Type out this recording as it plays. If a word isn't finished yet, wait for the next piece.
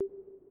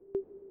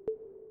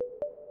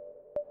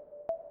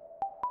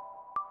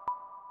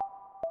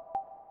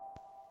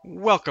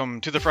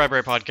Welcome to the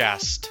Fryberry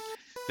Podcast.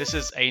 This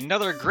is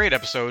another great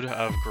episode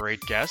of great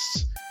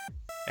guests,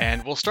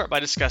 and we'll start by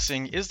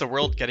discussing, is the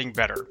world getting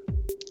better?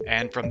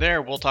 And from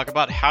there, we'll talk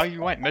about how you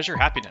might measure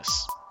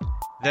happiness.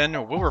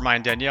 Then we'll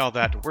remind Danielle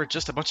that we're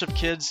just a bunch of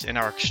kids in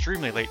our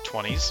extremely late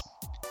 20s.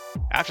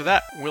 After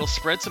that, we'll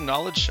spread some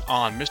knowledge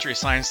on Mystery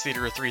Science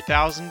Theater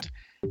 3000,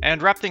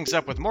 and wrap things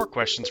up with more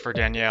questions for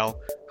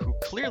Danielle, who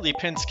clearly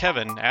pins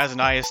Kevin as an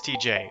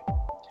ISTJ.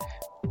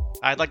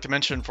 I'd like to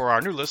mention for our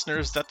new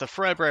listeners that the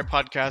Fryberry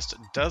Podcast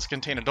does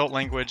contain adult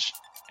language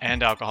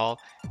and alcohol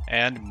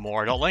and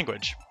more adult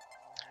language.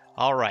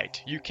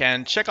 Alright, you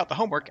can check out the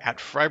homework at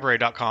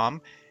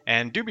fryberry.com,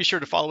 and do be sure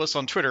to follow us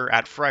on Twitter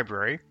at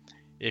Fryberry.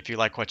 If you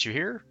like what you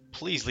hear,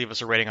 please leave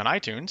us a rating on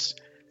iTunes.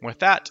 With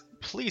that,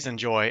 please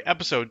enjoy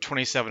episode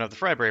 27 of the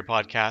Fryberry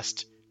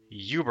Podcast,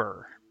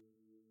 Yoober.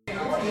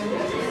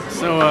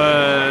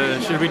 So,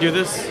 should we do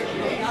this?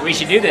 We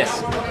should do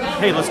this.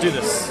 Hey, let's do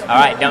this. All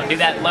right, don't do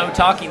that low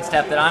talking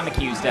stuff that I'm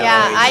accused of.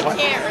 Yeah, I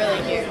can't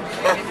really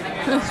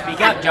hear.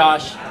 Speak up,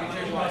 Josh.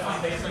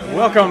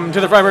 Welcome to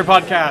the Fryberry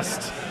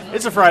Podcast.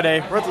 It's a Friday.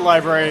 We're at the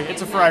library.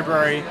 It's a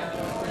Fryberry.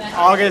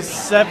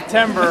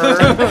 September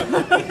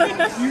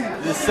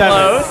the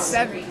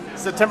 7th.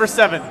 September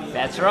 7th.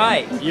 That's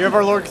right. Year of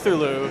our Lord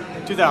Cthulhu,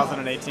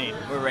 2018.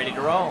 We're ready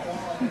to roll.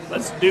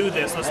 Let's do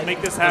this. Let's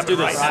make this happen do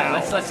this. right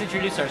now. Let's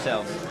introduce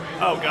ourselves.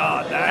 Oh,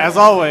 God. As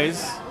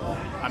always,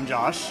 I'm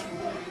Josh.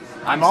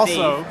 I'm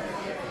also...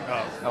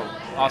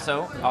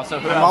 Also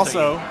who I'm else?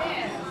 also...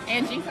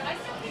 Angie.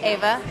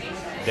 Ava.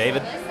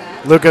 David.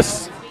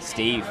 Lucas.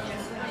 Steve.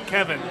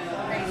 Kevin,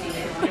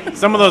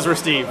 Some of those were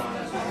Steve.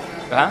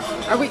 Huh?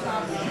 Are we?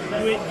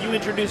 you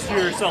introduced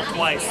yourself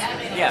twice.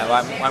 Yeah,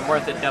 well, I'm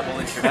worth a double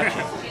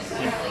introduction.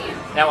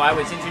 Now, I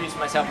was introducing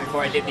myself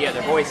before I did the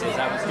other voices.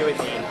 I was doing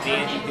the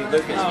Angie do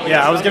Lucas.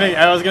 Yeah, I was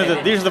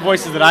gonna. These are the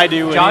voices that I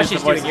do. And Josh these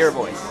is are the doing voices. your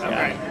voice.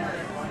 Okay.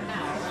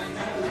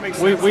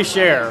 We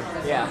share.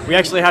 Yeah. We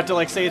actually have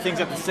to say things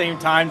at the same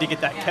time to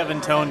get that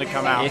Kevin tone to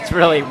come out. It's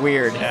really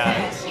weird.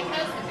 Yeah,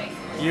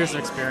 it's years of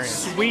experience.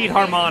 Sweet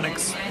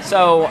harmonics.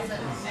 So,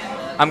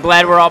 I'm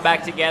glad we're all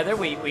back together.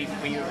 We're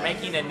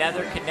making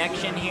another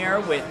connection here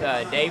with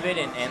David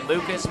and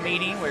Lucas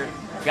meeting. We're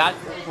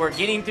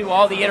getting through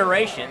all the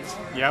iterations.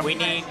 Yeah. We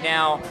need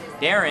now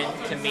Darren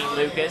to meet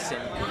Lucas,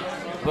 and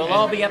we'll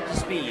all be up to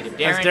speed.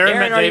 Has Darren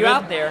met are you David?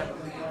 out there?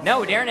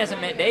 No, Darren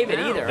hasn't met David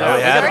either. No,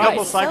 he has a Right.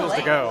 couple cycles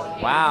to go.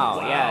 Wow,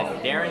 yeah,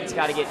 Darren's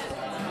got to get.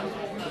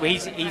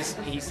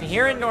 He's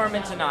here in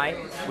Norman tonight.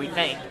 We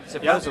think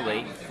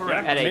supposedly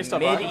Correct. at Based a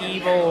on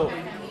medieval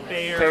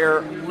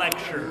Fair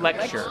lecture.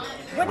 lecture.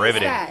 What is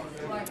Riveting. that?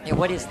 Yeah,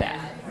 what is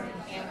that?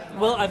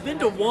 Well, I've been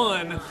to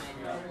one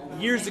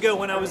years ago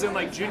when I was in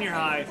junior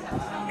high,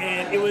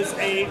 and it was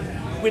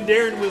when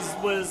Darren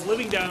was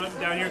living down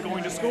here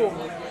going to school.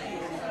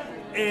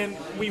 And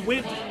we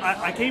went,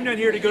 I came down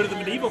here to go to the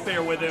medieval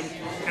fair with him,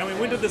 and we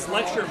went to this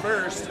lecture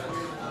first,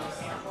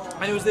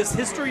 and it was this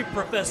history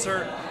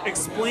professor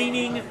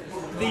explaining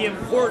the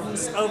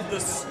importance of the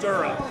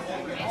stirrup.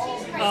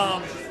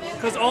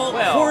 Because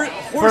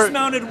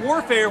horse-mounted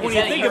warfare, when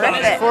you think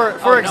about it,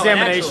 For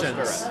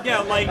examinations.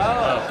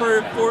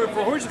 for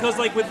horses, because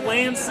with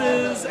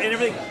lances and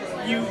everything,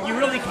 you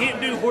really can't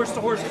do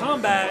horse-to-horse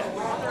combat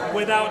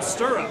without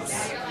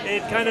stirrups.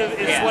 It kind of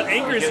is what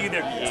anchors you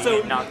there.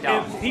 get knocked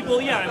out. and people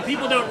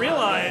don't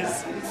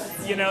realize,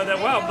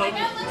 that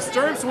but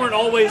stirrups weren't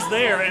always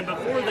there, and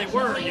before they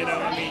were,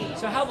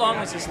 So how long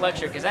was this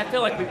lecture? Because I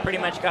feel like we pretty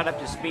much got up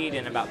to speed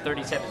in about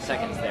 37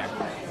 seconds there.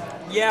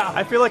 Yeah.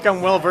 I feel like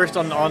I'm well versed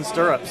on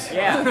stirrups.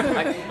 Yeah,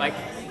 like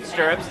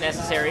stirrups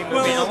necessary. Moving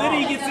Well, along.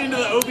 then he gets into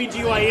the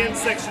OBGYN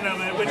section of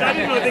it, which I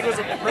didn't really think was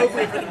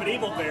appropriate for the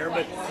medieval fair,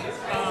 but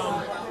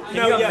Can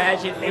you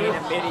imagine being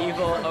a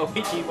medieval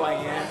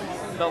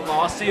OBGYN? The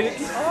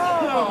lawsuits.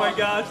 Oh my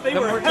gosh, they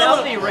The were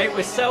mortality rate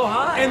was so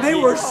high. and they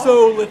were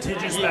so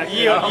litigious back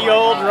Ye then.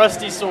 old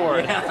rusty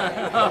sword.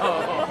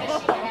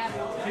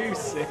 Too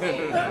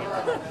soon.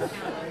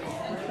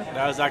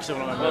 That was actually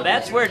one of my Well,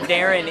 that's where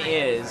Darren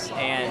is,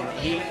 and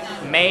he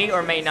may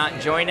or may not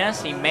join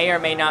us. He may or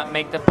may not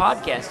make the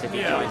podcast if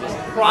he joins us.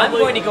 I'm probably.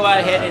 going to go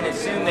ahead and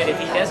assume that if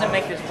he doesn't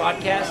make this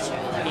podcast,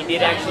 he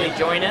did actually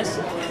join us.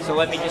 So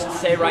let me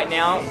just say right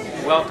now,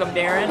 welcome,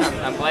 Darren.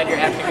 I'm glad you're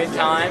having a good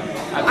time.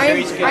 I'm sure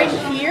he's good.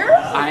 I'm here?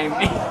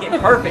 I'm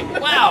perfect.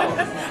 Wow,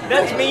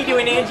 that's me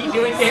doing Angie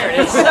doing Darren.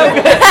 It's so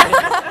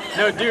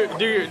good. No,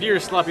 do your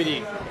sloppy D.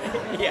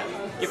 Yeah,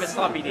 give us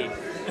sloppy D.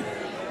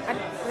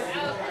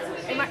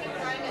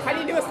 How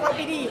do you do a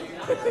sloppy D?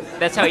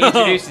 That's how he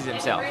introduces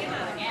himself.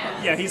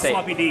 Yeah, he's Say-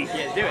 sloppy D.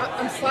 Yeah, do it.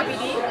 I'm sloppy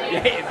D?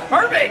 Yeah,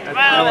 perfect.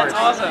 Wow, that's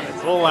awesome.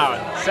 We'll allow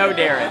it. So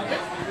Darren.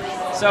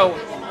 So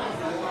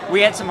we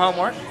had some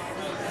homework.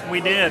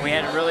 We did. We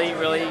had a really,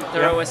 really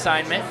thorough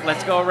assignment.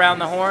 Let's go around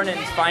the horn and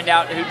find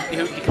out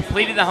who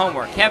completed the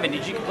homework. Kevin,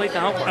 did you complete the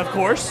homework? Of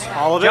course.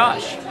 All of it.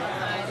 Josh.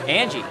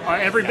 Angie.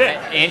 Every bit.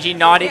 Angie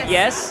nodded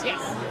yes.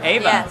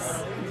 Ava.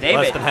 Yes. David.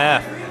 Less than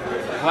half.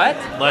 What?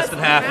 Less than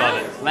half of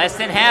it. Less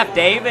than half.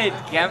 David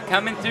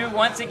coming through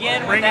once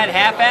again with that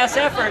half-ass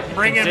effort.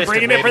 Bringing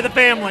it for the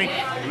family.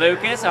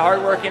 Lucas, a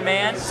hard-working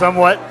man.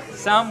 Somewhat.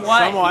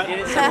 Somewhat. He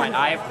did it somewhat.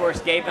 I, of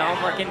course, gave the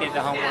homework and did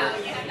the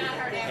homework.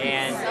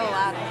 And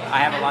I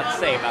have a lot to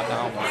say about the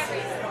homework.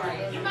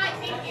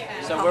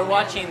 So we're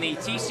watching the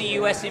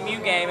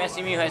TCU-SMU game.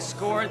 SMU has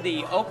scored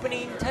the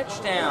opening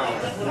touchdown.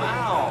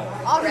 Wow.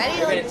 Already?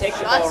 They're going to take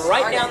the ball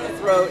right down the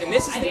throat. And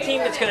this is the team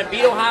that's going to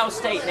beat Ohio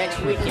State next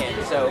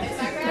weekend. So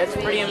that's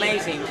pretty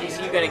amazing.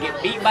 TCU going to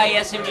get beat by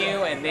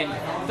SMU and then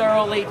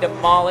thoroughly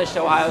demolish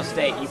Ohio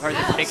State. You've heard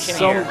the prediction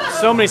here.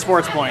 So many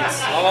sports points.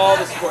 All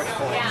the sports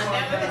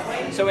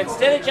points. So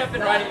instead of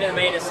jumping right into the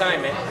main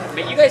assignment,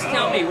 but you guys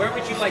tell me, where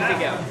would you like to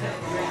go?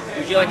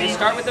 Would you like to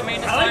start with the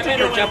main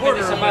assignment or jump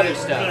into some other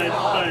stuff?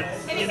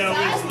 But you know,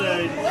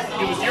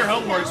 it was your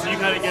homework, so you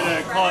kind of get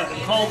to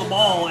call the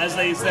ball, as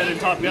they said in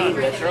Top Gun.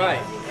 That's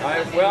right.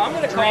 Well, I'm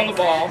going to call the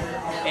ball.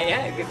 And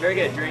yeah, very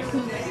good. Drink.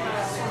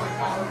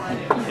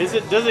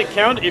 Does it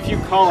count if you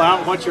call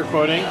out what you're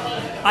quoting?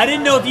 I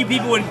didn't know if you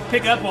people would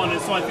pick up on it,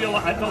 so I felt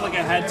like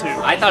I had to.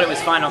 I thought it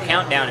was Final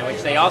Countdown, in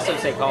which they also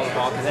say call the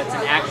ball because that's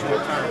an actual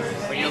term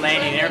when you're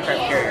landing an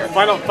aircraft carrier.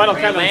 Final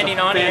Countdown. Landing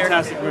on an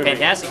fantastic movie.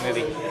 Fantastic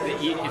movie.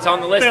 It's on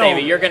the list, Film.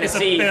 David. You're going to It's a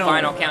see film.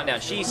 Final Countdown.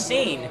 She's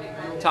seen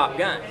Top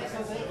Gun.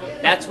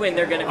 That's when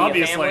they're going to be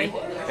Obviously. a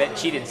family. But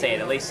she didn't say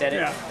it. At least said it.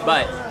 Yeah.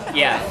 But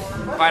yeah,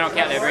 Final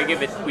Countdown, very good.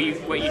 But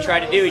what you try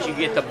to do is you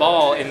get the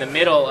ball in the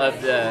middle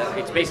of the.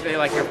 It's basically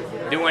like you're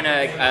doing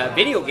a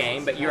video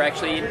game, but you're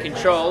actually in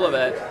control of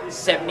a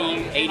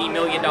 $70-80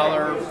 million,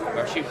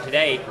 or shoot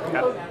today,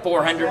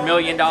 $400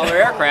 million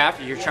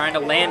aircraft. You're trying to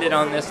land it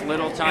on this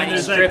little tiny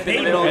there's that strip in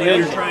the middle of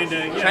cable the that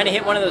ocean. you're Trying to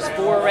hit one of those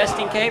 4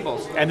 arresting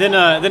cables. And then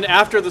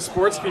after the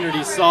sports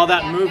community saw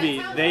that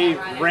movie, they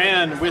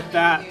ran with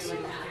that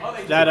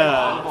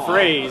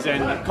phrase,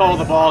 and call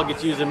the ball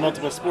gets used in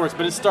multiple sports.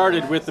 But it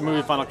started with the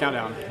movie Final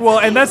Countdown. Well,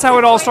 and that's how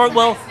it all started.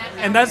 Well,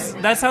 and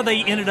that's how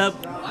they ended up,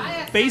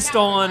 based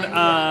on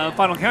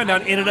Final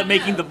Countdown, ended up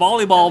making the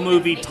volleyball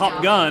movie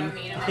Top Gun.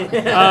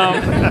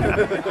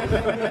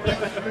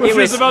 Which It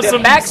was about the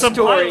some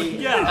backstory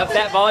yeah. of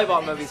that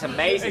volleyball movie is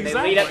amazing.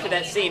 Exactly. They lead up to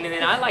that scene, and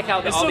then I like how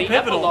It's all so the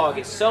pivotal. epilogue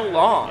is so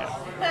long.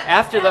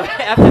 After the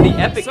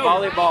epic So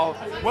volleyball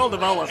well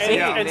developed. scene.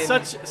 Yeah. And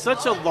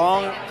such a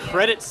long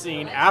credit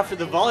scene after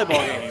the volleyball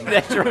game.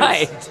 That's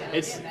right.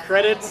 It's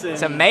credits and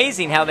It's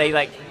amazing how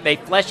they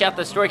flesh out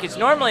the story. Because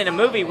normally in a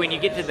movie, when you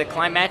get to the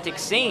climactic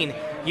scene,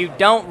 you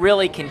don't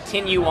really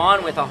continue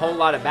on with a whole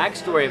lot of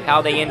backstory of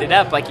how they ended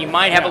up. Like you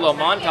might have a little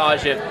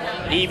montage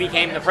of he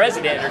became the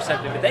president or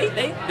something, but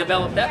they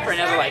developed that for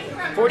another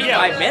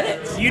 45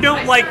 minutes. You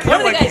don't One of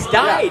the guys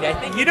died. I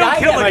think You he don't died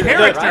kill after a like that,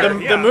 character.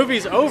 right? the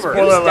movie's over.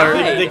 Goose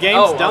died. The game's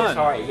oh, done. I'm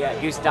sorry. Yeah,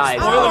 Goose dies.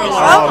 Spoiler Oh,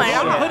 alert. my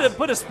God.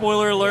 Put a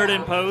spoiler alert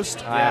in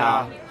post.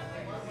 Wow.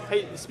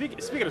 Hey, speaking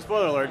of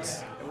spoiler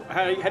alerts,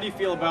 how do you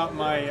feel about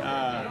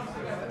my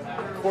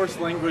coarse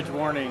language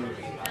warning?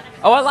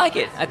 Oh, I like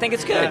it. I think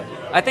it's good.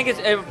 Yeah. I think it's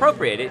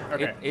appropriate.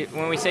 Okay.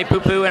 When we say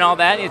poo-poo and all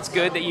that, it's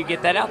good that you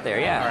get that out there.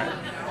 Yeah.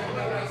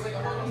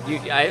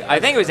 I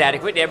think it was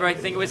adequate. Did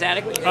everybody think it was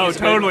adequate? You think Oh, it's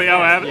good? totally. Oh,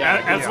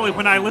 Yeah. absolutely.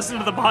 When I listened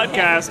to the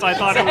podcast, I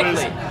thought it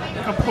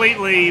was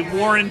completely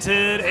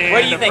warranted and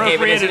What do you think,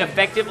 Ava? Does appropriate. it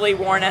effectively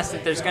warn us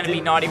that there's going to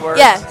be naughty words?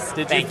 Yes.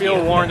 Did Thank you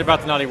feel warned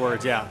about the naughty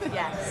words? Yeah.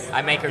 Yes.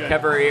 I make her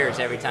cover her ears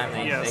every time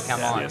they Yes,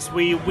 come on. yes.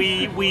 We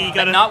got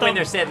But a not when thumb-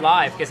 they're said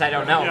live, because I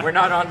don't know. Yeah. We're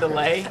not on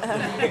delay.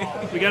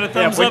 we got a Yeah,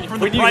 thumbs up from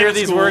the when you hear private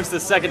these school. words the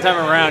second time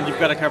around, you've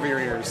got to cover your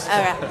ears.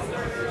 Okay.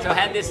 So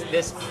had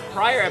this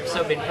prior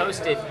episode been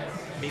posted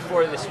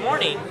before this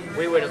morning,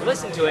 we would have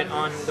listened to it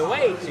on the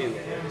way to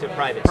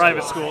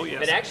private school, yes.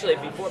 But actually,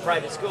 before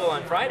private school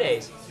on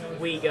Fridays,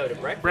 we go to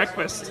breakfast.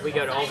 Breakfast. We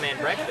go to Old Man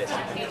Breakfast.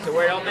 So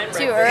we're at Old Man Breakfast.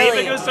 Too early.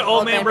 Ava goes to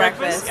Old Man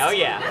Breakfast? Oh,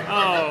 yeah.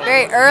 Oh,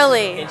 Very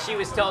early. And she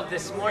was told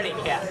this morning,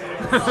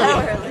 So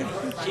early.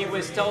 she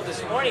was told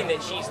this morning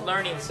that she's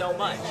learning so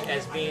much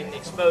as being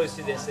exposed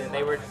to this, and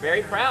they were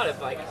very proud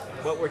of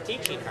what we're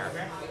teaching her.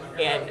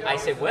 And I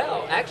said,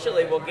 well,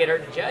 actually, we'll get her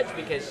to judge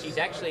because she's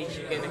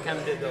going to come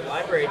to the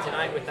library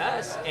tonight with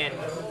us, and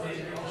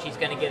she's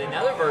going to get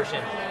another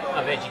version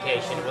of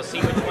education. We'll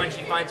see which one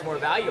she finds more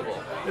valuable.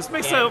 this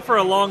makes And- out for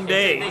a long and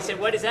day. they said,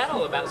 what is that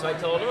all about? So I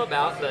told them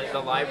about the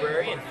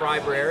library and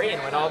Frybrary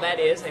and what all that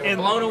is. They were And-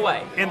 blown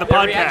away. and the Their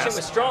podcast. reaction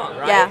was strong,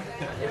 right? Yeah.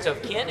 And so,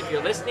 Kent, if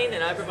you're listening,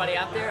 and everybody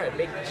out there, a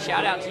big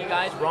shout out to you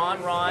guys, Ron,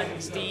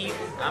 Steve.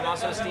 I'm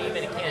also Steve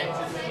and a Kent.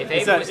 If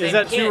Ava was Is named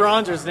that two Kent,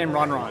 Rons or is his name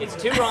Ron Ron? It's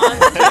 2 Rons,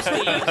 2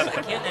 Steves,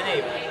 Kent and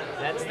Ava.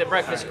 That's the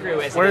breakfast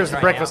crew as it Where's is the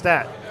right breakfast now.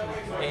 at?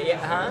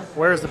 Yeah, huh?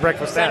 Where's the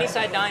breakfast at?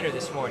 Sunnyside Diner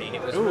this morning.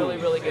 It was really,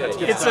 really good.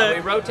 It's So a- we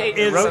rotate.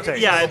 It's, rotate.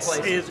 Yeah, several it's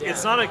places,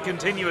 it's not a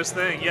continuous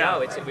thing. Yeah.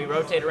 No, we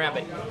rotate around,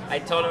 but I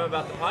told them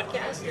about the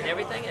podcast and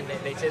everything, and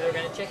they said they're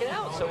going to check it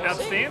out. So we'll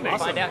see. Outstanding. We'll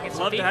find out, get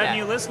some Love to feedback. have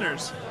new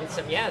listeners. And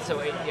some, yeah, so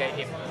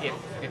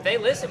if they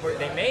listen,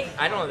 they may,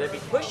 I don't know, they'll be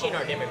pushing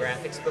our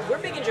demographics, but we're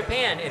big in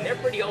Japan, and they're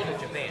pretty old in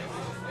Japan.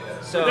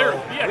 So They're-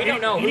 yeah, we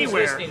don't know who's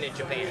anywhere. listening in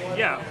Japan.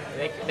 Yeah.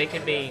 They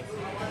could be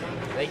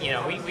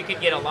we could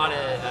get a lot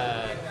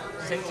of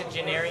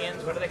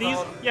centenarians. What are they These,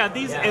 called?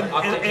 these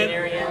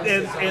octogenarians.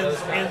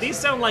 and these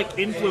sound like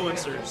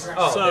influencers.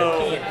 Oh,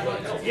 so they're key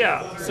influencers.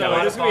 yeah, so A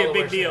lot this of is gonna be a big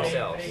followers deal.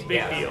 themselves. Big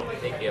Yeah, deal.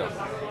 Big deal.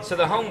 So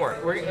the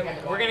homework, we're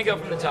gonna go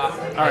from the top.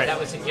 All right. That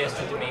was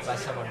suggested to me by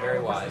someone very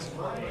wise.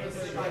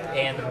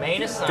 And the main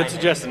Good assignment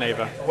suggestion,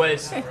 Ava.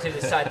 was to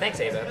decide. Thanks,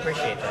 Ava.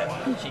 Appreciate that.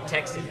 She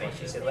texted me.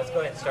 She said, "Let's go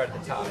ahead and start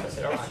at the top." I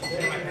said, "All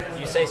right,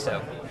 you say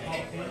so."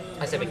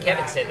 I said, "But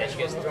Kevin said that." She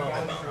goes, "Throw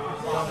him a bone.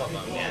 Throw him a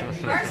bone, yeah."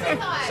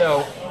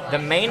 So the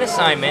main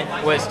assignment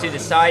was to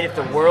decide if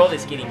the world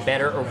is getting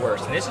better or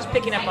worse. And this is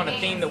picking up on a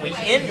theme that we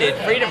ended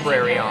Freedom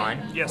Brary on.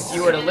 Yes. If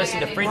you were to listen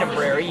to Freedom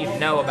Brary, you'd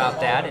know about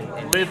that. And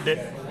Lived it.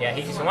 yeah,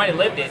 somebody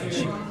lived it and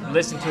she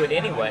listened to it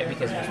anyway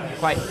because it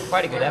was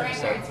quite a good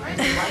episode.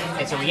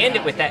 And so we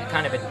ended with that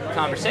kind of a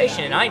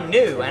conversation, and I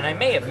knew, and I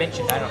may have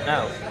mentioned, I don't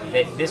know,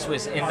 that this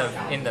was in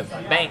the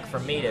bank for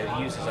me to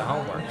use as a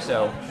homework.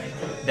 So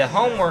the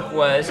homework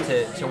was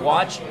to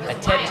watch a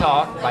TED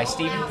Talk by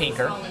Steven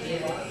Pinker,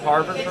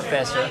 Harvard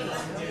professor,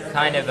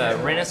 kind of a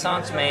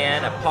Renaissance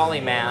man, a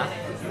polymath.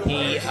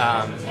 He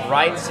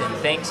writes and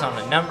thinks on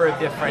a number of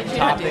different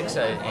topics,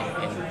 and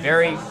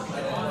very,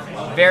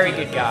 very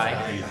good guy.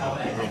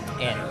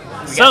 And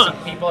we got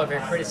some people over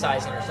here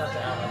criticizing or something.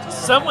 I don't know.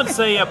 Some would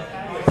say a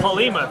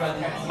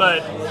polymath,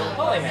 but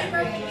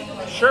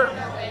Polymath. sure.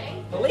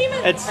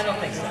 Polymath? It's I don't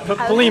think so.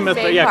 Polymath,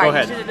 but yeah, go You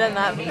ahead. should have done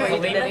that before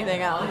you did Polymath?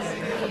 anything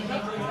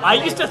else. I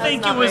used to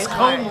think it not was very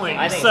smart. comely,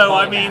 I think so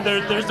I polymath. mean,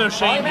 there's no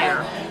shame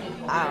here.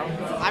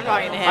 Oh, I'm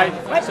talking to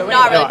him. So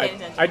Not No, really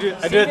paying attention. I do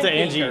it to Steven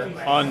Angie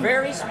Pinker, on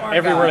very smart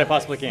every guy. word I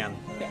possibly can.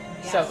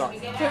 So,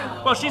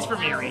 Well, she's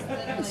from Erie,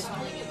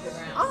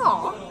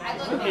 Oh,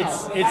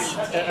 It's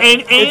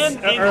and it's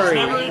has Uri.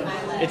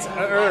 never It's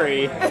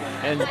Uri,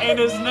 and and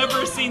has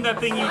never seen That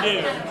Thing You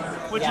Do,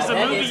 which Yeah, is a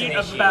that is movie an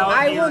issue. about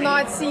I will Erie.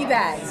 not see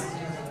that.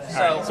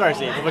 sorry,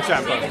 Steve. What's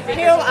that?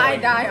 Hill I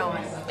die on.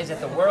 is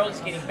that the world is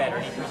getting better,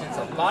 and he presents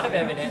a lot of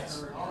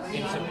evidence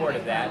in support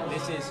of that.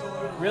 This is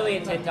really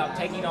a TED Talk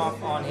taking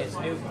off on his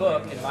new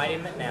book,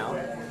 Enlightenment Now,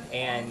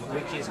 and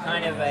which is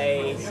kind of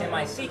a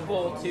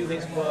semi-sequel to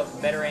his book,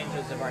 Better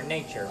Angels of Our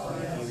Nature, from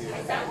a few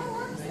years back.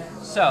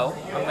 So,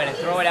 I'm going to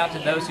throw it out to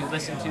those who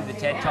listened to the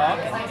TED Talk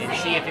and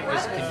see if it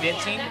was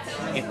convincing,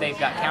 if they've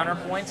got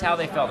counterpoints, how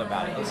they felt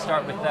about it. Let's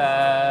start with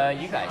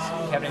you guys,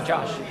 Kevin and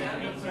Josh.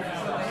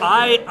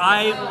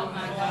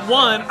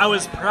 I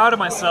was proud of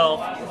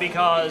myself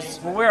because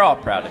Well, we're all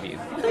proud of you.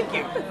 thank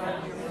you.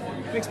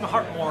 Makes my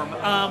heart warm.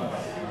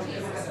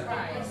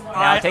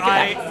 take it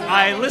back.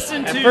 I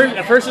listened to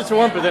At first it's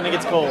warm, but then it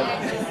gets cold.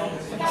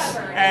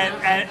 and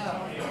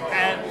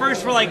at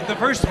first for like the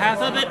first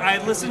half of it, I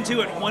listened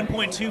to at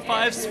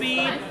 1.25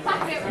 speed,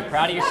 You're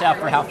proud of yourself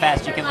for how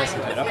fast you can listen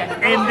to it.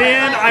 Okay. and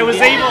then I was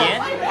did it able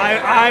again?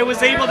 I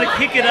was able to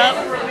kick it up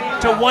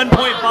to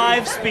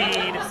 1.5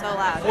 speed So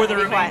loud. for the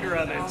Be quiet. remainder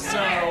of it. So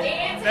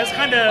that's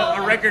kind of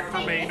a record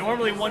for me.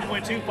 Normally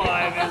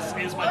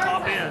 1.25 is my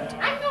top end.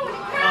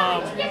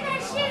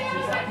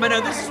 But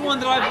no, this is one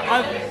that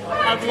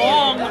I've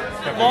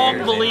long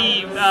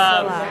believed.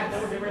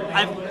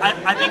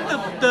 I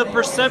think the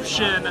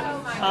perception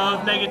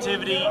of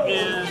negativity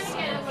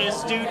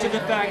is due to the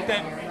fact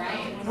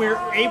that we're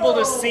able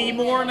to see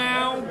more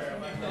now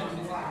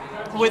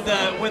with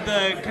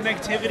the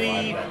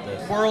connectivity,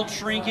 world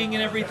shrinking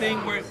and everything.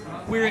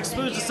 We're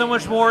exposed to so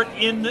much more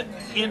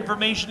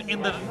information.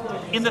 In the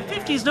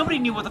 50s, nobody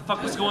knew what the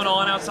fuck was going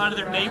on outside of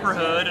their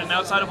neighborhood and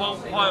outside of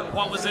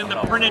what was in the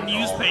printed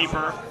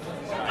newspaper.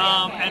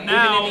 And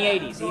now,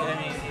 Even in the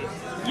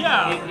 80s.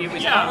 yeah, It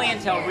was yeah. only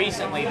until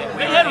recently that we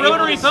They were had able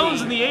rotary to phones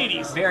see in the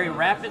 80s. very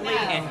rapidly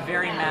and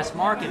very mass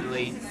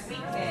markedly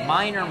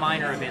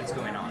minor events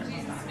going on.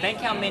 Think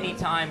how many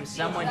times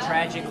someone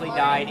tragically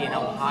died in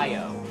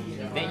Ohio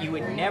that you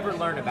would never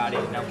learn about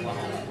it in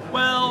Oklahoma.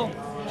 Well,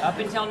 Up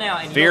until now.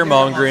 And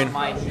Fear-mongering.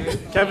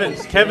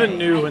 Kevin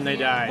knew when they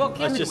died. Well, Let's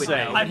Kevin just would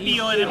say. know. I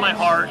feel it in my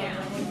heart.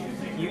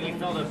 You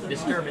felt a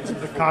disturbance in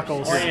the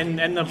Cockles.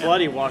 And the blood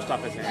he washed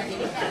off his hands.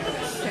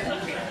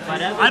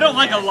 But I don't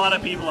like a lot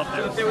of people up So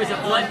there. if there was a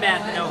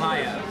bloodbath in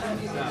Ohio,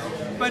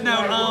 But no,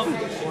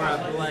 or a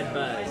blood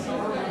buzz.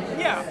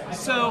 yeah.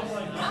 So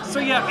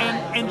yeah, A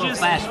and little just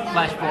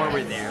flash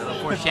forward there, a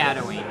little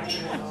foreshadowing.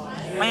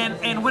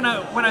 and when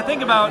I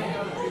think about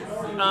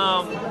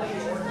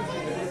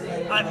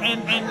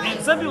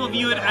and some people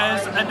view it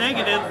as a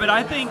negative, but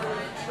I think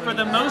for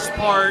the most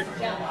part,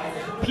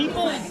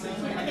 people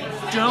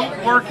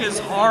don't work as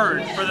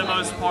hard for the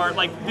most part,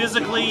 like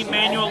physically,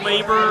 manual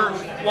labor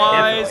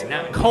wise,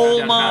 Definitely. No, coal no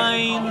doubt about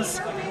it.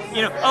 mines.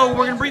 You know, oh,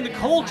 we're gonna bring the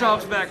coal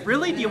jobs back.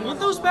 Really? Do you want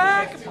those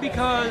back?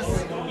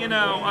 Because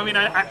I mean,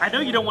 I know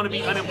you don't want to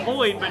be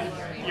unemployed, but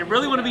you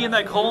really want to be in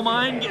that coal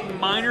mine, getting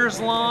miners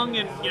lung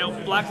and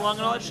black lung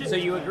and all that shit. So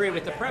you agree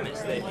with the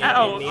premise that in the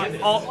I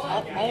evidence,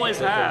 always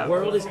that have. the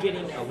world is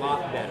getting a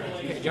lot better.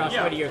 Josh,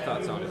 Yeah. what are your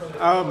thoughts on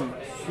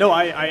it? No,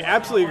 I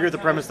absolutely agree with the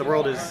premise. The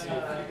world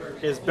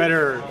is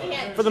better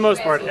for the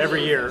most part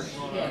every year.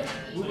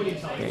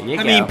 There you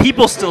I mean,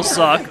 people still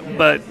suck,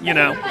 but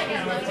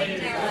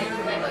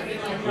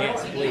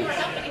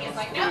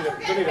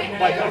Still need a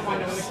bike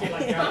happiness.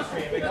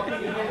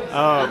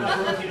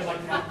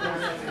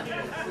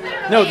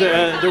 No,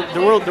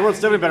 the world's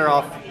definitely better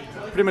off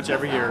pretty much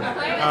every year.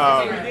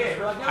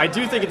 I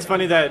do think it's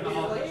funny that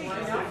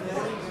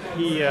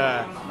he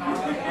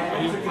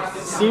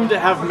seemed to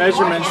have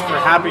measurements for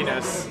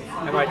happiness,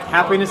 and like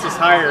happiness is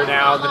higher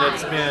now than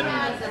it's been.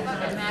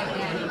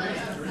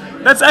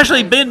 That's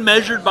actually been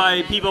measured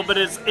by people, but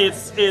it's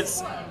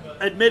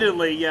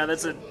admittedly, yeah,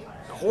 that's a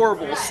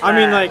horrible stat. I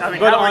mean,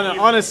 but how are you-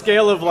 on a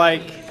scale of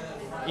like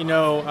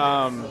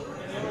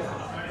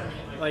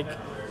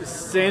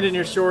sand in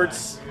your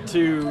shorts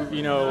to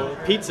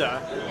pizza.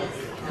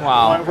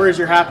 Wow. Where's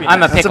your happiness? I'm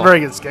a That's a pickle. very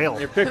good scale.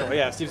 Your pickle,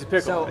 yeah, Steve's a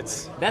pickle.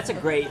 So that's a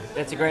great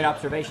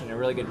observation, a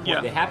really good point.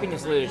 Yeah. The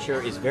happiness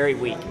literature is very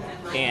weak,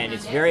 and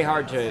it's very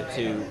hard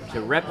to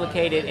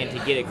replicate it and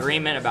to get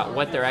agreement about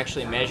what they're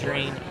actually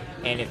measuring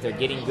and if they're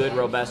getting good,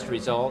 robust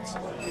results.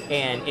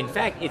 And in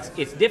fact, it's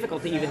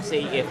difficult to even see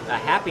if a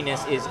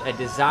happiness is a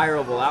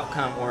desirable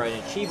outcome or an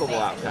achievable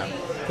outcome,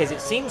 because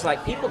it seems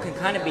like people can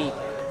kind of be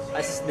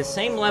the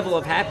same level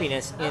of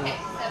happiness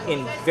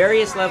in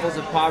various levels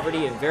of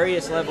poverty and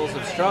various levels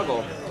of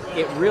struggle.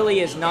 It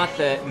really is not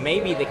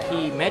maybe the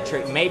key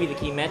metric. Maybe the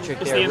key metric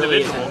It's there the really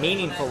is individual. a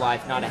meaningful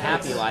life, not a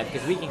happy life,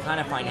 because we can kind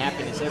of find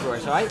happiness everywhere.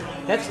 So I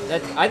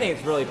think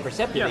it's really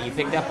perceptive that you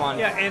picked up on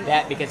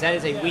that, because that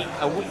is a weak.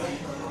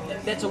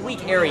 That's a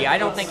weak area. I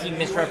don't think he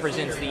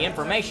misrepresents the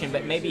information,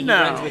 but maybe he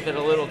runs with it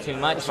a little too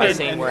much by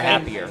saying we're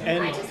happier.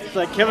 And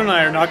like Kevin and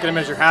I are not going to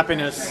measure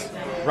happiness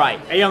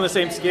Right. A on the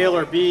same scale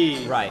or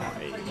B Right.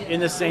 in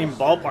the same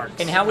ballpark.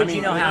 And how would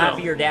you know how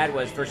happy your dad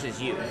was versus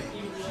you?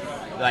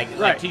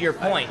 Like to your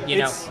point,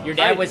 your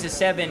dad was a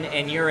 7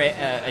 and you're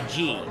a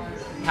G.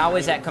 How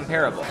is that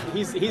comparable?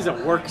 He's a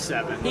work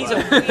 7.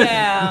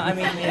 I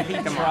mean, if he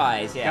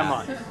tries, yeah. Come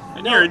on.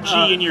 And you're a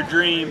G in your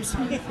dreams.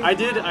 I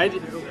did.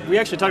 We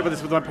actually talked about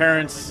this with my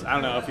parents, I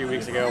don't know, a few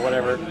weeks ago,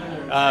 whatever.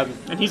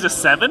 And he's a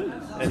 7?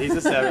 And he's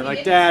a 7.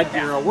 Like, Dad,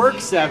 you're a work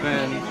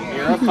 7.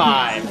 You're a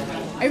 5.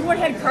 Everyone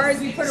had cars,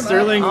 we put them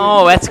Sterling.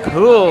 Oh, that's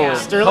cool.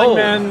 Sterling Cool.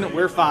 men,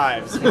 we're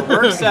 5s. We're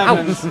work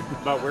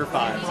 7s, but we're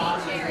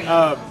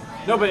 5s.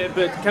 No, but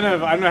kind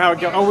of, I don't know how it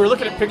goes. Oh, we were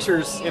looking at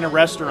pictures in a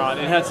restaurant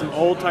and it had some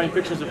old-time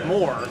pictures of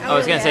Moore. I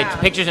was going to say,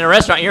 pictures in a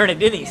restaurant, you're in a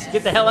Denny's.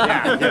 Get the hell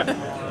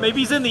out. Maybe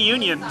he's in the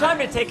union. Time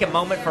to take a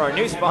moment for our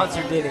new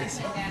sponsor, Denny's.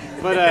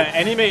 But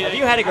and he Have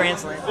you had a Grand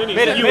Slam?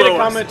 made a owe us.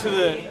 comment to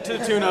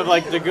the tune of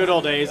like the good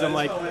old days. I'm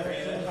like,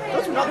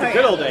 those are not the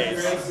good old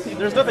days.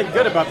 There's nothing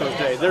good about those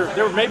days.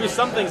 There may be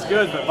some things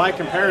good, but by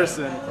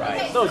comparison,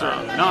 those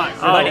are not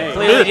good But it days.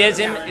 clearly does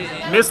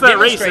Miss that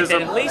demonstrate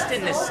that racism. at least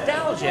in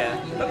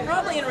nostalgia, but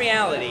probably in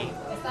reality,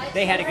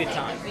 they had a good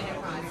time.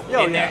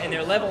 Oh, and, yeah.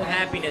 their level of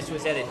happiness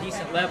was at a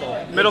decent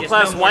level.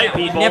 Middle-class Just no more white now.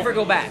 You'd people. never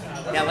go back.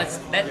 Now that's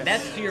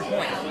to your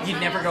point. You'd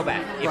never go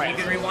back. If you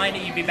could rewind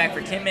it, you'd be back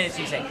for 10 minutes.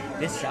 You say,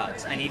 "This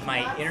sucks. I need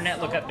my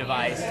internet lookup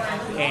device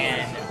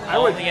and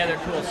all the other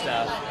cool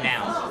stuff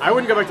now." I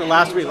wouldn't go back to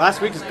last week. Last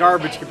week is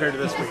garbage compared to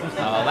this week.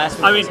 Last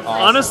week I mean, was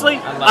awesome. honestly,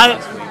 I love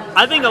last week.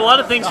 I think a lot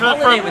of things The from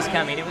holiday was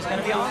coming. It was going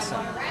to be awesome.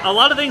 a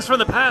lot of things from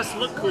the past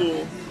look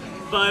cool,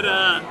 but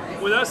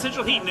without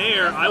central heat and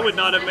air, I would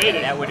not have made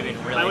it. That would have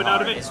been really I would not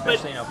hard, have been,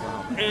 especially in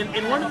Oklahoma.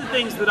 And one of the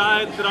things that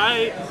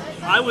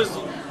I was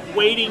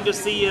waiting to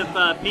see if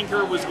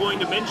Pinker was going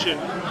to mention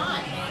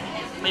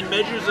in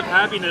measures of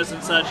happiness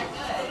and such,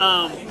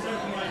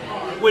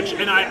 which,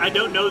 and I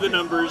don't know the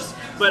numbers,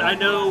 but I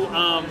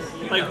know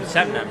like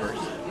Some numbers.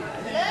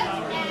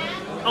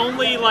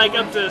 only like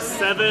up to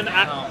 7. my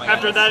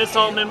After goodness. that, it's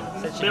all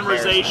Such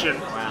memorization. embarrassment.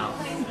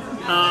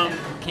 Wow.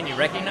 Can you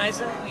recognize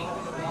them?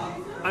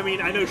 I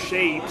mean, I know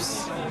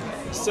shapes.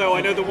 So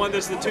I know the one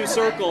that's the 2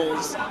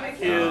 circles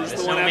is The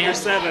the one after snowman?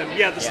 7.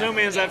 Yeah, the Yeah.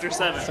 snowman's after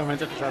 7. So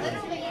much after 7.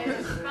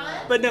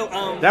 But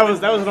no, That was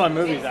one of my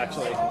movies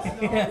actually.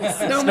 Snowman,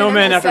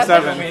 Snowman after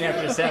 7. Snowman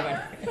after 7.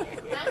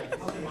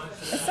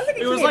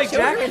 it was like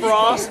Jack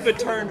Frost, but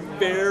turned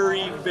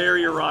very,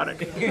 very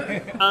erotic.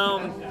 Wait,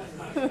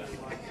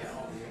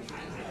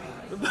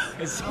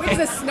 is a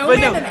But snowman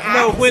no, an act?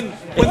 no, when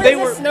What they is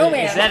were a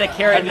snowman? Is that a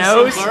carrot Have you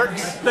nose? seen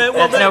Clerks?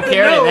 That's no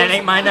carrot. That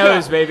ain't my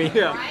nose, baby.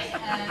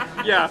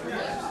 Yeah,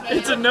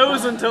 it's a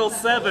nose until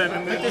 7,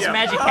 and then This yeah.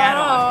 magic hat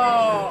on.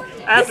 Oh,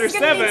 After this is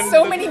gonna 7, be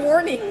so many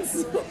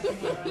warnings.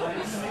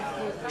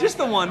 just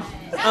the one.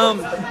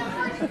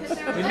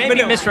 We may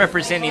be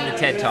misrepresenting the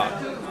TED Talk.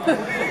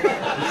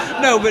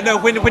 No, but no.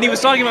 When he was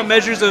talking about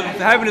measures of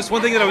happiness,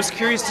 one thing that I was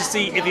curious to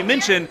see if he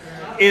mentioned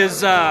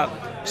is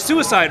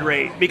suicide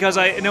rate, because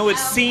I know it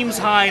seems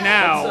high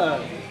now,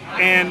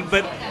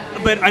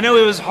 but I know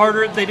it was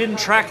harder. They didn't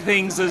track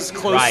things as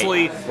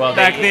closely Right. Well,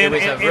 back it then,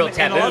 was a real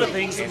and a lot taboo. of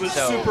things it And was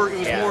so, super. It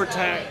was yeah. more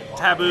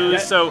taboo.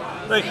 So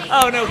like,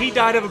 oh no, he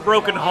died of a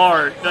broken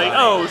heart. Like,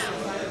 oh,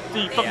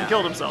 he fucking Yeah.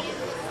 killed himself.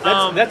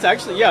 That's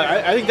actually,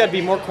 yeah, I think that'd be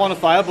more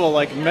quantifiable,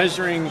 like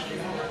measuring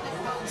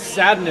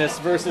sadness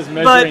versus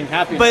measuring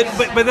happiness.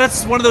 But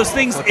that's one of those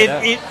things. Look it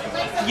up. It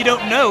you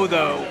don't know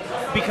though,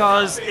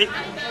 because it's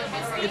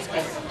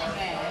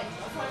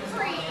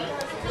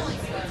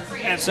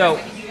So,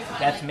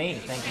 That's me.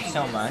 Thank you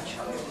so much.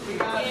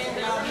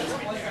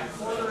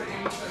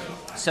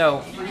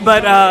 So,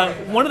 But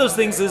one of those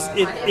things is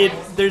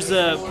there's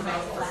a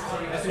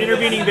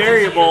intervening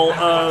variable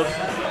of,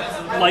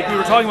 like we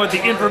were talking about,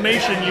 the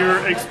information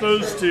you're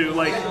exposed to.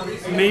 Like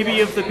maybe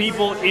if the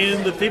people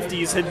in the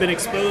 50s had been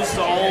exposed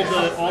to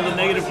all the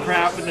negative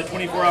crap in the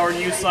 24-hour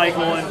news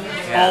cycle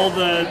and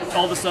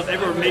all the stuff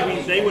everywhere,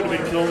 maybe they would have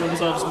been killing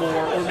themselves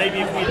more. Or maybe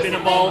if we'd been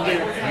involved in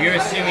you're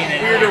assuming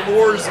that weirder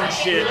wars and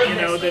shit,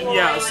 then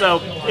yeah. So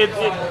it's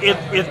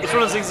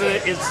one of those things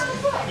that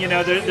it's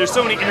there's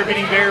so many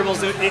intervening variables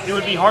that it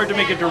would be hard to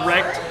make a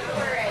direct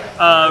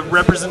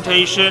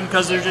representation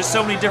because there's just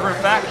so many different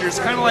factors.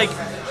 Kind of like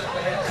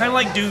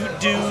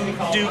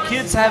do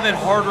kids have it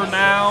harder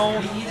now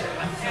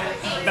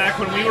back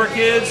when we were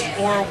kids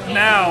or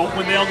now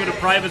when they all go to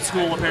private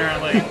school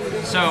apparently?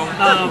 So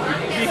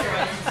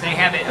they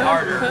have it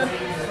harder.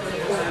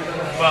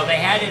 Well, they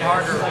had it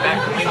harder back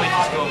when we went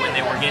to school when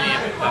they were getting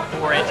a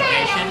poor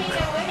education,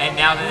 and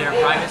now that they're in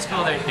private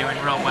school, they're doing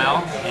real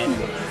well.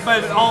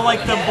 But all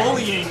like the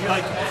bullying,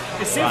 like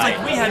it seems like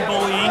we had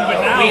bullying, but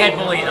now we had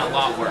bullying a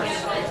lot worse.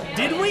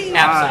 Did we?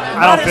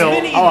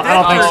 Absolutely. I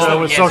don't think so.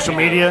 With Yes, social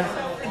we did.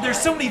 media, There's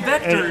so many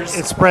vectors.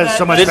 it spreads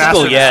so much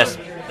Physical, faster. yes.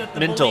 that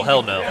the Mental, bullying-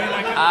 hell no.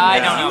 I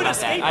don't you know would about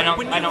escape that. I it. don't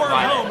When buy you were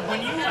that. home,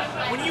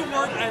 when you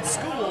weren't at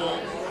school,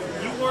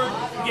 you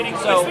weren't getting.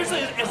 So-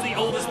 especially as the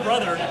oldest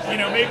brother,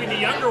 maybe the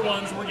younger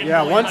ones were getting Yeah,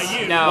 bullied once- by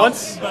you.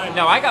 No,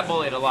 no, I got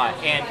bullied a lot,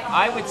 and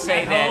I would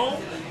say At that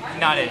home?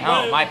 not at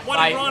home. What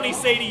did Ronnie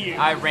say to you?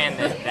 I ran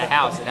the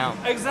house at home.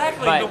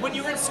 Exactly, But- but when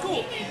you were in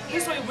school,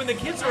 this way, when the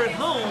kids are at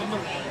home,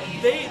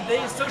 they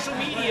social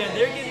media,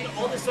 they're getting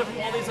all this stuff from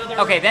all these other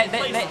Okay, places.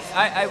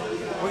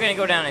 we're gonna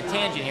go down a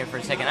tangent here for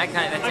a second. That's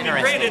I mean,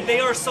 interesting. granted, they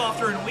are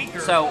softer and weaker.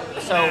 So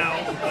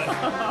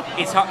now.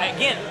 it's hard,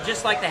 again,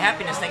 just like the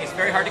happiness thing, it's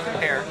very hard to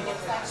compare.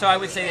 So I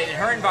would say that in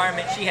her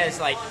environment, she has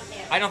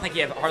I don't think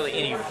you have hardly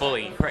any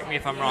bullying. Correct me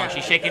if I'm wrong.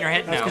 She's shaking her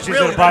head. No. Because she's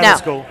Really? in a private No.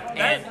 school.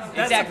 And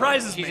That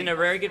surprises she's me. in a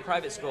very good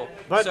private school.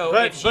 But so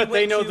but, if she but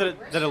they went know to-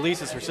 that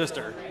Elise is her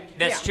sister.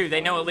 that's true.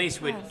 They know Elise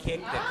would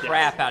kick the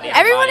crap out of you.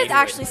 Everyone is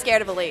actually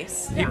scared of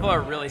Elise. People are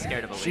really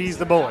scared of Elise. She's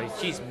the bully.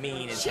 She's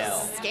mean as She's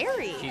hell.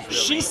 scary. She's really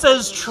She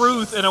says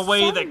truth in a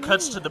way that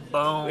cuts to the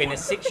bone. when a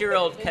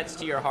 6-year-old cuts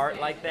to your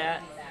heart like that,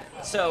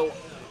 so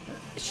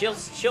she'll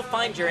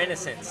find your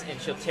innocence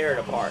and she'll tear it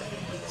apart.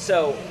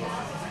 So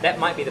that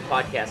might be the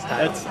podcast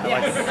title. That's I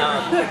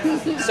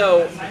like it.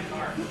 So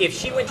if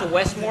she went to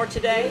Westmore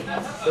today,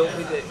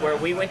 where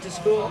we went to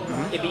school,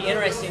 it'd be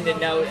interesting to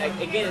know.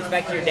 Again, it's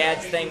back to your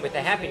dad's thing with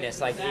the happiness.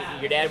 Like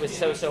your dad was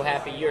so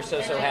happy, you're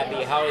so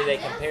happy. How do they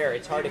compare?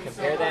 It's hard to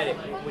compare that.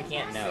 We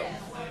can't know.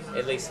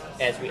 At least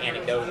as we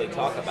anecdotally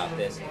talk about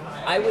this,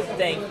 I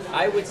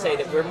would say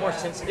that we're more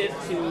sensitive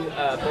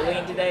to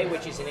bullying today,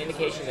 which is an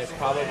indication there's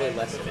probably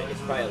less of it.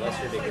 It's probably a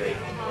lesser degree.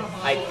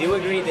 I do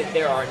agree that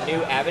there are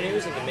new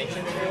avenues and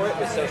dimensions for it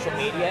with social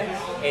media,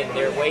 and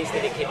there are ways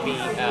that it can be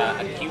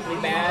acutely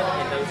bad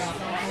in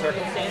those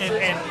circumstances.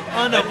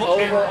 And But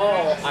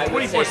overall, I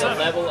would say the 24/7.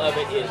 level of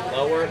it is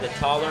lower, the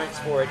tolerance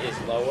for it is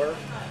lower,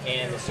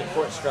 and the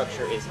support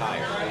structure is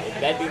higher.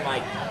 That'd be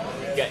my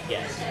gut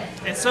guess.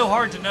 It's so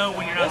hard to know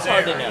when you're not It's there.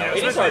 hard to know. You It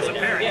is especially hard as to a know.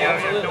 parent, Yeah, you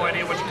have no absolutely.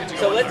 idea what your kids are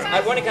So going through. I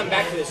want to come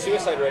back to the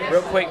suicide rate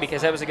real quick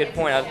because that was a good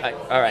point.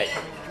 All right.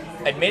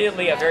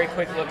 Admittedly, a very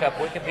quick look up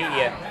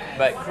Wikipedia,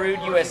 but crude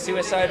U.S.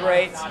 suicide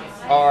rates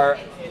are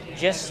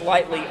just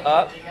slightly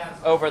up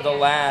over the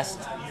last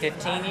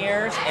 15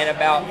 years and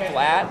about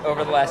flat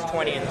over the last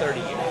 20 and 30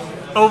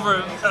 years.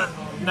 Over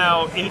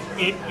now,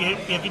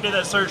 if you did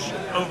that search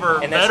over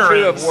And that's veterans,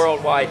 true of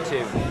worldwide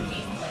too.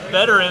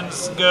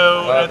 veterans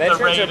go at the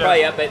Veterans rate are of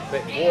probably up, but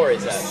war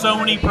is up. so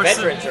many percent.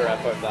 Veterans are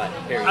up over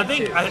that period. I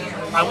think too.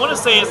 I want to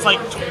say it's like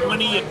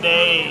 20 a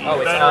day.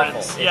 Oh, it's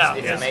veterans. awful. Yeah,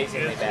 It's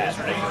amazingly it's bad.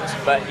 ridiculous.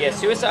 But yeah,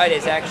 suicide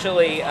is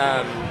actually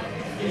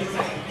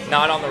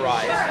not on the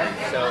rise.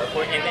 So,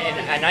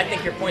 and I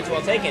think your point's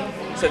well taken.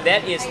 So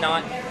that is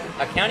not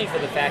accounting for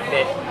the fact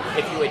that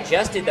if you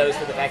adjusted those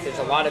for the fact there's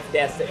a lot of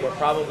deaths that were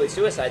probably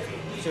suicide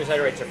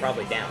rates are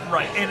probably down.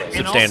 Right, and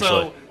Substantially.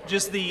 also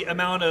just the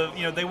amount of,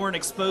 they weren't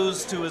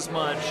exposed to as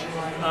much.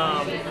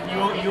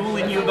 You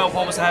only knew about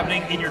what was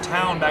happening in your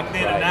town back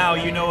then, and now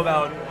you know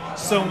about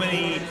so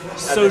many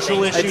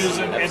social things issues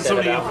and upset so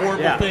many about.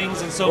 horrible Yeah.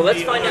 things and so Well,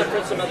 let's many. find out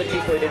from some other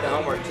people who did the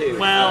homework too.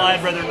 Well,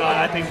 I'd rather not.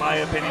 I think my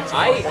opinion's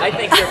I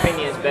think your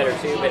opinion is better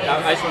too, but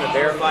I just want to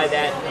verify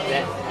that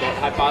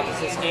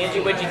hypothesis.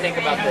 Angie, what do you think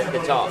about the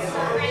talk?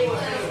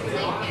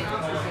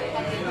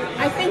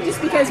 I think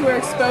just because we're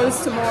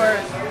exposed to more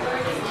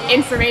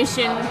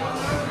information,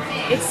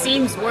 it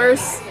seems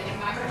worse.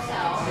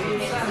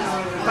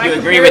 By You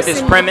agree with his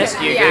comparison, premise?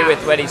 Do you yeah. agree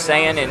with what he's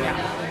saying and I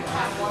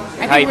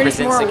how he think we're just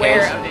presents more the aware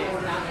case? of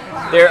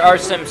it. There are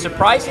some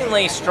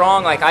surprisingly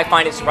strong, I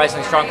find it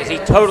surprisingly strong because he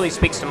totally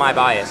speaks to my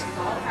bias.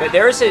 But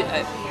there is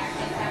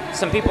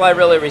some people I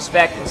really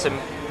respect and some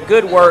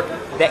good work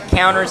that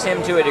counters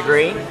him to a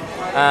degree.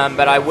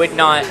 But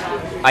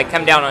I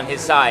come down on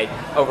his side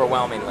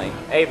overwhelmingly.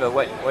 Ava,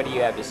 what do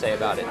you have to say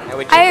about it? What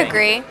you I think?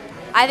 agree.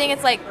 I think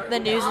it's like the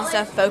news and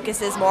stuff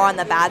focuses more on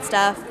the bad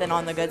stuff than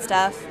on the good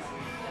stuff.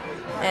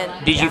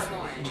 And Did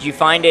you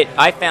find it?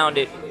 I found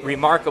it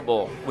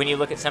remarkable when you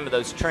look at some of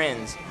those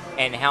trends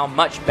and how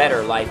much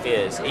better life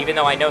is. Even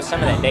though I know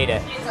some of that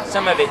data,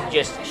 some of it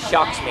just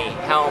shocks me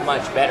how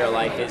much better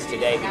life is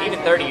today than even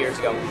 30 years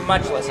ago,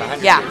 much less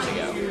 100 years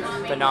ago.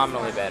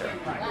 Phenomenally better.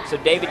 So,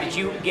 David, did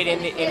you get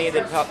into any of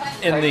the top?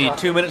 In the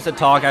 2 minutes of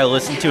talk I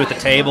listened to at the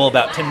table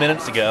about 10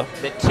 minutes ago,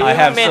 The 2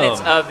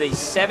 minutes of the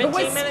 17-minute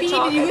What speed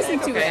talk? did you listen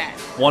to it at?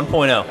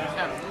 1.0.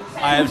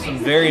 I have some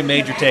very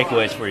major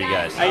takeaways for you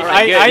guys. All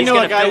right, good. I He's know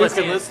gonna a guy fill who us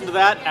can in. listen to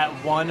that at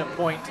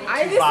 1.25.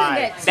 I listened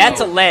at 2. That's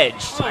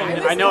alleged.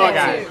 I know a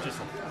guy. Just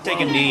take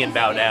a knee and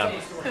bow down.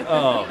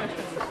 Colin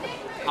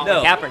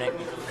No. Kaepernick.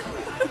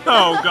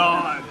 Oh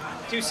God.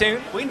 Too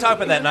soon? We can talk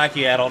about that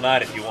Nike ad all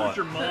night if you want.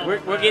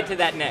 We'll get to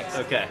that next.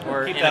 Okay.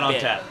 Or Keep in that a on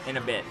bit, tap. In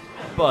a bit.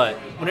 But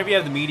whenever you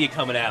have the media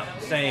coming out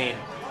saying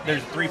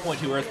there's a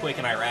 3.2 earthquake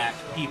in Iraq,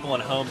 people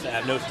in homes that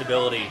have no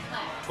stability,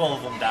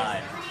 12 of them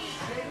died,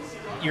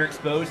 you're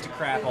exposed to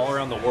crap all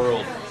around the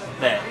world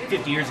that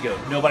 50 years ago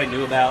nobody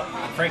knew about,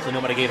 and frankly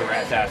nobody gave a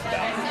rat's ass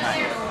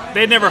about.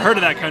 They'd never heard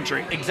of that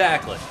country.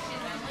 Exactly.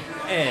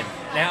 And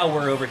now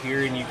we're over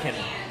here and you can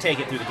take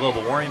it through the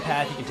global warming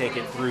path, you can take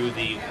it through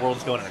the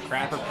world's going in a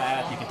crapper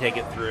path, you can take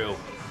it through,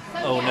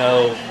 oh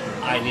no,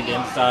 I need to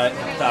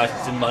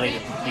emphasize some money to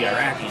the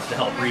Iraqis to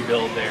help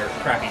rebuild their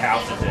crappy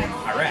houses in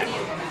Iraq.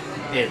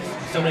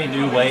 It's so many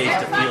new ways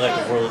to feel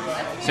like the world.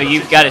 So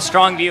you've got a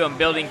strong view on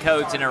building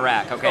codes in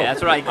Iraq. Okay,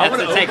 that's what I that's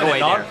want the to open takeaway a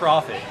there.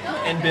 nonprofit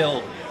and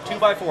build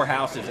 2x4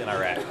 houses in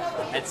Iraq.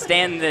 And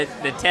stand the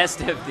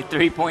test of the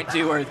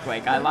 3.2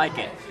 earthquake. I like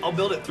it. I'll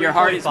build it 3.5 Your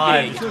heart is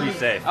big. just to be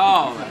safe.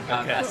 Oh,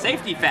 Okay. a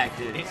safety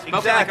factor. Spoken like a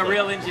Exactly.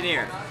 real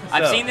engineer.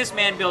 I've So- seen this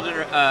man build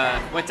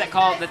what's that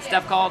called? That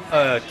stuff called?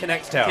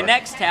 Connects Tower.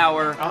 Connects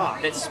Tower Ah.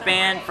 that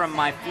spanned from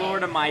my floor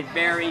to my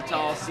very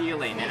tall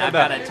ceiling. And I've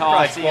About got a tall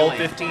probably ceiling.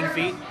 15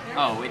 feet.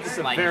 Oh, it's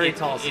a like very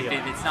tall ceiling.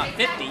 If it's not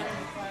 50,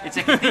 it's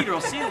a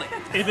cathedral ceiling.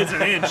 If it's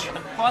an inch.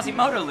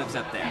 Quasimodo lives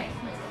up there.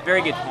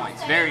 Very good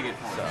points. Very good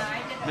points.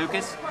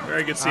 Lucas?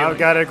 Very good ceiling. I've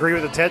got to agree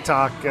with the TED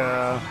Talk.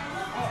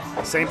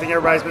 Same thing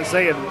everybody's been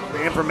saying.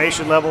 The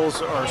information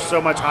levels are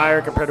so much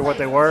higher compared to what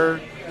they were.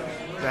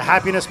 The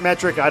happiness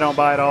metric, I don't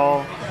buy at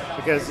all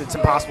because it's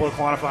impossible to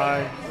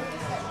quantify.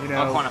 You know,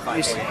 I'll quantify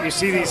it for you. you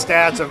see these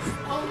stats of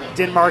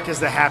Denmark is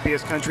the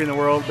happiest country in the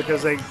world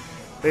because they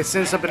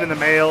send something in the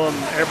mail and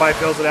everybody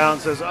fills it out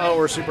and says, oh,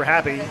 we're super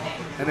happy.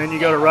 And then you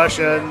go to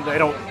Russia and they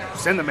don't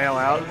send the mail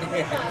out.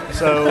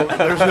 So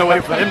there's no way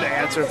for them to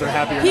answer if they're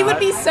happy or not. He would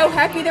be so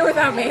happy there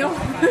without mail.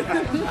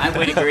 I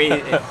would agree.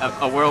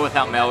 A world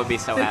without mail would be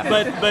so happy.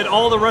 But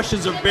all the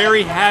Russians are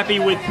very happy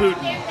with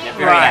Putin. Yeah,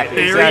 very Right. happy.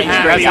 Very Exactly.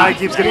 happy. That's how he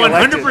keeps getting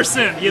elected.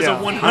 100%. He has Yeah,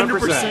 a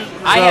 100%.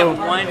 I So- have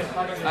one.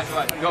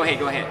 Go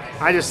ahead.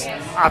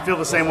 I feel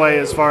the same way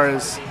as far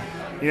as,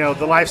 you know,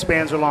 the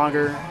lifespans are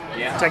longer.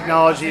 Yeah.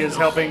 Technology is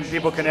helping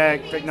people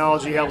connect.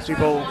 Technology helps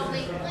people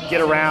get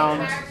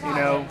around, you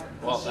know.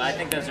 Well, I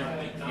think those are.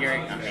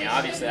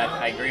 Obviously,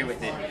 I agree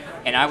with it,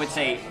 and I would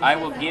say I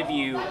will give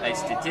you a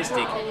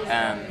statistic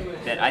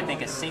that I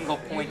think a single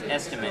point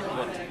estimate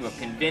will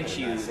convince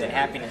you that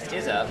happiness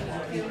is up,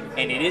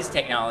 and it is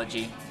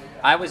technology.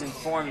 I was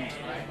informed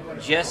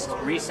just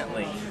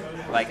recently,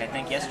 like I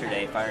think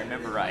yesterday, if I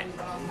remember right,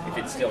 if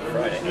it's still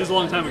Friday, It was a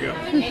long time ago.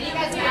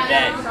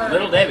 that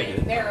Little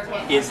Debbie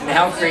is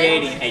now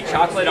creating a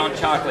chocolate on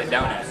chocolate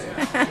donut.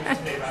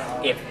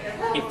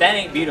 If that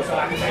ain't beautiful,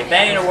 if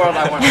that ain't a world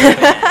I want to live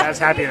in, That's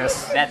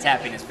happiness. that's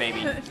happiness,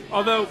 baby.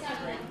 Although,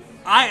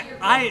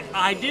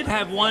 I did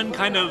have one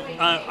kind of,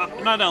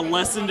 not a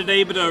lesson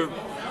today, but a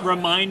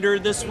reminder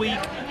this week.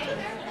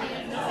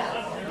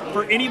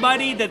 For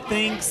anybody that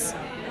thinks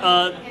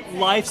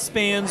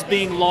lifespans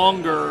being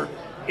longer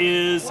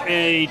is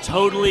a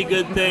totally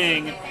good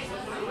thing,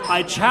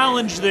 I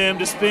challenge them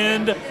to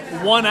spend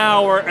 1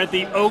 hour at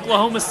the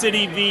Oklahoma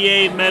City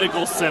VA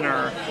Medical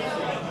Center.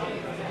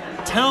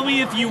 Tell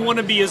me if you want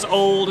to be as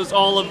old as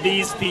all of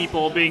these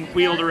people being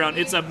wheeled around.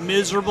 It's a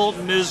miserable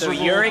So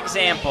your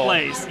example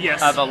place.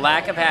 Yes. of a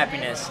lack of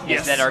happiness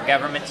Yes. is that our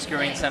government's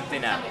screwing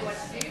something up.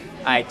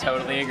 I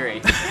totally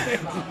agree.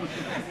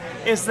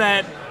 is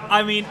that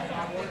I mean,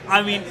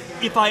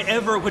 if I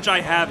ever, which I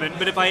haven't,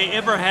 but if I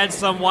ever had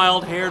some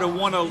wild hair to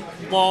want a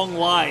long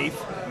life,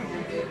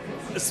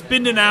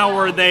 spend an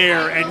hour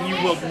there and you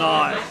will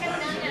not.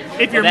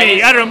 If you're Well, that me,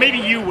 is- I don't know, maybe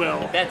you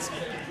will, That's.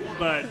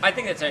 but I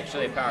think that's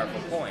actually a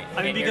powerful point. I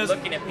mean, And you're because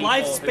looking at people who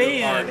are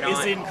lifespan is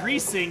not-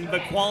 increasing,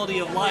 but quality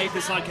of life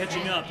is not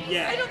catching up I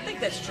yet. don't think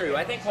that's true.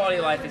 I think quality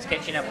of life is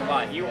catching up a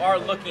lot. You are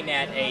looking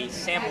at a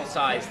sample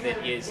size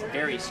that is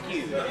very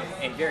skewed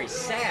and very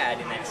sad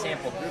in that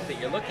sample group that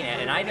you're looking at,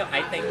 and I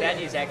think that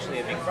is actually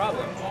a big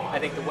problem. I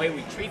think the way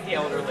we treat the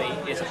elderly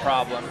is a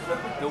problem.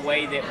 The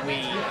way that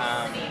we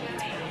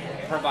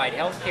provide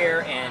health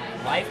care and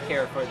life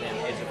care for them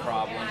is a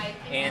problem.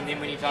 And then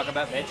when you talk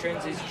about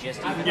veterans, it's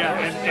just even Yeah,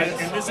 worse.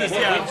 and this is, It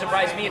yeah, wouldn't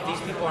surprise me if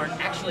these people are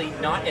actually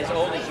not as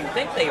old as you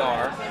think they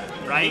are,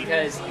 Right.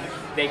 because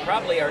they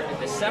probably are.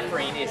 The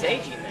suffering is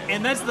aging them.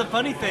 And that's the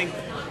funny thing.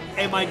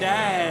 And my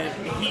dad,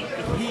 he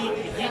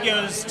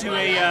goes to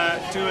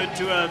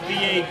a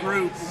VA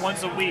group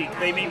once a week.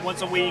 They meet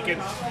once a week,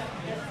 and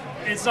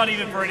it's not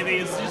even for anything.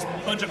 It's just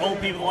a bunch of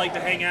old people that like to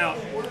hang out.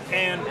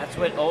 And That's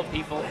what old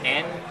people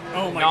and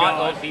Oh my not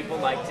God. old people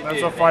like to That's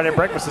do. what Friday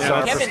breakfast is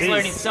on. Kevin's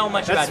learning so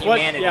much That's about what,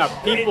 humanity.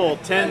 yeah, people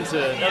tend to.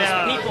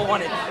 Yeah. People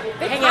want to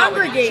hang out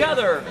with each congregate.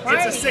 other.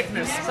 it's a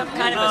sickness. Some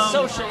kind of a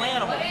social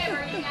animal.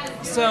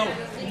 So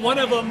one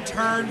of them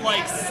turned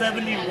like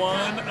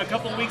 71 a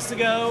couple weeks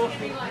ago,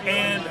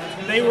 and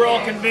they were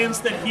all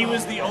convinced that he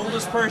was the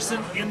oldest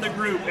person in the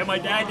group. And my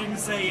dad didn't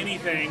say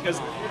anything because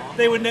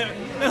they would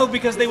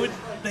because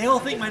they all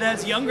think my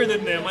dad's younger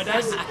than them. My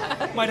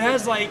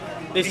dad's like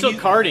They still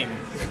card him.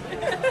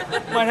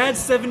 my dad's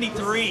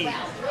 73,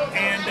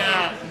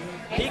 and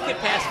He could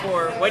pass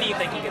for. What do you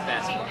think he could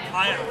pass for?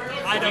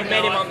 I You don't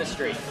met him know. on the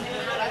street.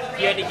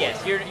 You had to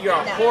guess. You're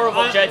a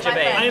horrible judge of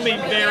age. I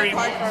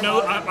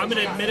am I'm an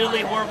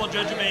admittedly horrible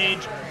judge of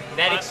age.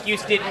 That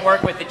excuse didn't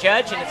work with the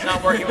judge, and it's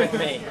not working with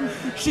me.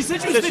 She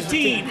said she was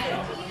 15.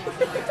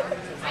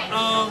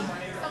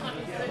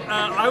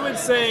 I would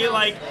say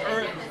like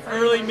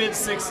early mid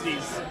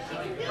 60s,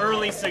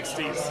 early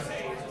 60s.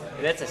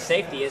 That's a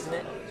safety, isn't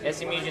it?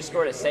 SMU just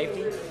scored a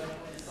safety.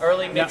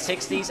 Early mid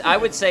 60s. I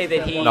would say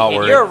that he. Not And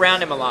worried. you're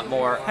around him a lot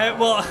more.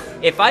 Well,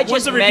 If I once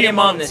just every met few him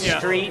on the months, yeah.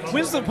 street,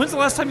 When's the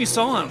last time you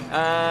saw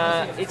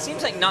him? it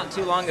seems like not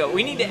too long ago.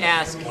 We need to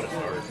ask.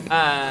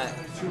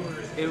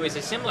 It was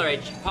a similar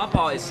age.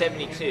 Pawpaw is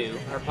 72,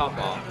 or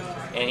Pawpaw,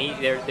 and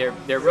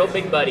they're real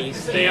big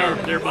buddies.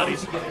 They're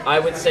buddies. I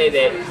would say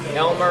that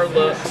Elmer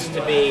looks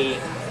to be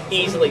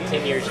easily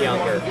 10 years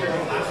younger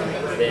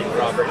than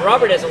Robert.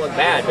 Robert doesn't look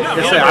bad, but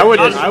I say, I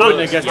wouldn't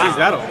have guessed he's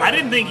that old. I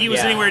didn't think he was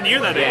Yeah. anywhere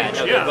near that Yeah, age.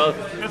 no, they're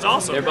both- That's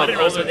awesome. they're I both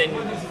didn't older realize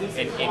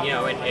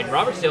than, and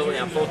Robert's still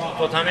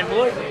full-time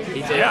employed.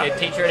 He's a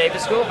teacher at Ava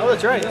School. Oh,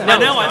 that's right. Yeah. No,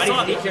 know, I he's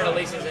saw a teacher at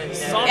Elisa's. And,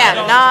 Saw Yeah,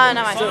 that no,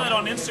 on, I saw that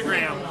on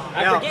Instagram.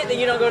 I forget that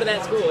you don't go to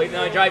that school, even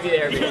though I drive you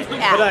there every day.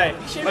 Yeah,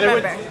 But should but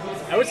remember.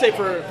 I would say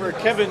for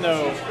Kevin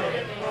though,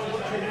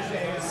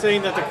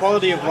 saying that the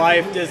quality of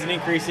life isn't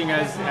increasing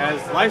as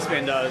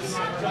lifespan does.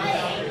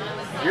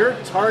 Your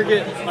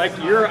target, like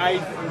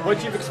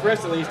what you've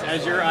expressed at least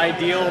as your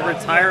ideal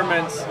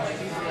retirement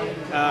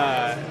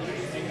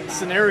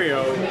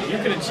scenario, you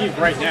can achieve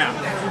right now,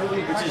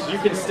 which is you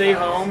can stay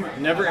home,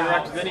 never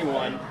interact with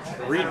anyone,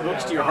 read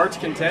books to your heart's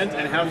content,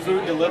 and have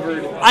food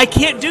delivered. I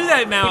can't do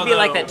that now. He'd be though.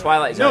 like that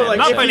Twilight Zone. No, like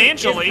Not if you-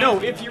 financially.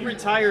 if you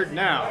retired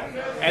now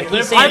and Like lived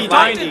he's saying to be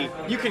I've 90,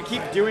 you could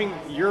keep doing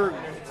your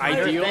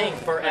ideal thing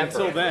forever.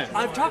 until then.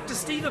 I've talked to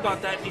Steve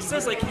about that, and he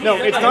says I can't. No,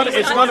 it's not.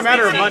 It's not a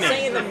matter of He's money.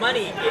 saying the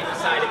money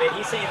side of it.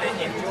 He's saying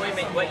the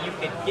enjoyment, what you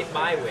could get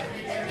by with.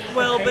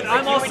 Well, but Like,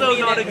 I'm you also wouldn't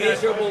be in not that a good.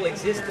 miserable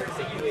existence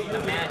that you would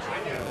imagine.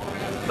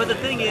 But the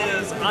thing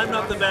is, I'm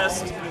not the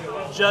best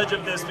judge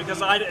of this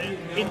because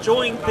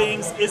enjoying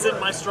things isn't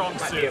my strong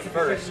Might be a suit.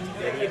 first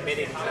that he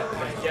admitted he's not the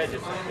best judge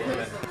of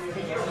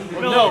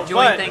something. No,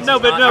 Enjoying but things no,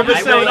 is but not- no, but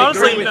I so would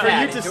honestly, agree with for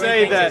that. you to Enjoying say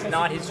things that- is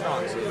not his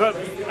strong suit. but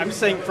I'm just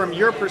saying from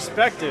your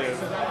perspective,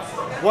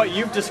 what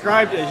you've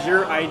described as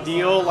your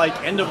ideal like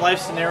end of life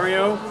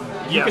scenario,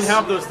 you Yes. can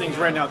have those things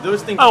right now.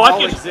 Those things Oh,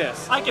 all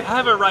exist. I can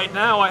have it right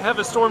now. I have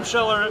a storm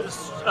shelter,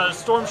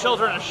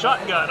 and a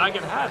shotgun. I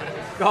can have it.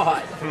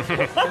 God.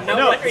 No,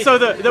 wonder he's- so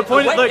the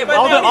point, What- like but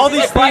all now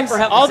these he's like things, for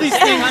help. all It's these the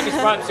second things. time he's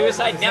brought up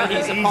suicide. Now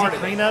he's a Easy part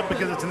of it. cleanup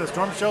because it's in the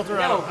storm shelter.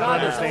 I No, don't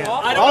God, that's understand.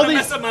 awful. I don't All want to these-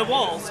 mess up my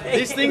walls.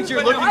 These things you're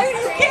But looking, why do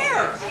you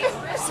care?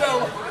 So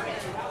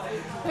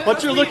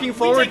what you're looking we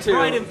forward take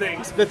pride in to,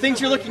 things. the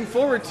things you're looking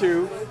forward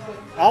to,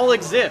 all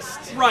exist.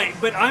 Right,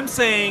 but I'm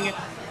saying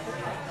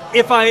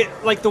if I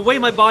like the way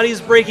my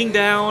body's breaking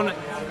down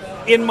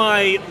in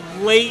my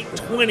late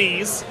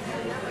 20s,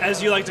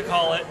 as you like to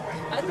call it.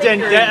 As They're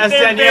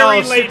Danielle very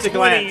shoots late a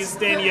glance. 20s,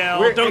 Danielle.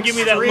 We're Don't give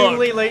me that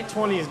extremely look. late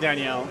 20s,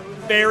 Danielle.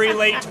 Very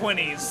late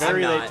 20s.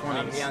 Very I'm late not.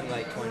 20s. I'm young,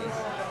 late 20s.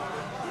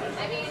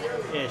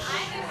 Ish.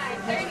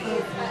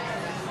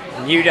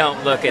 You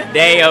don't look a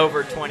day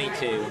over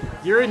 22.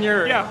 You're in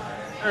your Yeah.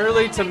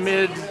 early to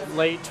mid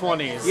late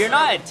 20s. You're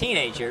not a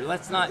teenager.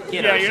 Let's not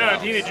kid Yeah, ourselves. you're not a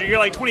teenager. You're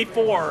like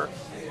 24.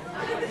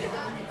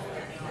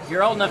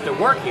 You're old enough to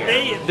work here.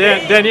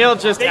 Danielle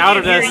just they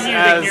outed can us hear you,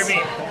 as they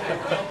can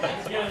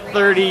hear me.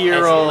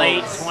 30-year-olds.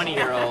 late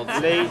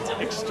 20-year-olds. Late,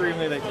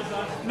 extremely late.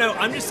 No,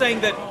 I'm just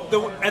saying that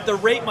at the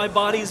rate my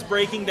body's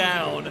breaking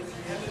down,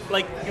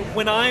 like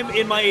when I'm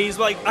in my 80s,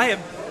 like I have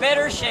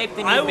Better shape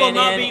than I you've will been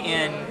not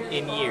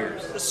in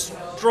years.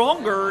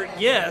 stronger,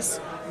 yes,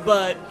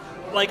 but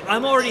like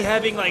I'm already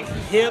having like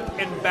hip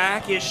and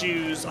back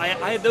issues. I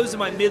have those in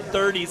my mid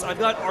 30s. I've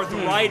got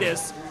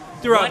arthritis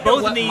throughout Wonder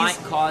both what knees, might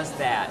cause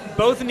that.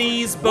 both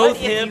knees, What both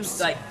if you, hips.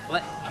 like,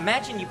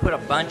 imagine you put a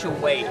bunch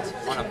of weight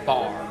on a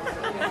bar,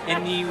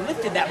 and you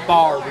lifted that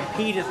bar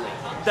repeatedly.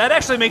 That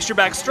actually makes your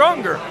back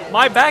stronger.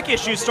 My back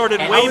issues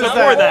started And way also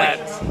before that.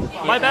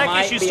 weight. My It back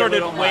might issues be a started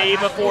little way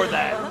much. before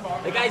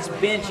that. The guy's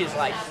bench is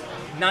like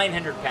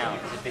 900 pounds.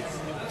 If it's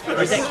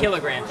or is that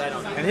kilograms? I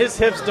don't know. And his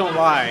hips don't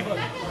lie.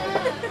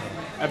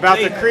 about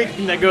the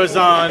creaking that goes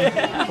on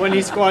when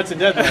he squats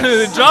and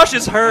deadlifts. Josh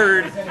has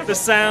heard the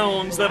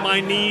sounds that my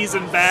knees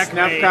and back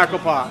Snap, make. crackle,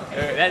 pop.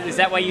 Is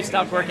that why you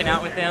stopped working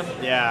out with him?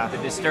 Yeah. The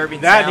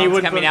disturbing That he sounds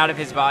would coming put- out of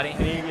his body?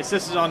 And he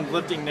insisted on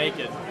lifting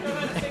naked.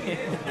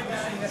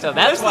 So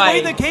That's that's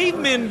why. the way the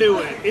cavemen do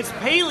it. It's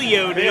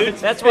paleo, dude.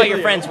 That's why your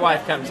friend's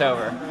wife comes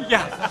over.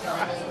 Yeah.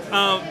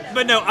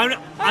 But no,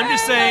 I'm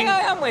just saying.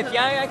 I'm with you.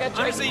 I got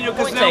you. I'm just saying,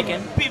 because Point now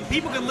taken.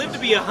 people can live to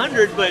be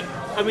 100, but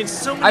I mean,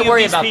 so I many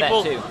worry of about these that,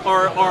 people too.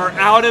 are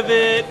out of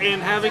it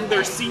and having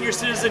their senior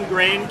citizen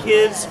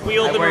grandkids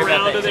wheel I them worry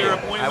about around that to their too.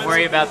 appointments. I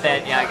worry about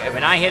that. Yeah,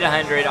 when I hit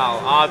 100,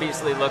 I'll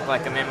obviously look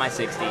like I'm in my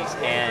 60s,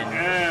 and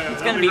Yeah,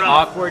 it's going to that'll be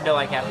rough. awkward to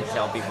like have to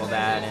tell people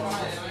that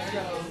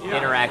and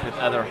interact with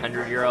other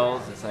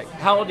 100-year-olds. It's like,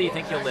 how old do you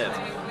think you'll live?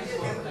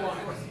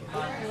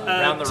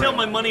 Around the Till room.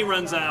 my money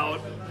runs out,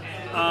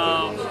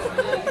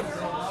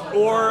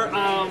 or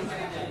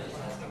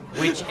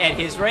Which at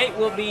his rate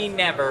will be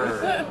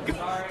never.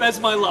 that's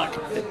my luck.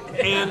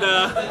 And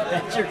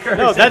That's your curse.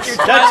 No, that's your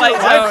your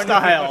Twilight Zone.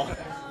 lifestyle.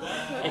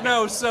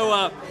 no,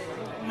 so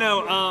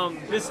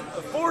This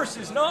force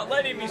is not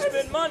letting me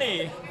spend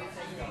money.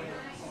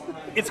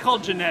 it's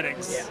called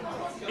genetics.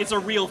 It's a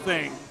real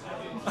thing.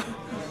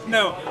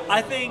 No,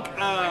 I think.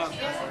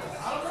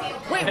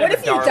 Wait, what if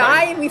you Darwin.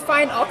 die and we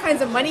find all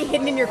kinds of money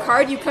hidden in your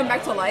card? You come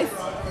back to life?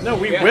 No,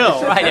 we Yeah, will.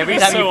 that's right. Every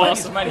time so you find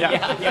awesome. his money,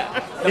 yeah.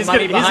 The He's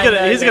money gonna,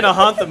 behind he's gonna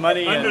hunt the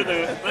money Under in.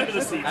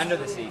 the seat. under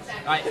the seats.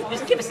 All right,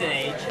 just give us an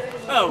age.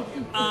 Oh,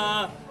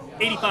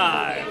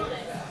 85.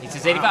 He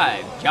says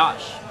 85.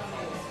 Josh.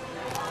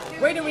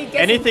 Wait, do we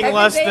get Anything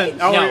less than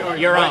No, or-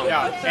 your right, own.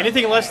 Yeah.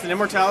 Anything less than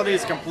immortality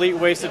is a complete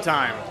waste of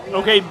time.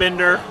 Okay,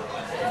 Bender.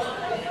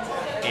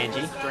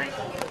 Angie.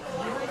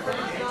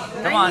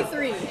 Come on.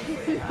 93.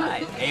 All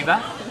right,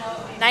 Ava.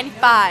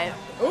 95.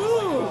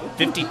 Ooh.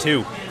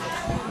 52.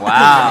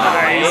 Wow,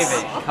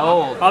 Nice. David.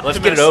 Cold. Let's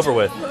get it over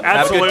with. Have a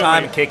Absolutely. good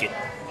time and kick it.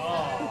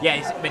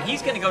 Yeah, but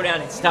he's going to go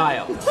down in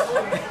style.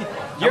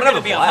 You're gonna going to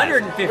have be a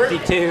blast.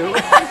 152.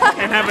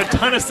 And have a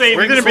ton of savings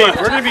We're gonna be.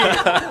 left. We're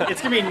gonna be.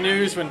 It's gonna be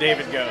news when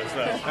David goes,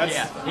 though. That's,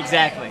 Yeah,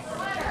 exactly.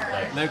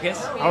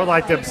 Lucas. I would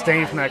like to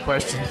abstain from that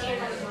question.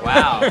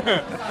 Wow.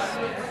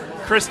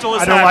 Crystal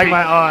is I don't happy. like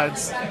my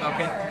odds.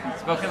 Okay.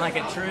 Spoken like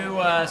a true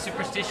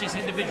superstitious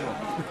individual.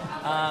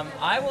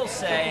 I will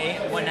say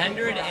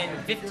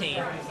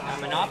 115.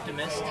 I'm an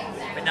optimist,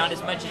 but not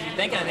as much as you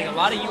think. And I think a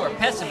lot of you are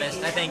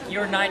pessimists. I think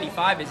your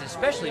 95 is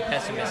especially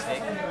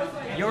pessimistic.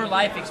 Your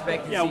life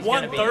expectancy Yeah, is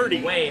going to 130.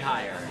 be way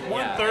higher.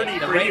 130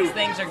 The for rates you.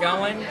 things are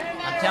going,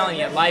 I'm telling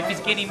you, life is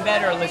getting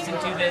better. Listen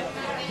to the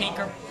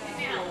Pinker.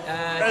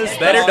 TED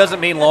Better Talk. doesn't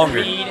mean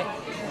longer.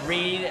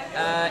 Read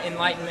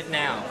Enlightenment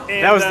Now.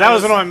 And, that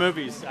was one of my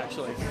movies,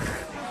 actually.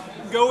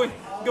 Going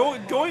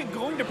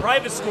to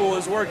private school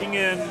is working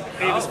in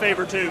Ava's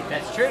favor too.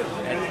 That's true.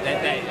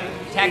 That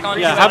tack on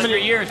Yeah. 2 How extra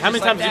many years. How many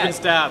just times like have you been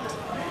stabbed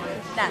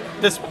None.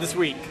 this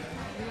week?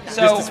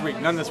 So Just this week.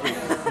 None this week.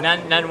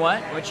 none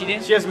what? What she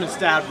did? She hasn't been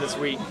stabbed this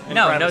week. in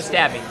No, private no school.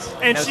 stabbings.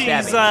 And no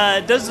she's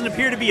stabbings. doesn't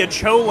appear to be a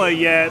chola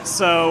yet,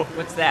 so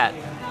What's that?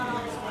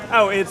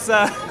 oh, it's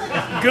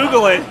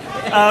Google it.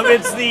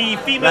 It's the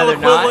female Rather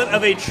not. equivalent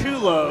of a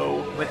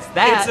chulo. What's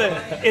that?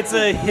 It's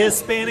a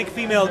Hispanic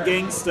female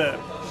gangsta,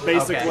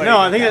 basically. Okay. No,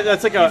 I think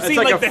that's like a You've it's seen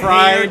like, like a the hair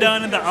fried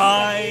done in the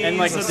eyes and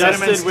like and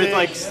dusted with stick.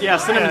 like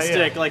cinnamon Yeah, yeah.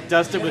 stick, like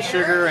dusted with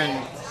sugar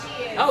and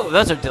Oh,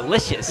 those are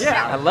delicious.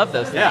 Yeah. I love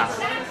those things.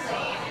 yeah.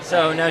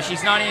 So, no,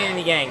 she's not in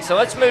any gang. So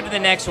let's move to the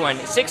next one.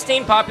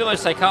 16 popular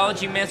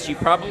psychology myths you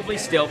probably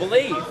still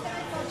believe.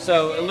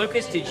 So,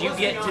 Lucas, did you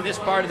get to this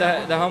part of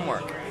the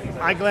homework?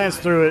 I glanced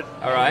through it,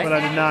 All right. but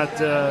I did not.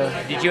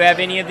 Did you have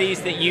any of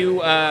these that you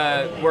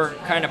were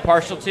kind of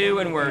partial to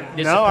and were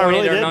disappointed No, I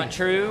really or didn't. not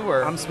true?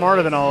 Or I'm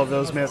smarter than all of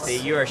those myths. See,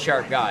 you're a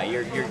sharp guy.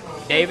 You're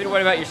David.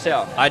 What about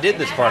yourself? I did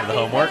this part of the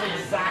homework.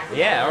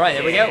 Yeah. All right.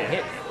 There we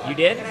go. You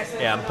did?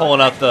 Yeah, I'm pulling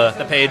up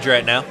the page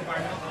right now.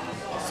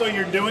 So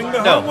you're doing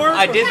the No, homework?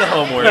 I did the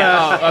homework.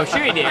 Oh,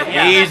 sure you did.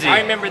 Yeah. Easy. I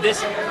remember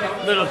this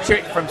little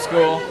trick from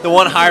school. The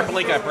one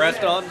hyperlink I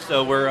pressed on,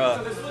 so we're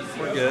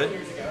good.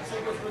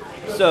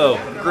 So,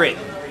 grit.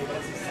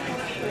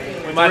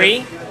 We might Three?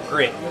 have-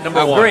 Grit.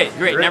 Number Oh, one.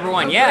 grit. Number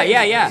one.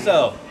 Yeah.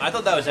 So, I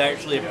thought that was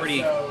actually a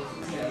pretty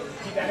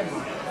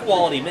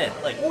quality myth.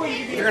 Like,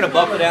 if you're going to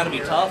buckle down and be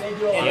tough,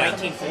 in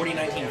 1940,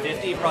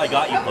 1950, it probably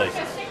got you places.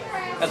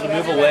 As we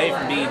move away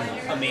from being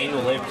a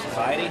manual labor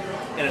society,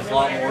 and it's a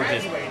lot more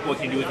just what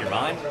you can do with your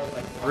mind,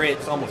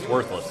 grit's almost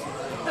worthless.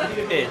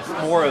 It's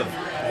more of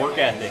work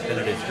ethic than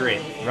it is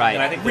grit. Right.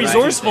 And I think they're two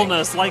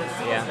Resourcefulness, like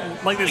Yeah.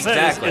 they said,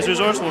 Exactly. is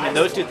resourcefulness. And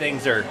those two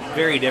things are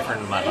very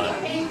different in my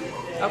mind.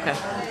 Okay.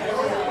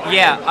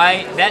 Yeah,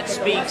 that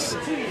speaks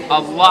a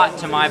lot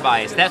to my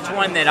bias. That's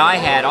one that I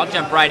had. I'll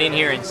jump right in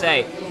here and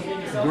say,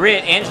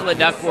 grit, Angela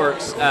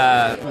Duckworth's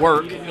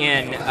work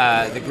in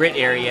the grit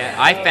area,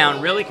 I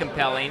found really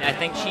compelling. I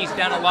think she's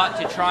done a lot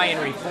to try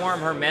and reform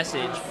her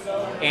message,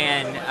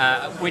 and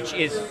which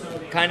is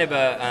kind of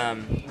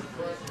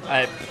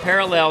a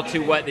parallel to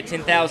what the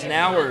 10,000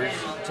 hours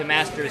to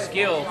master a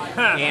skill.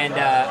 And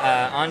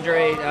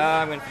Andre,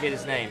 I'm going to forget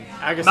his name.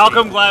 Agassi.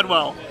 Malcolm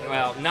Gladwell.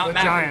 Well, not The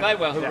Malcolm giant.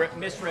 Gladwell, who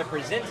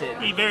misrepresented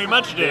He very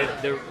much did.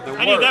 the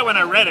I knew work that when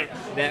I read it.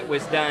 that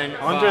was done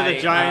Andre by the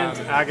Giant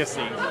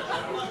Agassi.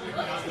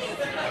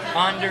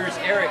 Anders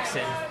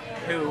Ericsson,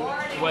 who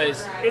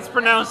was It's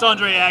pronounced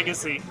Andre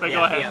Agassi, but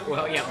go ahead.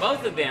 Yeah,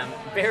 both of them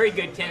very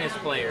good tennis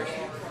players.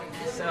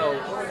 So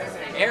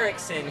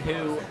Ericsson,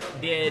 who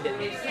did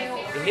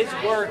his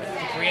work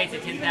to create the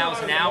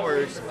 10,000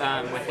 hours,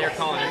 what they're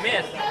calling a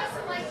myth,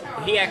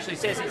 he actually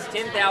says it's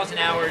 10,000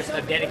 hours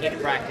of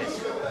dedicated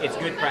practice. It's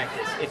good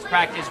practice. It's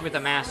practice with a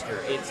master.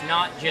 It's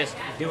not just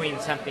doing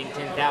something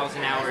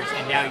 10,000 hours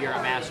and now you're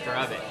a master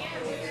of it.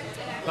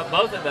 But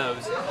both of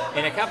those,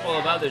 and a couple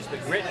of others,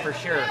 but grit for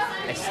sure.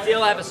 I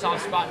still have a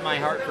soft spot in my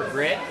heart for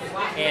grit,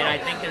 and I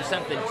think there's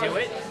something to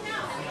it.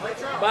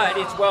 But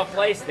it's well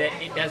placed that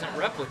it doesn't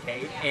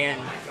replicate,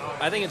 and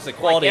I think it's a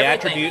quality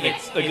everything, attribute.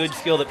 It's a it's- good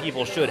skill that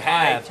people should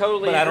have.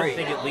 totally but I agree. don't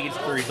think it leads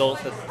to the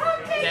results that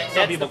that's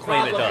some people the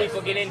claim it problem does.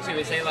 people get into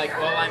is they like,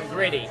 well, I'm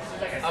gritty.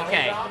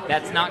 Okay,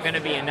 that's not going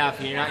to be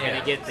enough. You're not going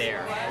to get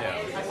there.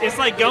 It's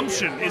like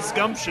gumption. It's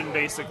gumption,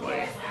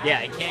 basically. Yeah,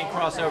 it can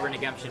cross over into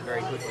gumption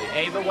very quickly.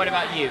 Ava, what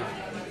about you?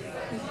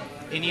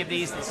 Any of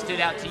these that stood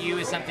out to you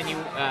as something you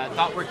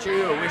thought were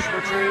true or wish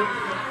were true?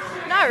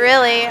 Not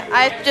really.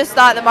 I just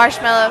thought the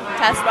marshmallow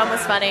test one was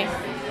funny.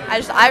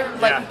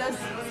 Those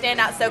stand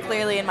out so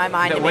clearly in my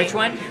mind. The to me. which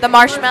one? The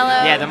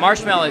marshmallow. Yeah, the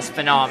marshmallow is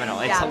phenomenal.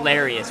 It's Yeah.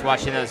 hilarious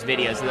watching those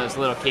videos of those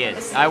little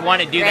kids. I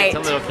want to do Great.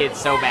 that to little kids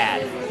so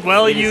bad.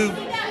 Well, you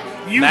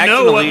Max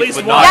know and at Elise least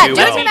would one. not Yeah, do don't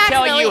Let well. me Max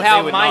tell and you Elise. how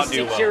They would my not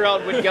do well.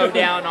 6-year-old would go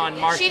down on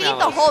marshmallows. She'd eat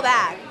the whole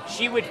bag.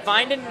 She would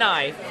find a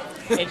knife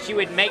and she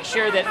would make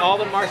sure that all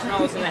the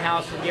marshmallows in the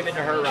house were given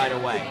to her right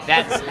away.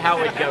 That's how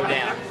it would go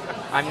down.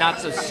 I'm not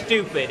so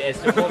stupid as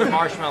to pull the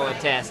marshmallow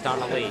test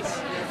on Elise.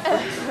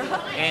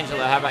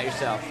 Angela, how about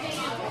yourself?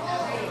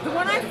 The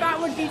one I thought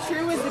would be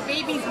true was the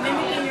baby's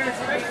mimicking your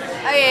expression.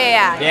 Oh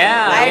yeah.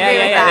 Yeah, I agree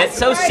with that. That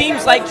so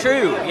seems like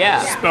true.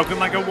 Yeah. Spoken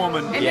like a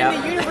woman. And Yeah.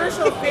 then the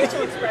universal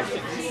facial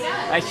expression.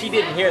 She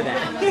didn't hear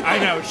that. I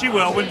know, she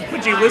will. When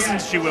she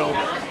listens, she will.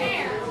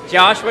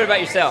 Josh, what about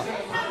yourself?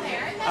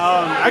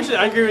 Actually,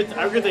 I agree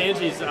with the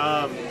Angie's.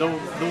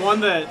 The one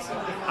that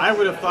I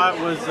would have thought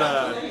was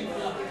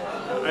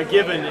a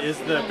given is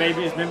the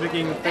babies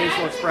mimicking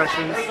facial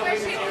expressions,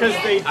 because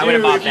they do. I would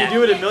have bought If you that.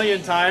 do it a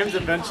million times,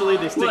 eventually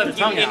they stick Well, the if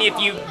you, tongue and out. if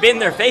you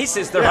bend their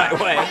faces the right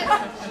way.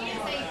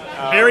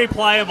 Very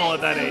pliable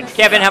at that age.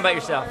 Kevin, how about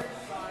yourself?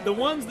 The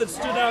ones that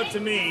stood out to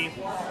me,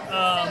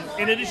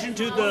 in addition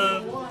to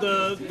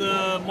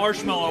the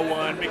marshmallow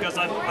one, because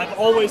I've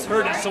always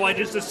heard it, so I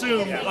just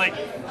assumed, like,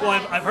 well,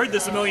 I've heard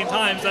this a million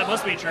times, that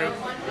must be true.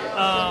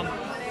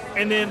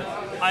 And then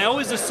I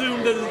always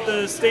assumed that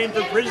the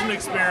Stanford prison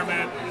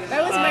experiment.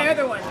 That was my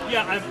other one.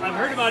 Yeah, I've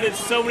heard about it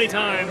so many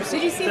times.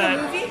 Did you see that,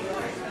 the movie?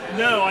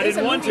 No, I There's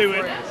didn't a want movie to.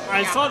 for it. I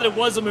Yeah. saw that it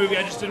was a movie,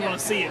 I just didn't want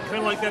to see it. Kind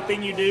of like that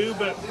thing you do,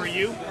 but for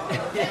you.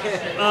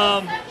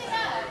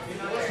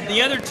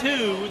 The other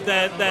two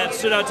that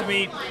stood out to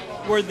me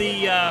were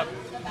the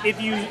if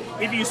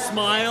you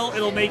smile,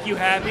 it'll make you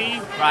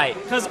happy. Right.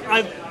 Because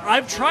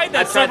I've tried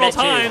that I've tried several that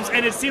too. times,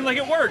 and it seemed like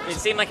it worked. It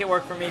seemed like it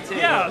worked for me too.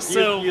 Yeah,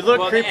 so you look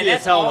Well, creepy and as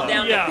that's hell all though.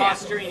 down Yeah. to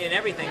posturing and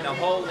everything, the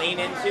whole lean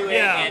into it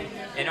Yeah.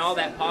 and all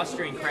that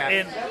posturing crap.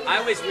 And-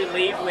 I was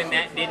relieved when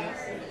that didn't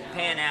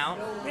pan out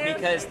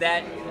because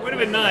that would have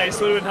been nice,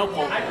 would have been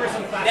helpful.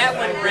 that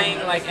one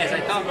rang like, as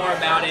I thought more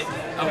about it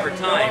over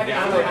time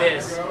before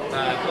this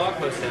blog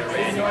post that I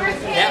read,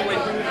 that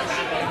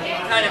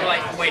one kind of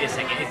like, wait a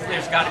second,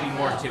 there's got to be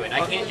more to it.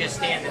 I can't just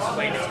stand this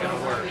way and it's going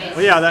to work.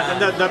 Well, yeah,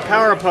 the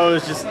power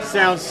pose just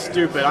sounds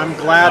stupid. I'm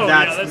glad Oh,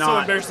 that's yeah, that's so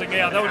not. embarrassing.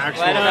 Yeah, that was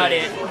actual- Glad about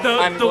it.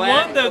 I'm The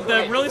glad- one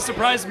that really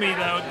surprised me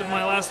though,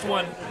 my last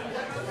one,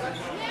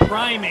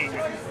 priming.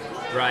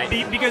 Right.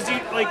 Because you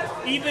like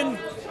even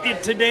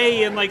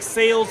today in like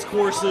sales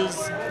courses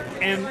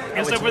and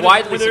it's stuff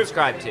widely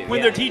subscribed to, when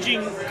yeah. they're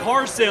teaching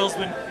car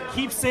salesmen,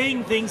 keep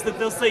saying things that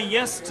they'll say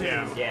yes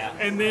to. Yeah.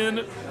 And then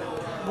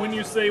when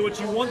you say what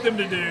you want them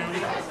to do,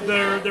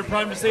 they're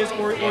primed to say yes,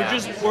 or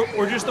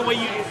just the way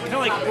you kind of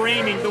like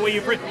framing the way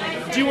you frame.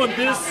 Do you want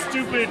this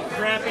stupid,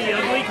 crappy,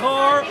 ugly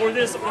car, or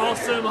this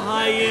awesome,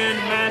 high-end,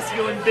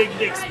 masculine, big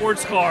dick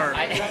sports car?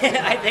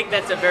 I think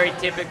that's a very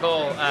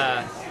typical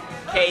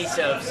case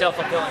of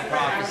self-fulfilling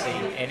prophecy,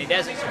 and it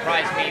doesn't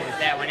surprise me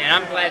that one, and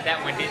I'm glad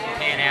that one didn't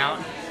pan out.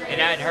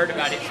 And I had heard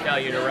about its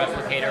failure to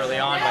replicate early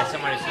on by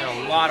someone who's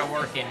done a lot of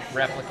work in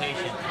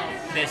replication.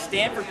 The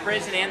Stanford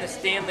prison and the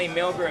Stanley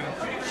Milgram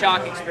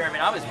shock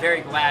experiment, I was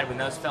very glad when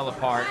those fell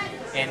apart,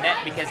 and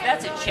that because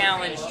that's a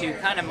challenge to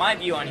kind of my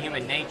view on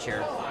human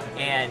nature,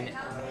 and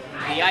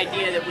the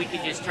idea that we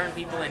could just turn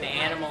people into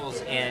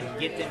animals and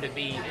get them to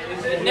be,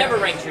 it never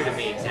rang true to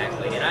me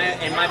exactly,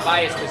 and my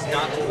bias was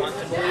not to want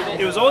to believe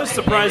it. It was always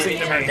surprising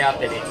And to it turned me.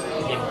 out that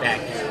it, in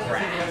fact, is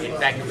crap. In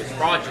fact, it was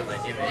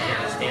fraudulent in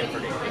the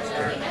Stanford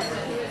experiment.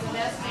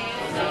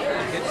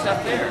 Good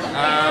stuff there.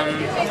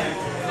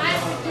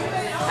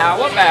 How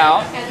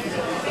about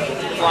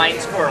flying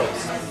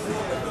squirrels?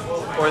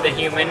 or the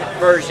human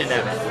version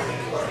of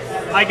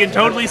it. I can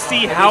totally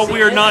see how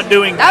we are not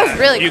doing That that. was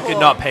really You cool. could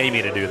not pay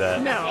me to do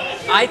that. No.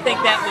 I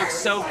think that looks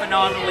so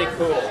phenomenally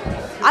cool.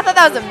 I thought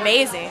that was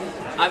amazing.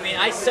 I mean,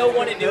 I so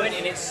want to do it,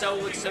 and it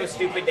looks so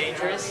stupid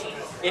dangerous.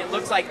 It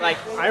looks like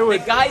I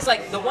would- the guy's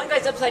the one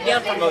guy's upside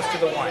down for most of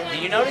the one. Do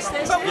you notice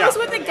this? But what was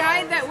with the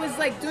guy that was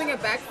like doing a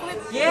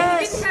backflip? Yes.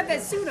 He didn't have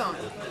that suit on.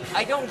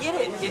 I don't get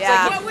it. It's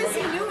Yeah. like What was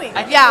he doing?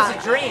 I think Yeah. it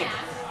was a dream.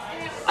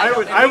 I don't-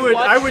 would and we I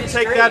watched would his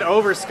take dream. that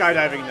over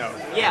skydiving though.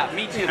 Yeah,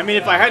 me too. I mean,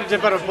 if I had to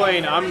jump out of a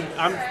plane, I'm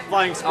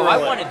flying oh, squirrel. I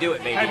want to do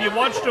it, baby. Have you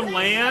watched them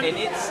land? And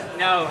it's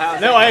no, how's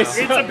No, that I- go? It's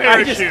a I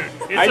parachute. just-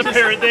 It's a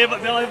parachute. They have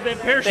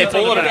parachutes. They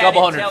pull on it the a back. couple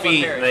Yeah, hundred tell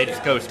feet them and they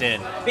just coast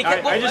in.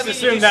 Because, I just mean,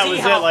 assumed you that see was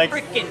how it, like-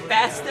 freaking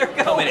fast they're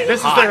going.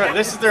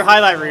 This is their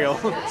highlight reel.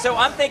 So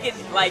I'm thinking,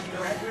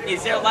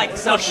 is there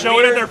some show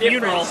it at weird, their different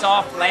funeral.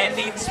 soft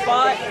landing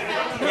spot?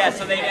 Yeah,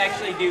 so they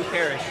actually do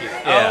parachute.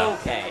 Yeah.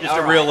 Okay. Just all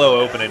a right. real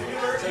low opening.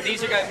 So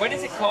these are guys. What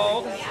is it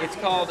called? It's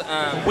called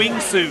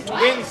Wingsuit.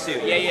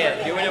 wingsuit.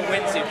 Yeah, doing a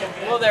wingsuit.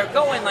 Well, they're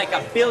going like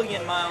 1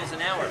 billion miles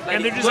an hour. Like,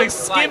 And they're it just, like, looks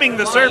skimming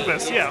the flying.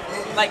 surface, It's yeah.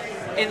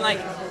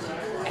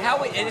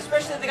 And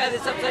especially the guy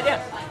that's upside down.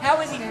 How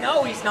does he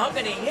know he's not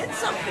going to hit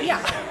something? Yeah.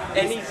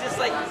 And he's just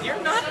like, you're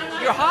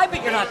high,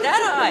 but you're not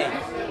that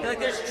high. And like,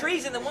 there's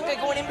trees, and then one guy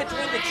going in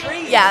between the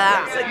trees.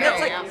 Yeah, It's like,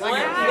 that's like one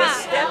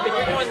misstep, and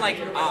you're going like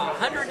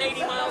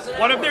 180 miles an hour.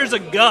 What if there's a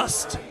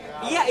gust?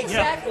 Yeah,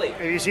 exactly.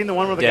 Have you seen the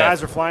one where the Yeah.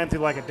 guys are flying through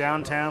like a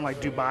downtown,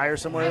 like Dubai or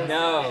somewhere?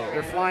 No.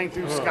 They're flying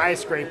through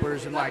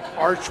skyscrapers and like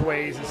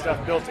archways and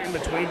stuff built in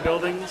between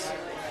buildings,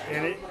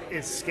 and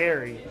it's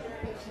scary.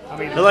 I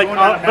mean, But going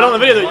down a but on the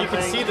video, mountain though, you is can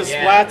one see the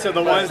thing. splats of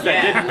the ones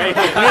that Yeah. didn't make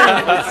it.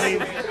 I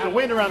mean, the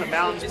wind around the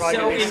mountains It's probably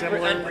so going to be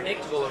similar.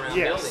 unpredictable around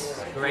Yes.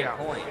 buildings. Great Yeah.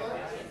 point.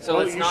 So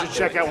Well, let's you not should do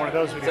check it. out one of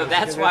those videos. So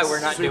that's because why it's we're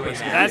not super doing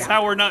scary. That's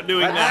how we're not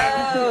doing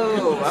that.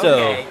 Oh, So,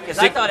 okay. Because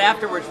I thought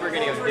afterwards we were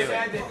going to go do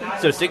it.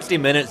 So 60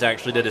 Minutes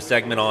actually did a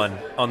segment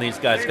on these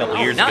guys a couple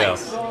years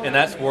nice. ago, and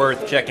that's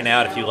worth checking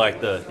out if you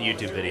like the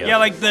YouTube video. Yeah,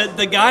 like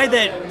the guy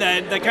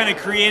that kind of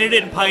created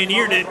it and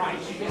pioneered it,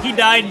 he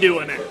died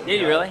doing it.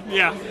 Did you really?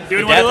 Yeah, the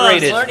doing what he death loves.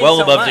 rate is Learning well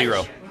so above much.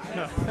 0.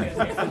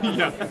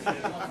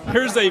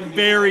 Here's a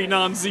very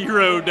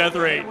non-zero death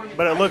rate.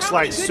 But it looks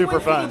like super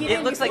fun.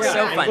 It looks like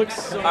so fun.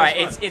 All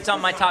right, it's on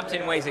my top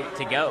 10 ways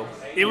to go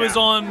It was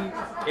on.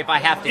 if I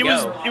have to It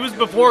go. was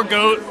before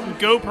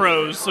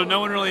GoPros, so no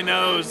one really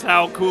knows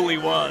how cool he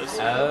was.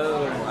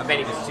 Oh, I bet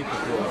he was super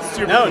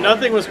cool. No,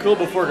 nothing was cool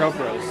before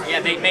GoPros. Yeah,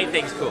 they made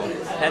things cool.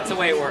 That's the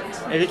way it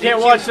works. If you can't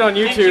watch it on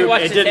Didn't you YouTube,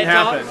 watch it the didn't TED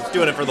Talk? happen.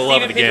 Doing it for the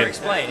love of the Steven Pinker game.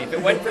 explained. If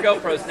it wasn't for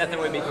GoPros, nothing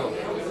would be cool.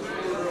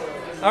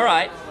 All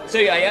right. So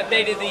yeah, I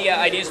updated the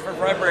ideas for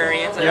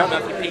librarians. I Yep. don't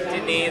know if you peeked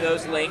in any of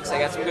those links. I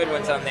got some good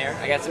ones on there.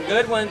 I got some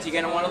good ones.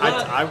 You're gonna want to look.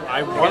 I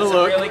got want to some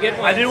look. really good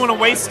ones. I didn't want to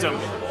waste them.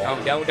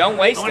 Oh, don't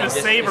waste I them. wanna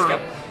Just savor go.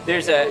 'em.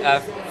 There's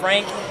a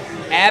Frank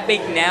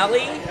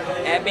Abagnale.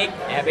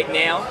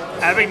 Abagnale.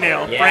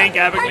 Abagnale, Yeah, Frank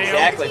Abagnale.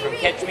 Exactly, from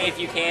Catch Me If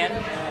You Can.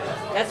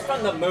 That's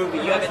from the movie.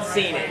 You haven't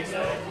seen it.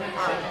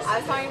 I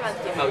was talking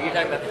about the Oh, you're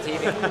talking about the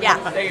TV?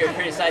 Yeah. So you're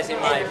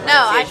criticizing my I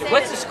pronunciation. said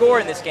What's it- the score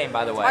in this game,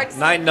 by the way?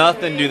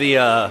 9-0 to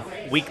the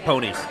weak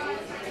ponies.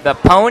 The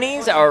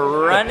ponies are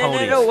running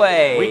it ponies.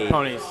 away. Weak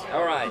ponies.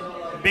 All right.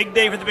 Big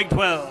day for the Big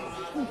 12.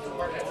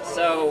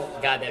 So,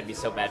 God, that'd be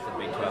so bad for the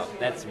Big 12.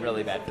 That's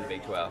really bad for the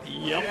Big 12.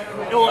 Yep.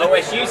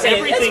 OSU saying,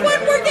 everything. "That's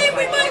one more game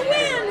we might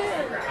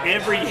win."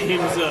 Every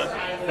game's a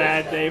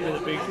bad day for the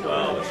Big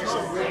 12. It's just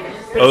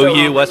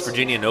OU, West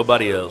Virginia,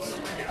 nobody else.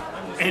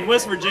 and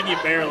West Virginia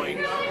barely.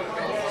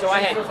 So I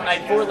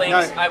had 4 links.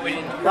 Yeah. I would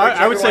encourage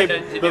I would say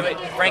everyone to do it.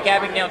 Frank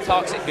Abagnale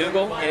talks at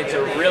Google, and it's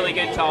a really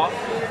good talk.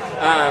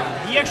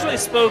 He actually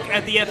spoke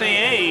at the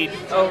FAA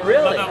Oh, not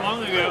really? that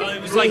long ago.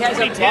 It was He like has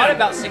a 2010. lot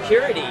about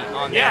security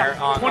on Yeah, there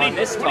on 20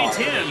 this talk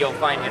 2010. that you'll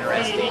find He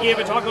interesting. gave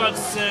a talk about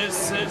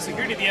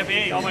security at the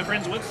FAA. All my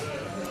friends went.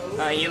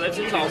 He lives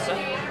in Tulsa.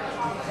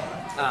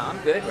 I'm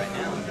good right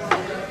now.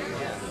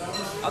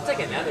 Yeah. I'll take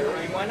another. I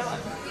mean, why not?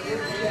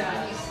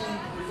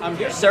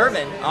 You're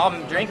serving.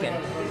 I'm drinking.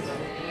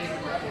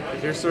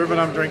 If you're serving,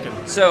 I'm drinking.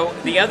 So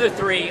the other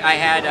 3 I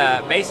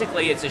had,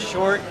 basically it's a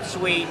short,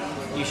 sweet,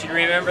 you should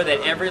remember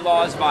that every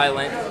law is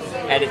violent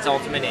at its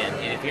ultimate end.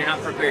 And if you're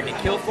not prepared to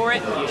kill for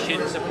it, you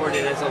shouldn't support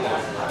it as a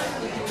law.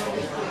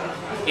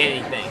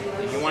 Anything.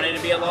 If you want it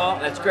to be a law,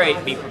 that's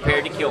great. Be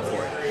prepared to kill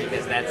for it,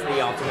 because that's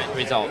the ultimate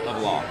result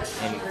of law.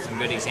 And some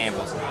good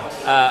examples.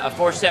 A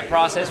 4-step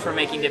process for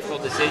making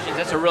difficult decisions.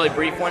 That's a really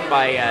brief one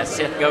by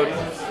Seth Godin.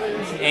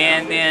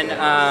 And then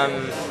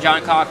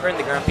John Cochran,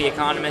 the grumpy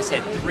economist,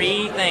 had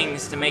 3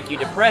 things to make you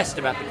depressed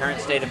about the current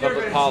state of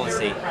public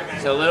policy.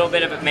 So a little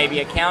bit of it may be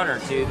a counter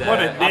to the What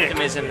a dick.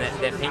 optimism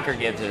that Pinker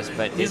gives us.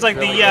 But He's it's like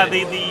really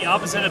the good.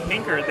 opposite of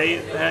Pinker. They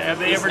have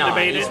they He's ever not.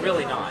 debated? He's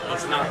really not.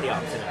 He's not the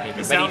opposite of Pinker.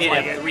 But sounds he did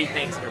like have it. 3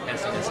 things that are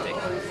pessimistic.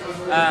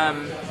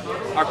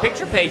 Our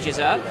picture page is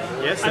up.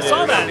 Yes, I it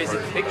saw is. that.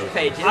 Visit the picture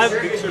pages.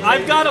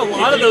 I've got a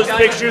lot of those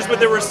pictures, but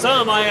there were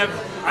some I have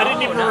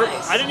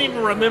Nice. I didn't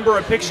even remember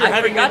a picture I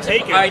having been forgot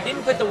taken. I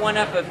didn't put the one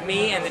up of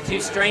me and the two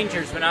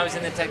strangers when I was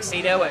in the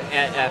tuxedo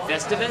at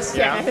Festivus.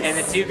 Yeah. And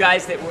the two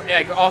guys that were,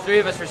 like, all three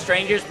of us were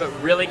strangers, but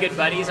really good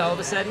buddies all of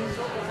a sudden.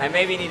 I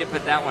maybe need to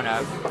put that one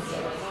up.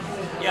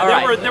 Yeah, All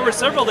right. there were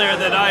several there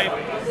that I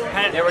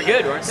had. They were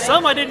good, weren't they?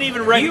 Some I didn't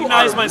even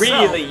recognize you are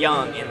myself. really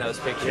young in those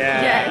pictures.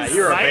 Yes.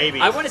 you're a Right? baby.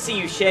 I want to see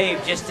you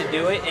shave just to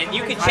do it, and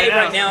you could I shave know.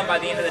 right now, and by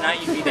the end of the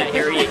night you'd be that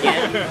hairy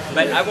again.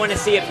 But I want to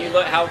see if you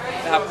look how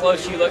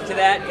close you look to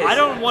that. 'Cause I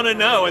don't want to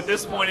know at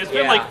this point. It's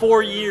been Yeah. like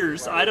 4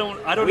 years. I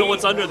don't know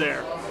what's under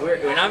there.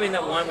 When I'm in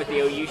that one with the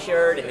OU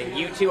shirt, and then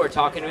you two are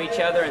talking to each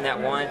other, and that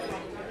one.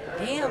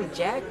 Damn,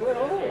 Jack, we're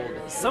old.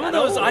 Some of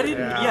Not those old. I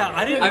didn't. Yeah,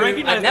 I didn't I mean,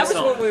 recognize that was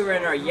myself. when we were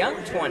in our young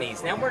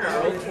 20s. Now we're in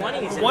our old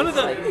 20s. And One it's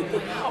of the- like,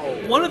 wow.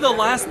 One of the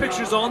last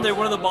pictures on there,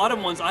 one of the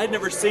bottom ones, I had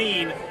never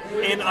seen,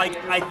 and I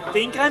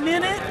think I'm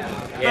in it.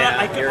 But Yeah,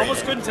 I you're in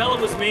almost it. couldn't tell it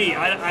was me.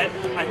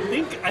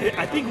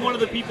 I think one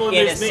of the people in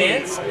In a this me.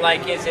 sense,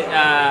 like, is it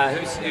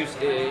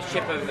who's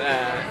ship of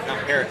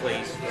not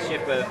Pericles,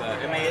 ship of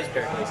maybe it is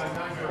Pericles.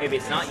 Maybe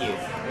it's not you.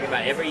 Think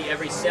about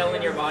every cell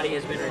in your body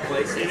has been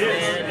replaced since It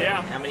is, then.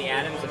 yeah. How many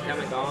atoms have come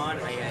and gone?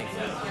 I mean,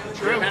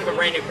 True. you're kind of a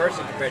brand new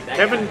person compared to that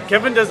Kevin guy.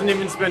 Kevin doesn't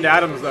even spend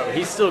atoms though.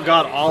 He's still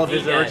got all of He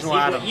his does. original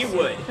atoms. You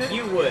would.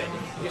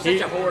 You're He-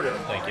 such a hoarder.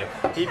 Thank you.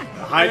 He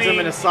hides them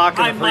in a sock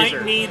in I the freezer.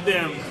 might need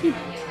them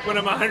when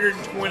I'm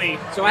 120.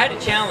 So I had a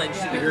challenge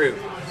to the group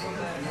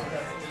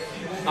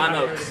on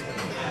Oaks.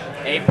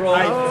 April.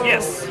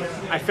 Yes,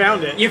 I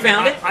found it, You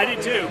found it? I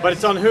did too. but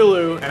it's on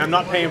Hulu, and I'm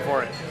not paying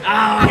for it.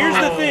 Here's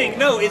the thing.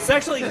 No, it's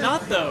actually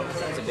not though.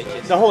 Sons of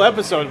bitches. The whole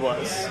episode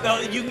was.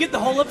 You can get the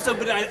whole episode,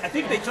 but I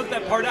think they took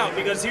that part out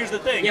because here's the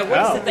thing. Yeah,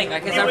 what's Oh. the thing?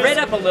 Because It I was- read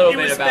up a little it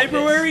bit was about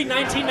February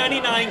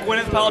 1999.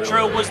 Gwyneth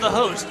Paltrow was the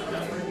host.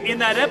 In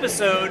that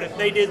episode,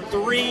 they did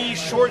 3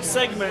 short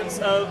segments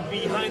of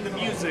behind the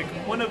music.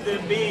 One of them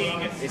being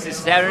this. This is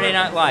Saturday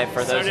Night Live for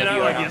those Saturday of Night you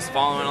who are Live, not yes.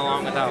 following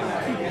along with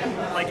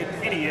us. like an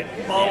idiot,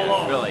 follow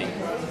along. Really?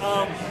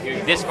 You're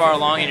this far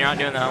along and you're not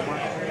doing the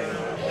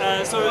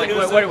homework? So Like, it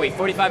was what are we,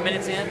 45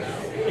 minutes in?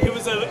 It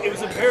was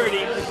a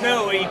parody.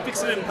 No, he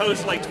fixed it in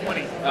post like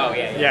 20. Oh,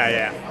 yeah. Yeah,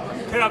 yeah.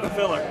 Cut out the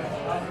filler.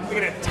 We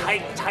get a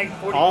tight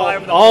 45. All,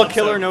 of the all whole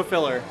killer, episode. no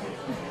filler.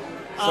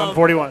 Some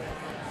 41.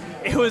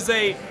 It was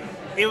a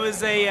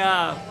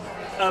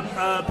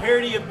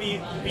parody of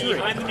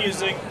Behind the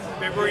Music,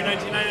 February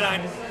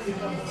 1999.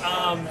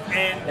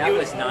 And That it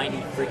was 90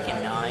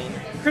 freaking 9.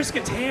 Chris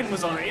Kattan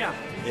was on it, yeah.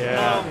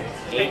 Yeah.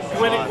 And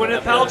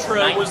Gwyneth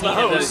Paltrow was the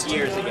 19 of host. those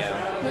years ago.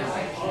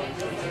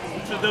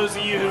 For those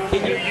of you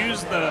who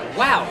use the,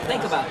 Wow,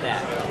 think about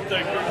that.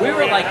 We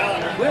were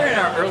in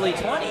our early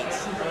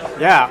 20s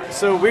Yeah.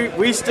 So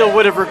we still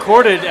would have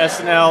recorded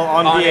SNL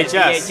on on a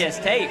VHS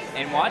VHS tape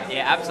and what?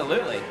 Yeah,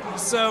 absolutely.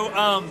 So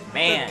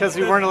Man, because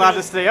we weren't allowed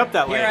to stay up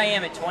that here I late.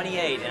 am at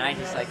 28 and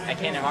I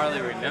can't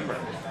hardly remember.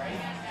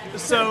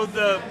 So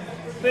the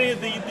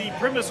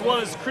premise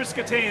was Chris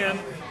Kattan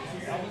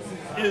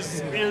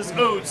is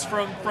Oates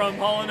from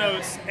Hall &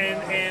 Oates,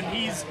 and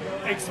he's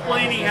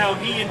explaining how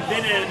he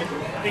invented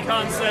the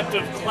concept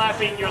of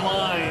clapping your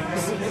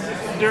lines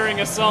during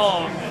a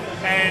song,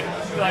 and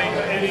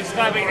he's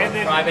clapping, and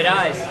then Private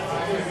Eyes.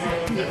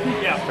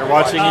 yeah, They're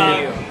watching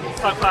you.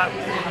 clap clap.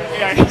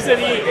 Yeah, he said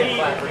he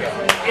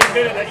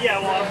invented that. Yeah,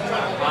 well,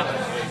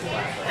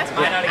 Am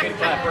I not a good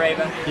clapper,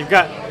 Ava? You've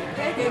got.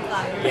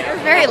 You're a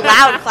very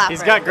loud clapper.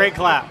 He's got great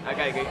clap. I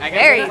got a good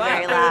Very, good clap.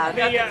 very loud. I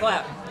got the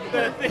clap.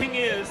 the thing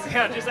is,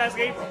 yeah, just ask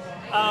April.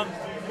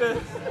 The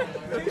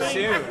thing,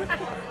 Soon.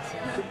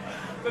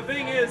 The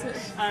thing is,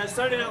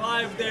 Saturday Night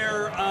Live,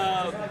 their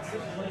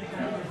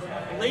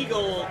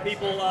legal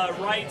people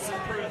rights,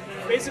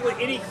 basically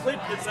any clip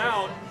that's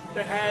out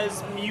that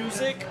has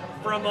music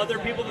from other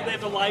people that they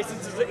have to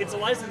license, it's a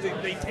licensing.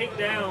 They take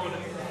down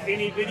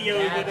any video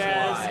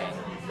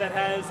that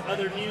has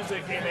other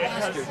music in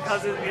it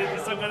because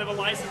it's some kind of a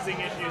licensing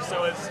issue.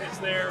 So it's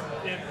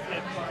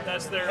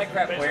that's their. That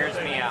crap basic wears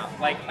thing. me out.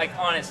 Like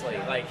honestly,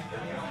 like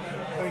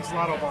Thanks a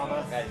lot,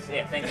 Obama. guys,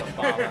 yeah, thanks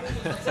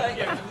Obama. So,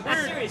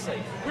 yeah,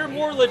 seriously, We're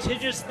more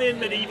litigious than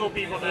medieval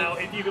people now,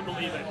 if you can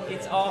believe it.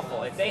 it's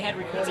awful. If they had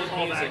recorded It's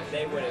all music, back.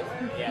 they would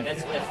have. Yeah,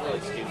 that's really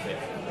stupid.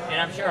 And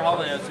I'm sure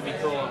Hall & Oates would be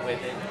cool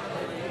with it.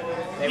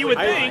 They You would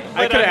think, I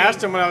but could have mean,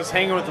 asked him when I was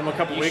hanging with him a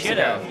couple You weeks should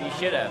ago. have. You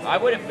should have. I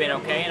would have been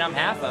okay, and I'm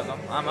half of them.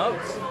 I'm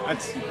Oates.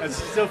 That's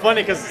so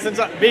funny because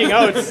being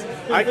Oates,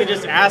 I could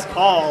just ask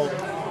Paul.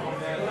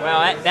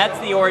 Well, that's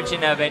the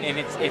origin of it, and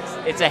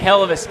it's a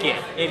hell of a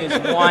skit. It is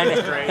one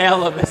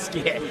hell of a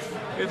skit.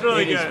 It's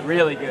really It is good.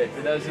 really good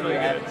for those of you who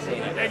haven't seen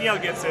it. Danielle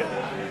gets it.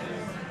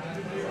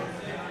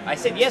 I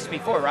said yes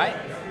before, right?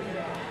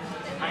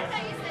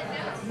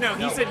 No,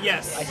 he said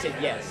yes. I said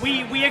yes.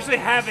 We actually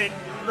have it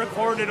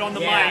recorded on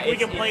the mic. We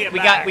can play it we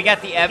back. We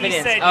got the evidence.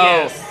 He said oh,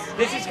 yes.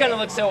 this is gonna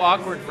look so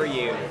awkward for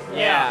you.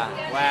 Yeah.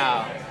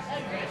 Wow.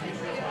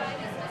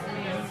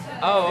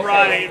 Oh,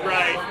 okay.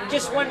 Right.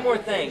 Just one more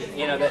thing,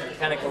 that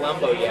kind of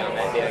Columbo on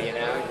that deal,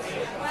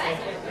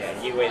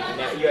 Yeah, you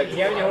would. You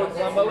know who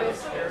Columbo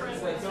is?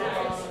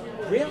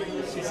 Really?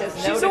 She says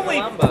no She's to only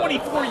Columbo.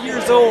 24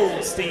 years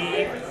old,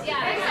 Steve.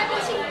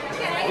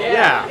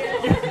 Yeah.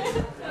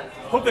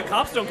 Hope the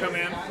cops don't come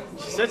in.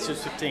 She said she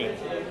was 15.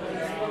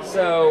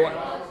 So,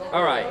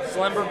 all right,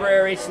 Slumber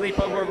Brary,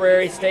 Sleepover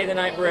Brary, Stay the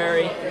Night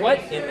Brary. What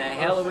in the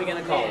hell are we going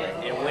to call it?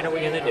 And when are we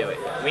going to do it?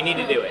 We need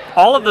to do it.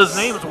 All of those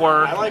names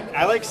were.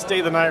 I like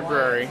Stay the Night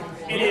Brary.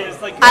 It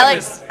is like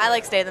I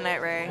like Stay the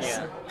Night Race.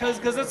 Yeah.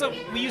 because that's what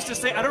we used to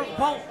say. I don't.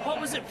 What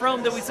was it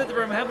from that we said that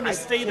we were having a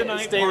stay the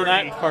night Stay party? the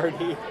Night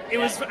Party. It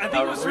was. I think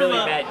A it was really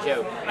from bad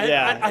joke. I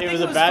It think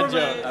was a bad from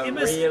joke. A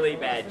MS really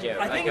bad joke. I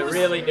Like think a it was-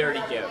 really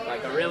dirty joke.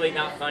 Like a really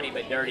not funny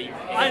but dirty. And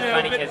I it's know,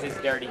 funny but because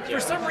it's dirty joke. For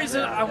some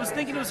reason, I was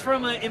thinking it was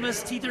from a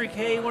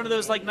MST3K, one of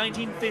those like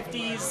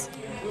 1950s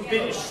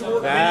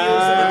short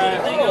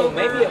videos. Oh,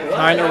 maybe it was.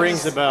 Kind of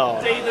rings a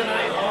bell. Stay the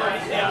night party.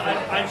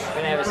 Yeah, I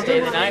Gonna have a Stay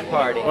the Night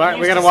party. Well,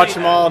 we got to watch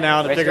them all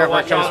now to Let's figure go out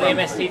where it watch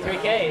all comes the from.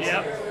 MST3Ks.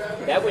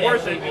 Yep. That would Worth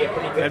actually it. be a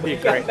pretty good. That'd be We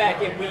come great.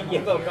 back and we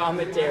give a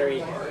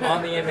commentary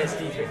on the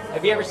MST3.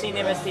 Have you ever seen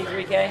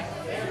MST3K?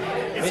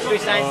 Mystery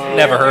Science Theater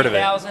Never heard of it.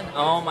 3000?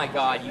 Oh my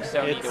God, you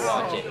so need to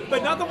watch it.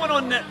 But not the one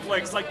on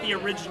Netflix, like the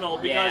original,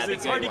 Yeah, because the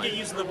it's good hard to one. get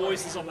used to the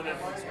voices on the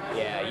Netflix.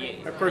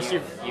 Yeah, Of course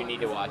you need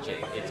to watch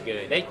it. It's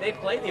good. They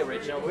played the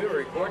original. We were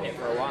recording it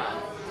for a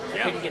while.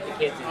 Yeah. Couldn't get the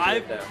kids into I've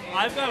it though.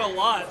 I've got a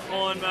lot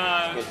on.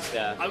 Good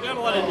stuff. I've got a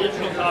lot of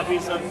digital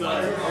copies of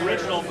the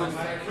original from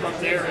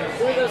there.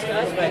 Who are those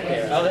guys back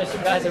there? Oh, there's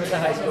some guys I went to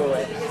high school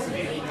with.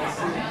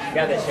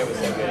 God, that show was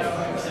so good.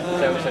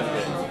 So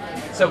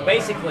good. So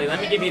basically,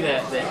 let me give you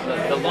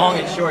the long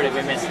and short of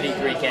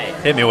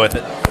MSD3K. Hit me with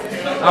it.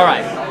 All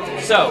right.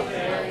 So,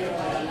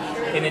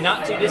 in the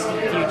not too distant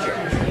future,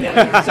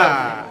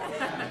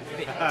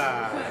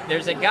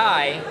 there's a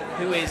guy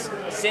who is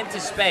sent to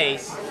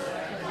space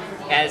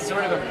as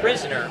sort of a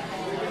prisoner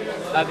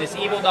of this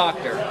evil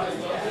doctor,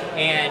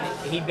 and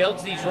he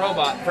builds these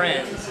robot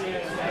friends,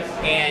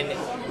 and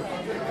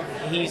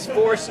he's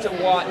forced to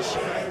watch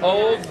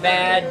old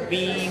bad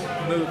B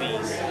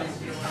movies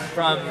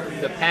from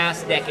the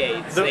past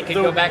decades. They could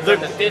go back from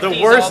the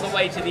 50s worst- all the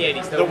way to the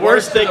 80s. The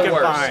worst they of the can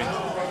worst.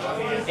 find.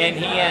 And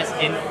he has,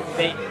 and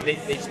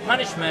it's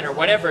punishment or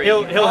whatever.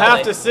 He'll you call have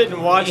it. to sit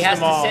and watch He has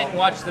them all. to sit and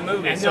watch the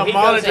movies. And So they'll he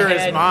goes monitor his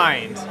ahead,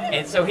 mind.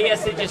 and so he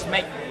has to just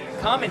make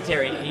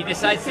commentary. He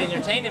decides to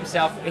entertain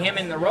himself, him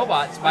and the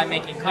robots, by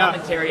making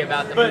commentary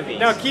about the But movies.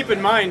 now keep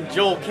in mind,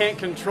 Joel can't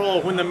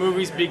control when the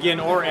movies begin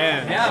or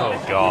end. No.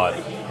 Oh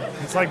God.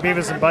 It's like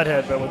Beavis and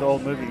Butthead, but with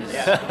old movies.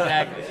 Yeah,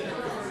 exactly.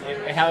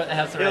 How's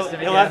the He'll, rest of it?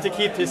 he'll go? have to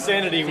keep his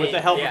sanity with the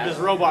help Yeah. of his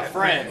robot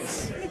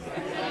friends.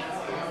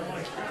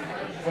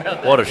 Well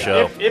done. What a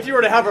show. If you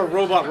were to have a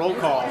robot roll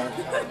call,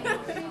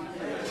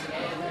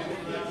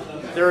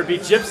 there would be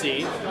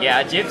Gypsy,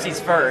 Yeah, Gypsy's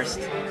first.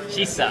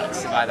 She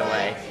sucks, by the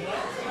way.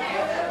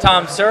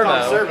 Tom Servo.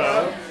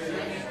 Tom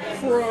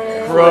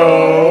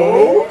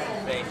Servo,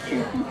 Thank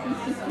you.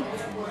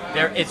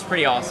 It's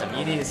pretty awesome.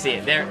 You need to see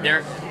it.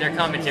 Their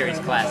commentary is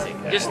classic.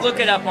 Just look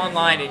it up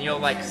online and you'll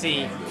like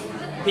see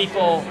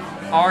people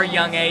our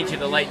young age of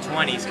the late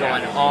 20s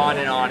going on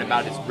and on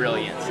about its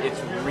brilliance. It's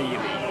really,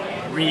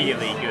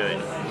 really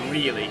good.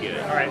 Really good.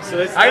 All right,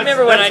 so I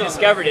remember when I that's-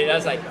 discovered it, I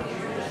was like,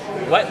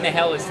 what in the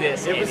hell is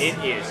this? It was- it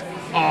is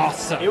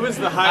awesome. It was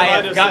the I highlight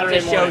have of got Saturday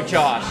to show morning.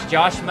 Josh.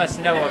 Josh must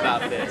know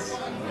about this.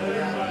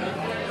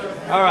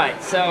 All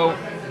right, so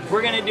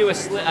we're gonna do a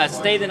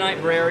stay the night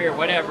brary or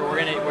whatever. We're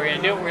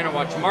gonna do it. We're gonna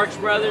watch Marx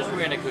Brothers.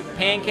 We're gonna cook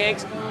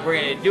pancakes. We're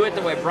gonna do it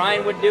the way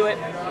Brian would do it.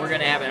 We're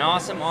gonna have an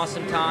awesome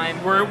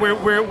time. We're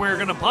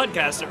gonna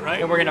podcast it, right?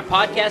 And we're gonna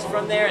podcast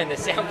from there, and the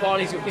sound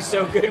quality is gonna be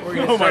so good. We're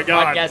gonna Oh my start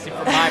God. podcasting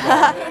from my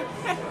bar.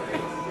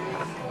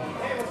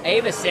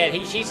 Ava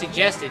said she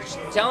suggested.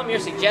 Tell him your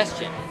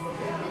suggestion.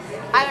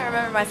 I don't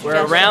remember my We're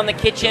suggestion. around the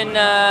kitchen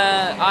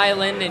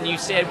island, and you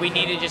said we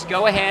need to just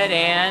go ahead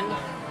and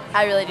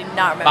I really do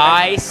not remember.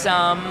 buy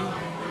some.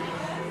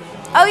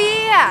 Oh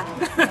yeah.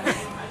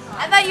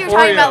 I thought you were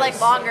talking about like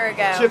Oreos. longer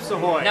ago. Chips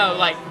Ahoy. No,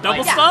 like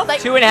Double like, stuff?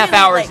 like 2.5 really,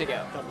 hours like,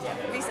 ago.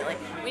 Recently,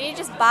 we need to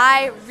just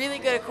buy really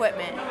good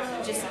equipment.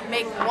 Just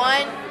make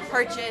one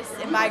purchase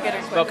and buy good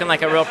equipment. Spoken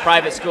like a real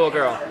private school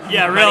girl.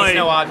 Yeah, Money's really.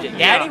 no object.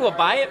 Yeah. Daddy will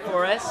buy it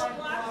for us.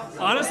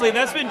 Honestly,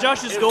 that's been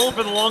Josh's goal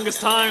for the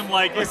longest time.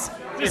 Like, let's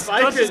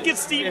just get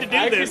Steve to do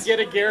if I this. could get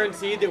a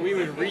guarantee that we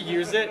would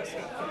reuse it,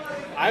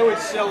 I would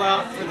shell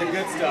out for the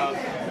good stuff.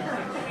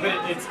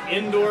 But it's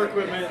indoor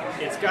equipment.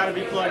 It's got to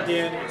be plugged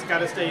in. It's got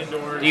to stay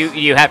indoors.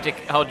 You have to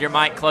hold your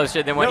mic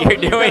closer than what No, you're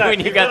doing gotta- when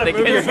you got the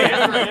gotta move your good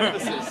hand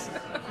stuff. for emphasis.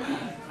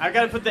 I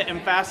got to put the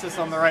emphasis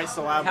on the right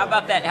syllable. How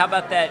about that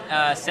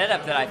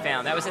setup that I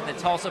found? That was at the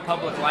Tulsa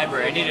Public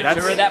Library. I did a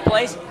That's- tour of that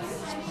place.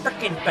 It's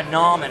freaking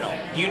phenomenal.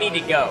 You need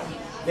to go.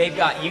 They've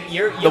got you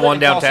The live one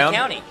in Tulsa downtown?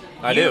 County.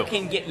 I you do.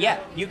 Can get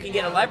you can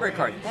get a library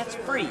card. That's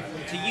free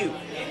to you.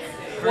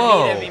 For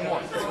Whoa. me, that'd be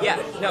more. Yeah,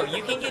 no,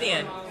 you can get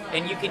in.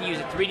 and you can use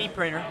a 3D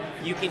printer.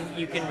 You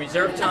can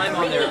reserve time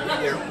on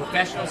their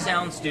professional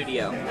sound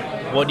studio.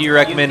 What do you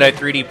recommend I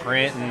 3D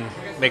print and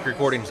make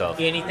recordings of?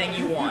 Anything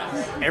you want.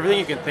 Everything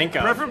you can think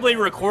of. Preferably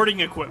recording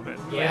equipment.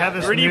 They have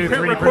this 3D new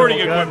print 3D recording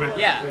printable gun.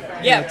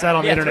 equipment. Yeah. It's out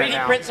on the internet 3D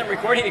now. print some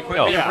recording Oh,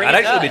 equipment. and bring I'd it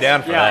actually to be us.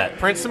 down for Yeah, that.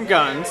 print some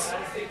guns.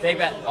 They've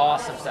got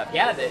awesome stuff.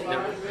 Yeah, the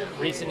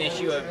recent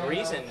issue of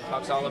Reason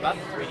talks all about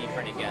the 3D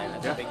printed gun.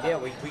 That's a big deal.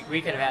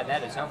 We could have had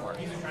that as homework.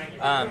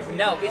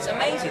 No, it's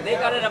amazing. They've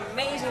got an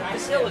amazing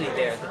facility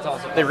there that's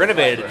also. They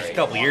renovated it just a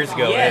couple years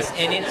ago. Yes,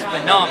 and it's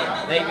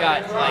phenomenal. They've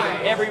got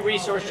like every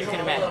resource you can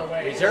imagine.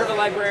 Reserve a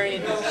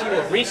librarian. She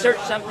will research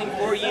something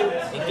for you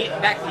and get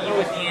back to you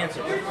with the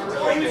answer.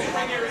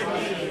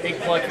 Big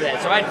plug for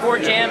that. So I had 4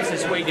 jams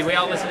this week. Did we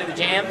all listen to the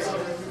jams?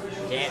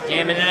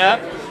 Jamming it up.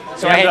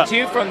 So I Jammed had up.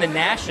 2 from the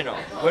National.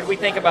 What did we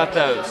think about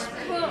those?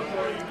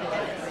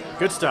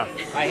 Good stuff.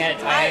 I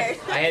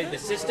had the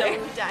System,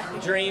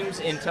 Dreams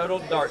in Total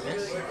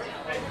Darkness,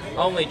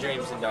 Only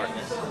Dreams in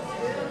Darkness,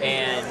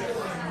 and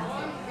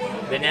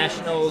the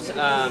Nationals,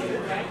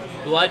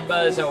 Blood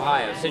Buzz,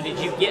 Ohio. So did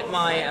you get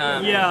my?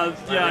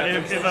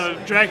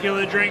 If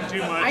Dracula drank too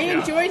much. I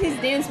enjoyed his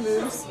dance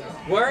moves.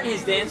 Weren't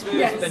his dance moves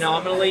Yes.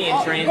 phenomenally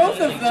Both entrancing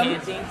of and them.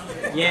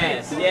 chanting?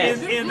 Yes,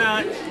 yes. In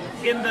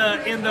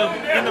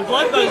the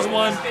Blood Buzz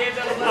one,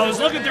 I was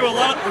looking through a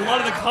lot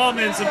of the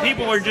comments, and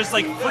people were just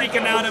like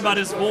freaking out about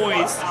his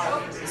voice,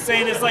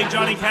 saying it's like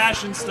Johnny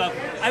Cash and stuff.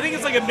 I think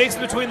it's like a mix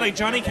between like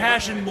Johnny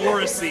Cash and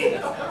Morrissey,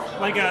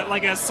 like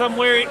a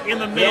somewhere in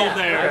the middle Yeah,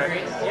 there. I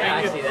agree. Yeah,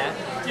 I see that.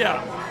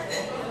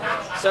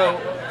 Yeah, So,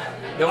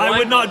 the I one-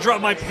 would not drop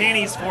my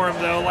panties for him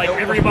though. Like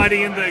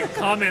everybody in the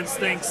comments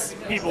thinks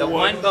people The would.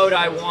 one vote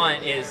I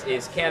want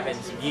is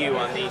Kevin's view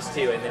on these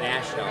 2 in the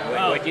National.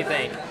 What do you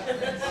think?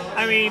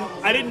 I mean,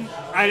 I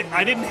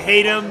didn't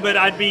hate him, but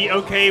I'd be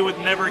okay with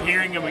never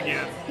hearing him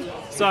again.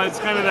 So it's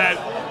kind of that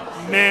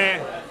meh.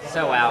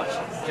 So ouch.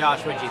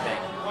 Josh, what'd you think?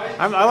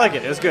 I like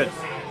it. It was good.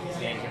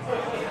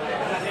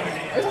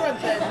 Which one?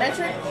 The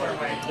metric?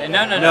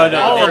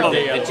 No, all they're of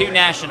them. the 2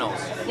 Nationals.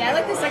 Yeah, I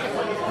like the second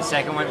one. The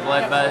second one,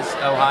 Blood Buzz,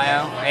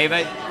 Ohio.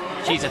 Ava,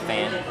 she's a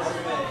fan.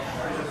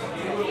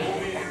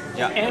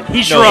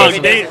 He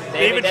shrugged. David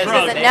David doesn't-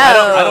 shrugged. Doesn't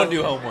know. I don't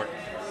do homework.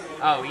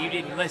 Oh, you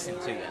didn't listen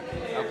to them.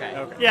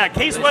 Okay. Yeah,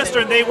 Case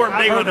Western. They were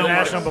I've the heard the homework.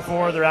 National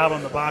before. They're out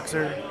on the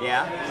Boxer.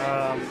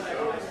 Yeah.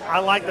 I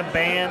like the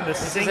band. The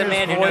This is singer's a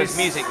man who voice. knows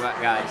music,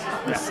 guys.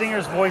 The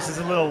singer's voice is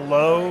a little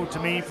low to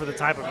me for the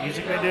type of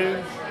music they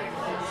do.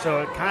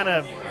 So it kind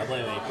of I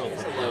blame April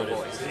for the Low loaded.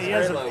 voice. It's he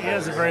has very low a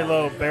voice. very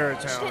low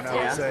baritone, I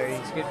Yeah. would say.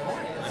 That's a good point.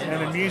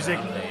 And the music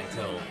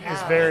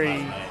is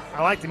very.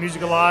 I like the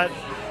music a lot.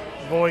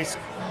 Voice,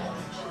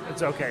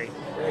 it's okay.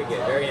 Very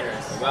good. Very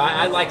interesting. Well,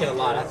 I like it a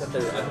lot. I thought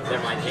they're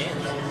my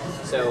jams.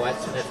 So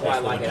that's why I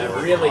like it.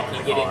 I really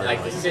can get in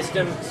like the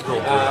System,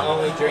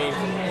 Only Dreams,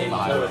 and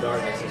Total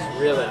Darkness.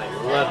 It's really I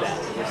love that.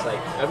 Just like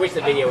I wish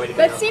the video would have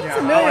been. That seemed I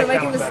familiar, like like that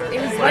it one was better.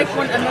 it was like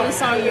another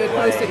song you had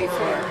posted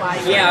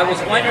before. Yeah, I was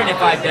wondering if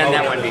I've done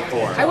that one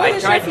before. I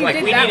wasn't sure if you like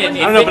did we that need one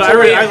an I don't know, but I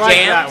inventory of like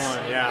jams. that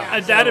one. Yeah.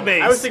 A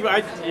database. I was thinking,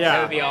 That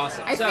yeah. would be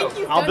awesome. I So think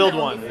you've I'll done build that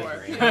one. before.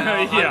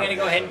 I'm Yeah. going to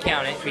go ahead and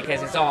count it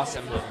because it's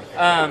awesome.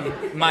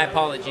 My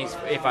apologies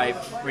if I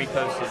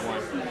reposted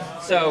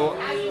one. So,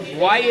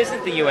 why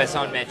isn't the U.S.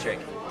 on Metric?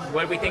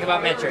 What do we think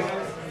about Metric?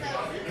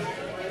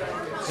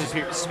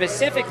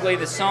 Specifically,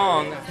 the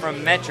song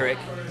from Metric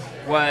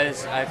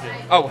was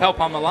 "Help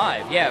I'm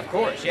Alive." Yeah, of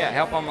course. Yeah,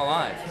 "Help I'm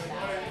Alive."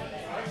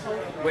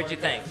 What'd you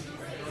think?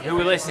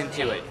 Who listened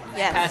to it?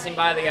 Yes. Passing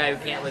by the guy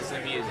who can't listen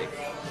to music.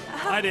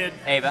 I did.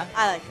 Ava,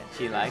 I like it.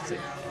 she likes it.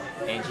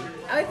 Angie,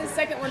 I like the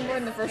second one more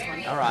than the first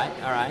one. all right.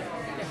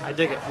 I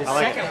dig it. The I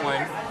like second it.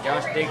 one,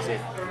 Josh digs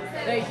it.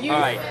 The youth. All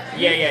right.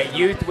 Yeah.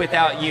 Youth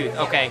without youth.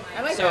 Okay.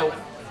 I like So,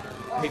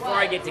 before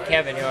I get to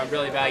Kevin, who I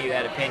really value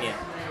that opinion,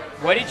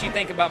 what did you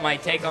think about my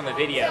take on the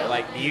video?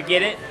 Like, do you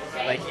get it?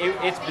 Like,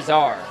 it's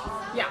bizarre.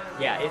 Yeah.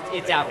 Yeah,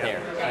 it's out there.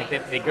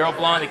 Like the girl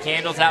blowing the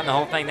candles out and the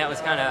whole thing. That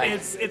was kind of like,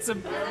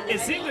 It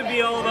seemed to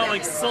be all about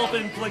like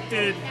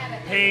self-inflicted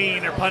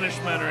pain or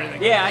punishment or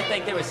anything. yeah. I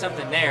think there was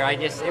something there.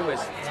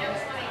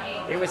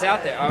 It was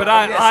out there. But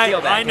I'm gonna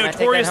steal that. I Can take that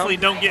notoriously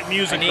home? don't get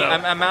music though.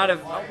 I'm out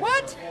of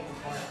what?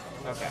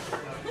 Okay.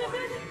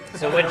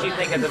 So what did you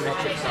think of the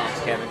Metric songs,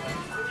 Kevin?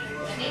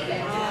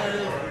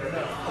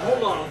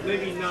 Hold on,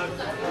 maybe not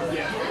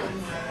yet.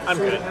 I'm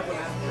good.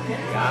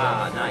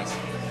 Ah, nice.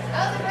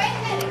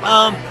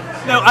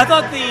 No, I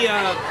thought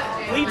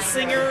the lead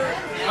singer.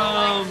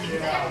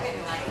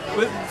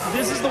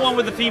 This is the one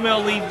with the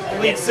female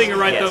lead singer,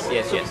 right?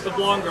 Yes. The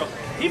blonde girl.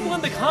 People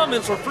in the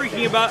comments were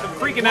freaking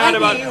out Why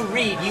about. do you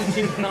read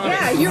YouTube comments?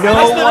 Yeah, you're no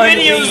Because the one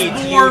videos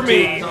reads bore YouTube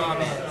me.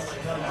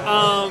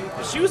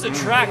 comments. She was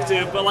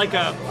attractive, but like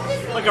a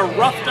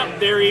roughed up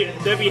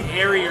Debbie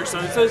Harry or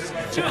something. So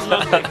she was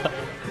lovely.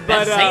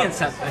 But That's saying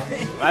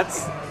something.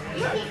 That's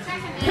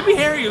Debbie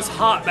Harry was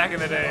hot back in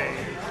the day.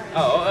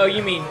 Oh,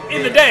 you mean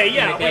In the day,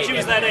 yeah, in the when day, she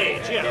was Deborah- that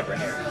age, yeah. Deborah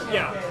Harry.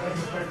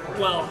 Yeah.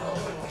 Well,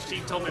 she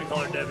told me to call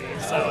her Debbie,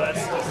 so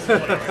that's just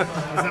whatever.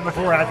 Was that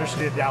before or after she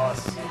did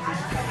Dallas?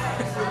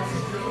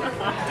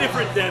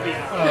 Different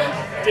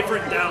Debbie.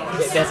 Different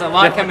Dallas. That's a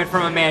lot coming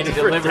from a man who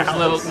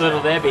delivers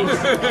little Debbie's.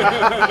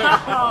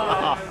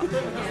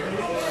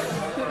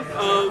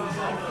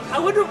 I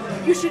wonder.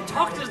 You should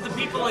talk to the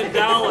people in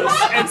Dallas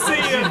and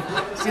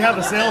see how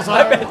the sales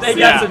I are. bet they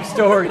got some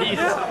stories.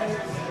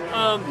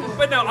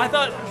 But no, I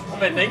thought.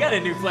 But they got a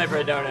new flavor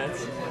of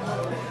donuts.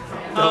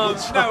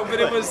 No, but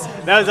it was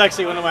That was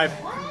actually one of my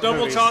double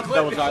movies. chocolate.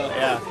 Double chocolate,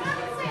 yeah.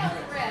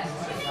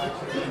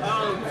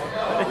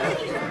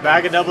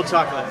 Bag of double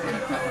chocolate.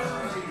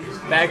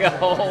 Bag of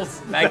holes.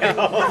 Bag of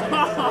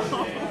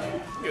holes.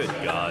 Good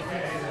God.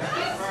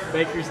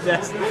 Baker's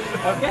dozen.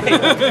 Okay.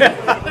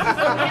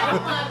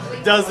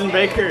 Dozen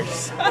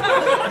bakers.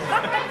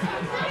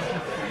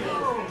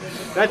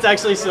 That's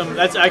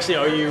actually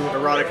OU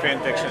erotic fan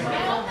fiction.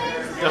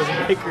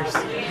 Dozen bakers.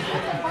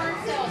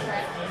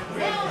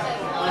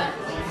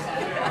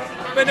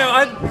 But no,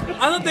 I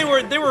thought they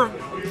were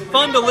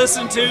fun to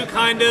listen to,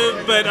 kind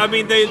of. But I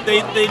mean, they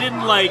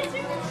didn't like.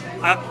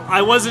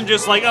 I wasn't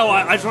just like, oh,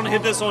 I just want to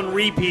hit this on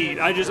repeat.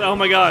 Oh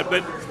my god.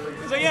 But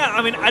so yeah,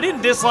 I mean, I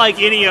didn't dislike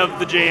any of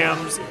the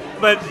jams.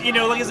 But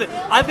like I said,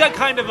 I've got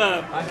kind of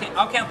a.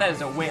 I'll count that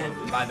as a win,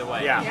 by the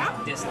way.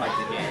 Yeah. Dislike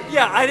the jam.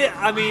 Yeah,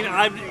 I mean,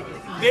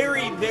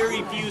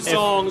 very few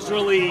songs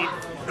really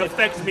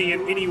affect me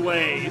in any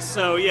way.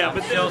 So yeah,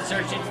 but Still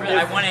searching for.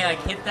 I want to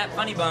hit that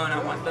funny bone.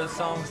 I want those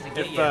songs to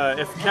get you.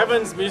 If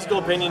Kevin's musical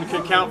opinion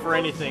could count for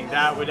anything,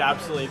 that would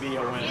absolutely be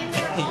a win.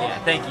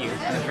 Yeah, thank you.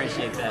 I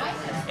appreciate that.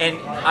 And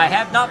I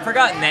have not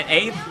forgotten that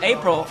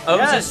April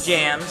owes us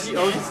jams. She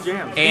owes us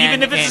jams.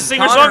 And, Even if it's a and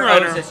singer-songwriter.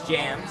 Connor owes us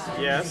jams.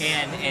 Yes.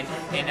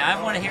 And I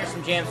want to hear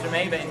some jams from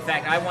Ava. In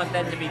fact, I want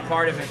that to be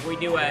part of if we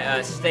do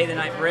a Stay the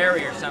Night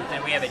Prairie or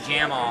something, we have a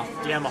jam off.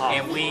 Jam off.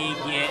 And we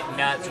get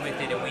nuts with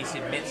it and we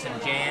submit some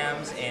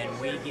jams and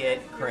we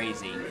get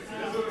crazy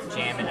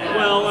jamming it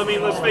well, out. I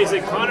mean, let's face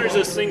it, Connor's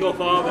a single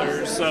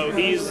father, so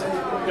he's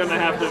gonna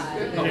have to,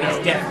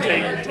 He's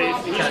definitely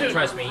take.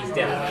 Trust me, he's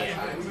definitely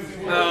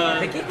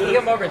They can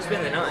come over and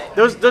spend the night.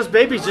 Those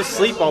babies just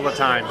sleep all the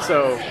time,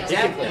 so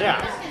Exactly.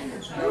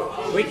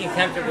 yeah. We can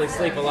comfortably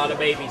sleep a lot of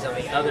babies on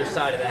the other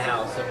side of the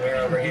house, and we're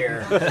over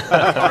here.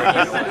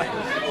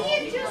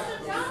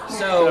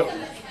 So,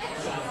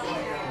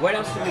 what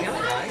else do we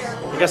got,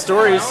 guys? We got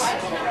stories.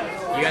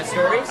 You got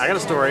stories? I got a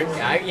story.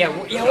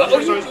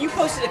 You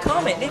posted a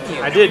comment, didn't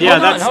you? I did, yeah.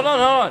 Hold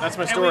on. That's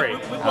my story.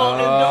 And don't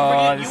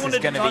forget, this you is wanted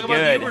to gonna talk be about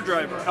good. the Uber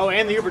driver. Oh,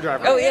 and the Uber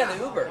driver. Oh, yeah,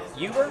 the Uber.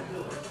 Uber?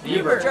 The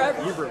Uber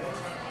driver? Uber.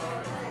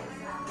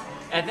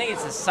 I think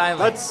it's a silent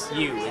Let's-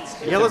 U.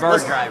 It's Yeah, a bird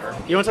let's driver.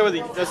 You want to talk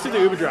about let's do the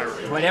Uber driver.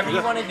 Whatever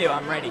you want to do,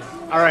 I'm ready.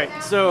 All right,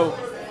 so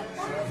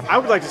I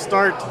would like to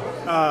start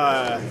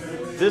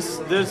this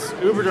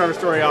Uber driver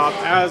story off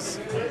as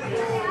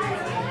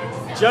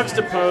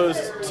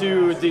juxtaposed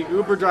to the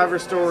Uber driver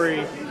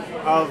story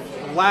of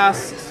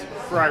last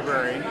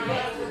Friday.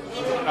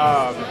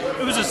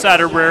 It was a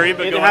Saturday,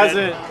 but It go ahead.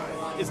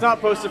 hasn't. It's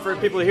not posted for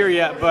people to hear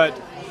yet, but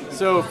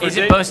so for Is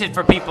it posted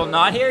for people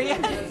not here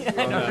yet? I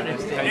don't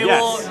understand.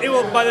 Yes. It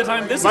will. By the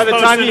time this By is the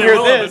posted, time you it hear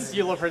will have this,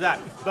 you'll have heard that.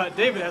 But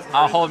David has.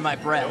 I'll hold my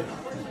breath.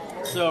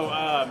 So,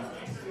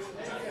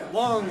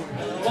 long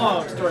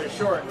story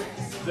short,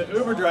 the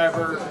Uber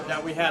driver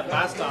that we had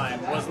last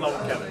time was in love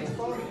with Kevin.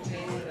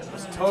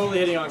 Was totally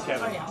hitting on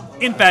Kevin.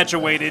 been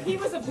infatuated.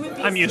 was oblivious.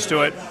 I'm used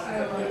to it.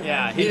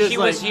 Yeah, She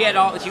was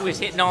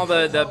hitting all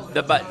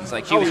the buttons.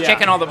 Like she Oh, was yeah.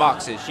 checking all the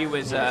boxes. She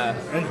was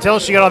Until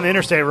she got on the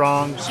interstate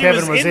wrong,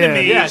 Kevin was into in.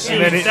 me. Yeah, and she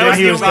then, was then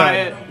he was about done.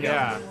 it.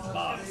 Yeah.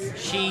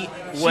 she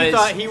She was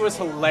thought he was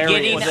hilarious.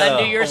 getting Was it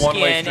under a your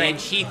one-way skin, street? and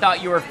she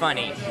thought you were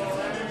funny.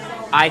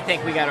 I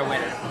think we got a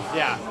winner.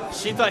 Yeah,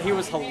 she thought he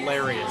was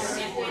hilarious.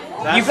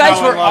 You That's guys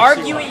how in were love she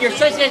arguing. You're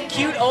such a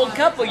cute old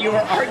couple. You were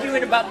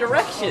arguing about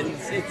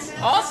directions. It's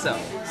awesome.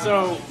 was.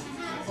 So,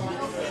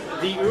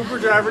 the Uber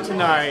driver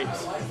tonight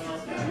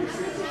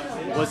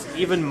was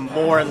even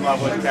more in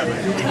love with Kevin.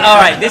 All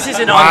right, this is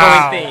an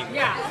ongoing theme.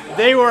 Yeah.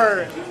 They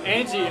were,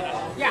 Angie,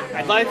 Yeah.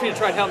 I'd like for you to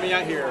try to help me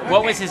out here.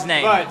 What was his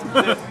name?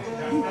 But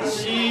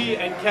she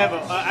and Kevin,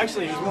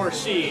 actually it was more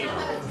she,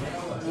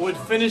 would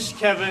finish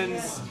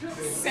Kevin's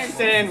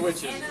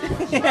sandwiches.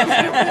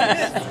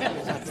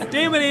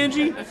 Damn it,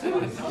 Angie.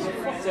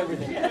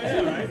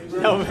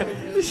 No,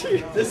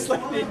 this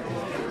lady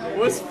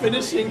was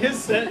finishing his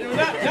sentence.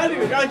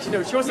 Actually,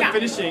 no, she wasn't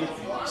finishing.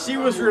 She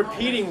was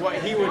repeating what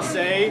he would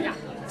say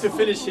to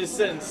finish his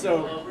sentence.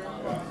 So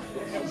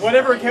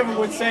whatever Kevin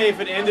would say, if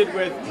it ended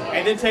with,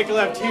 and then take a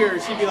left here,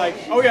 she'd be like,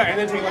 oh yeah, and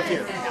then take a left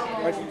here.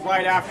 Like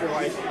right after,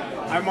 like,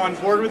 I'm on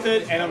board with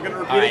it, and I'm going to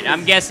repeat All right, it.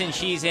 I'm guessing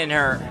she's in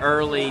her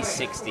early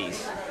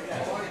 60s.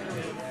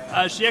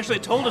 She actually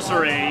told us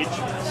her age.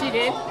 She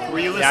did. Were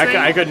you Yeah, listening?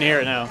 I couldn't hear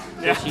it now.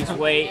 Yeah. She's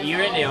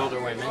you're into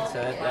older women, so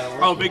that'll work.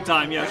 Oh, big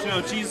time. Yeah.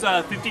 No, she's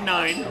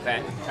 59.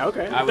 Okay.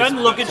 Okay. I was-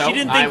 Doesn't look it. She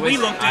didn't think I was, we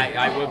looked it.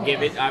 I will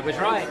give it. I was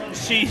right.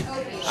 She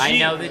I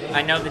know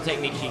the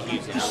technique she's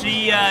using.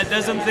 She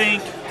doesn't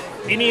think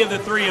any of the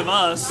three of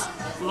us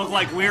look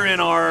like we're in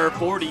our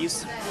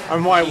 40s.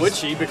 And why would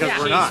she? Because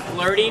we're She's not.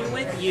 flirting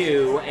with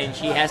you, and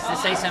she has to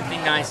say something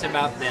nice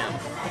about them.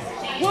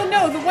 Well,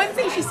 no, the one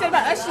thing she said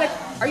about us, she's like,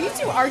 "Are you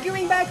two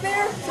arguing back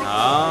there?" It's like,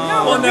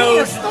 no, Well, we're no.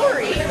 reading a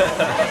story.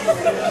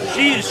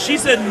 She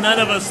said none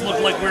of us look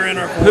like we're in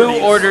our 40s. Who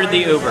ordered the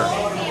Uber?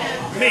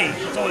 Me.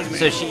 It's always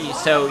me.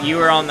 So you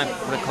were on the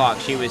clock.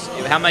 She was.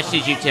 How much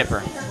did you tip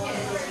her?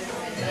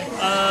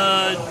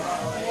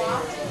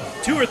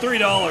 $2 or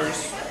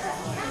 $3.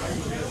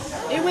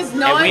 It was And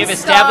we have non-stop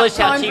established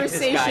how cheap this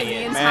conversation guy the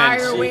is.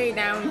 entire Man, way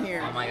down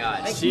here. Oh my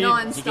God! Like She-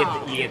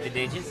 non-stop. You get the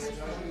digits.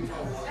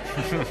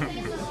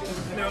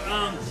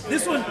 No,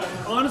 this one,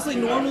 honestly,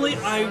 normally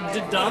I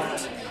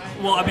deduct.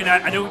 Well, I mean,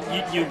 I don't.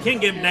 You can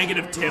give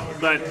negative tip,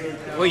 but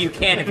Well, you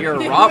can if you're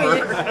a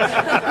robber.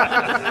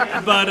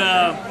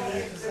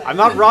 I'm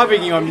not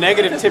robbing you. I'm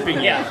negative tipping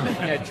you.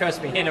 yeah,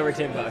 trust me, hand over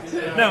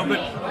 $10. no, but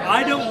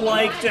I don't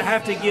like to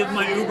have to give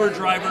my Uber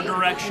driver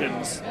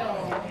directions.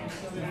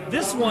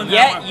 This one,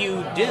 Yet however,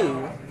 you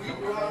do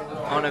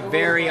on a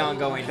very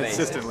ongoing basis.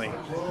 Consistently.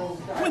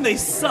 when they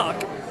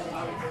suck.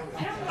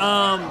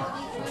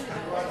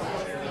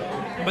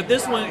 But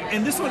this one,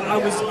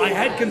 I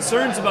had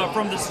concerns about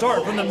from the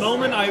start. From the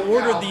moment I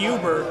ordered the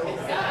Uber,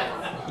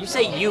 You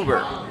say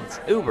Yoober. It's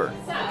Uber.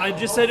 I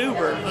just said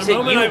Uber. The said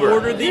moment I Yoober.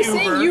 ordered the You're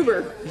saying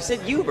Uber, Yoober. You said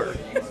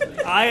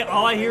Yoober.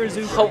 all I hear is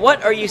Uber. But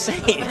what are you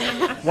saying?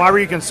 Why were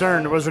you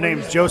concerned? Was her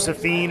name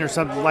Josephine or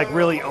something like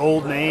really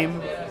old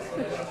name?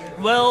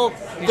 Well,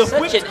 You're the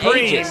such whipped an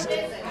cream,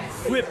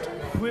 ageist. whipped.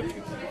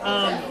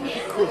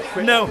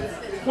 No,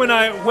 when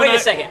I Wait a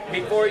second.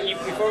 Before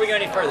we go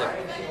any further,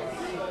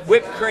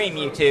 whipped cream,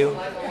 you two.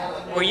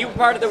 Were you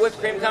part of the whipped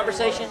cream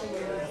conversation?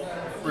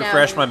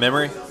 Refresh my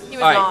memory. He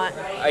was All right. not.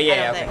 Oh yeah, I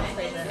don't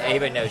okay. think.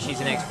 Everybody knows she's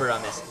an expert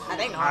on this. I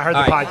think I not. heard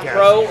All the right, podcast.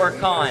 pro or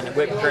con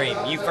whipped cream?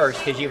 You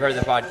first, because you've heard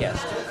the podcast.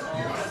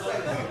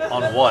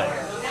 On what?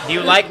 Do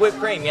you like whipped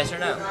cream? Yes or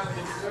no?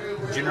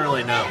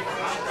 Generally, no.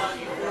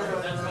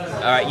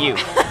 All right, you.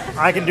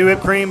 I can do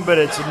whipped cream, but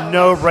it's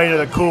no brainer.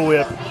 The Cool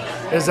Whip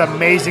is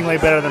amazingly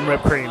better than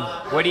whipped cream.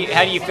 How do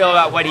you feel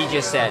about what he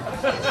just said?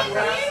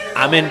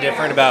 I'm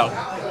indifferent about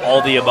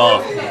all the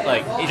above.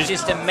 Like, It's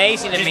just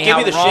amazing to just me give how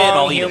me the shit, wrong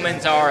I'll eat it.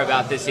 humans are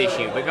about this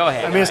issue. But go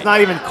ahead. I mean, it's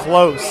not even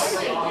close.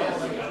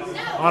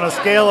 On a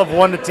scale of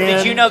 1 to 10,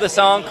 Did you know the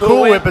song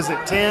Cool Whip is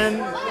at 10,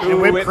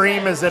 and whipped Whip.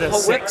 cream is at a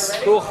Cool Whip.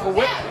 6. Cool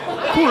Whip.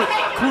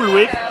 Cool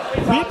Whip.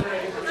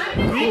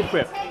 Cool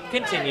whip.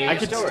 Continue I your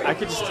could story.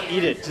 just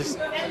eat it. Just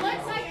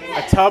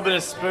a tub and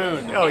a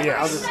spoon. Oh, yes.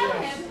 I'll just,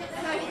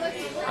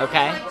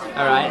 Okay.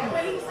 All right.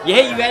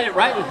 Yeah, you had it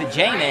right with the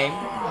J name.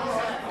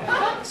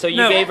 So you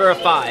No. gave her a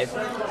 5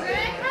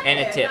 and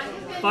a tip.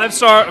 5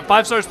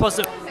 stars plus.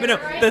 But no,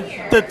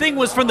 the thing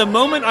was from the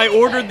moment I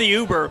ordered the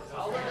Uber.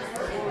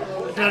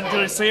 Did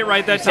I say it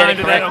right that You said time? it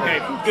Did I?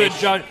 correctly. Okay,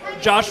 good.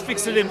 Josh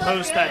fixed it in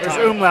post that There's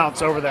time.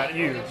 umlauts over that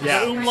U.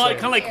 Yeah, umlaut,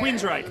 kind of like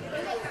Queensryche.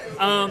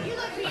 I'm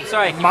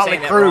sorry I keep Motley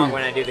saying that Crue. wrong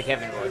when I do the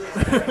Kevin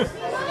voice.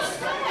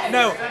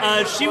 No,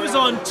 she was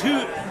on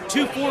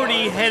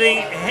 240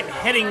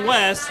 heading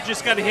west.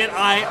 Just got to hit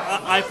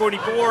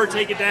I-44,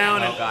 take it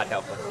down. Oh, God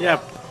help her. yeah.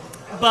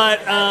 But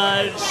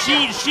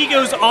she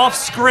goes off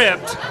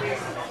script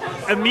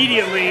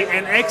immediately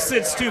and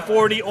exits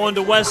 240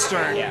 onto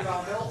Western.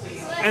 Yeah.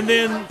 And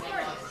then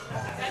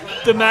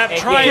the map And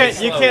tries.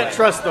 You can't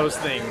trust those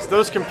things.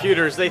 Those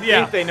computers, they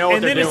think they know what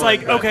and they're then doing. it's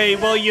like, but- okay,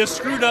 well, you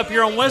screwed up.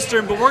 You're on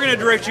Western, but we're going to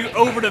direct you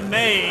over to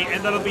May,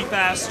 and that'll be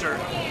faster.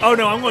 Oh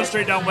no, I'm going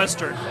straight down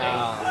Western.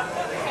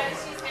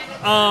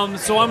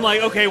 So I'm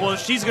like, okay, well,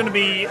 she's going to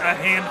be a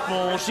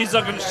handful. She's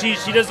not going.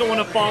 She doesn't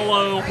want to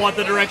follow what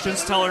the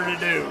directions tell her to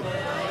do.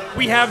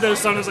 We have those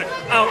sometimes like,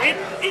 oh,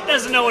 it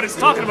doesn't know what it's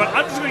talking about.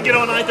 I'm just going to get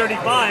on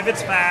I-35.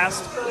 It's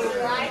fast.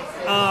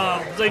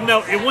 It's like,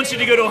 no, it wants you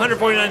to go to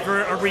 149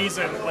 for a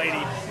reason,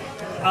 lady.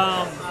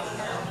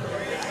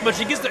 But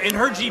she gets there, and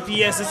her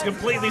GPS is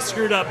completely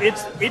screwed up.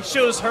 It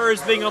shows her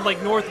as being on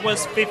like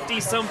Northwest 50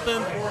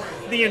 something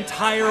the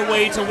entire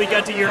way till we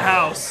got to your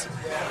house.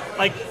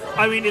 Like,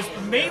 I mean, it's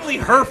mainly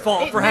her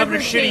fault It for having a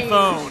never shitty changed.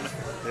 phone.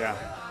 yeah.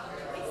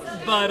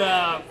 But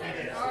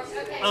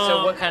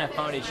So what kind of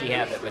phone did she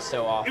have that was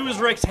so it awful? was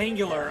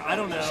rectangular. I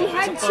don't know. She It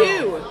was had a phone.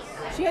 two.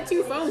 She had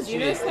two phones. You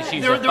notice that?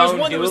 She's There a was phone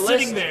one that was duelist?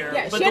 sitting there.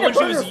 Yeah, but she the had a one she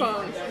burner was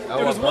phone. Oh,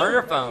 there was a one-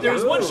 burner phone. there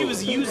was one she Ooh.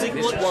 was using.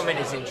 This woman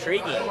is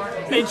intriguing.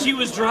 and she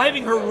was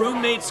driving her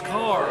roommate's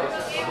car.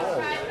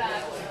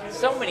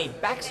 So many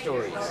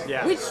backstories.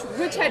 Yeah.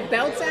 Which had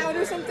belts out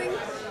or something?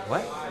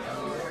 What?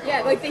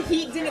 Yeah, like the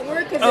heat didn't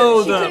work because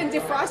Oh, she the- couldn't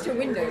defrost her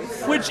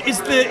windows. Which is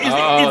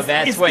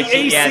That's what the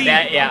she. AC.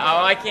 Yeah.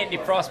 Oh, I can't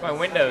defrost my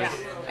windows.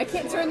 I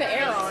can't turn the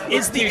air on.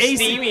 It's the Too AC.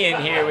 steamy in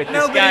here with No,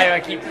 this but guy. it- I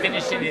keep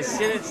finishing his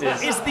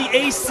sentences. It's the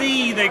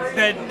AC that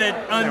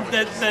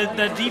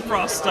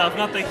defrost stuff,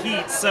 not the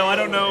heat. So I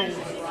don't know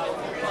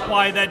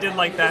why that did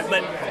like that,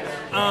 but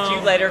Did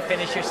you let her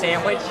finish your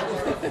sandwich?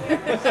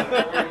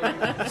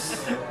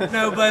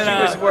 no, but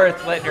It was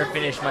worth letting her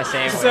finish my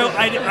sandwich. so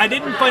I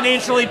didn't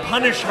financially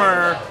punish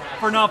her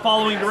for not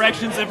following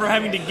directions and for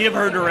having to give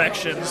her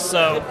directions.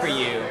 So Good for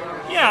you.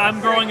 yeah, I'm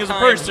growing as a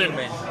Kind person.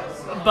 human.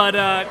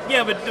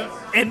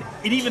 and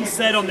it even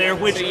said on there,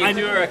 which So you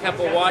threw her a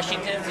couple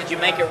Washingtons. Did you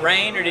make it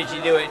rain, or did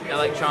you do it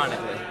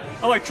electronically?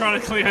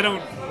 electronically, I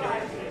don't.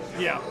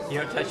 Yeah, You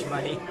don't touch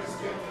money.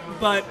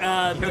 but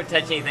You don't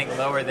touch anything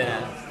lower than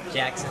a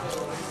Jackson.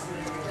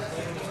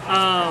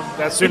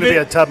 That's soon to be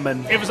a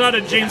Tubman. if it's not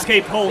a James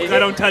K. Polk, Is I it?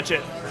 don't touch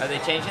it. Are they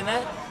changing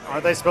that?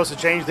 Aren't they supposed to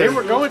change They their?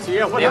 were going to,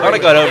 yeah. What They I thought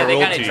it happened? got Yeah, they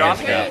overruled kinda 2 years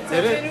dropped ago. it.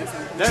 Did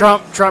it?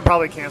 Trump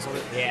probably canceled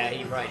it. Yeah,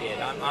 he probably did.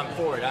 I'm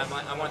for it.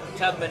 I want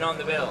Tubman on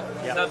the bill.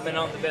 Yep. Tubman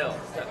on the bill.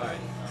 All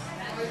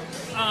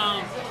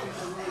right.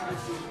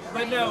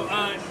 But no,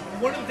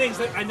 one of the things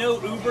that I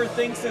know Uber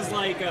thinks is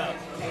like a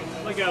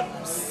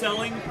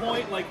selling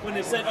point. Like when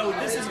it said, "Oh,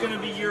 this is going to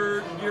be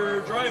your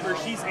driver,"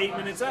 she's 8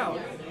 minutes out.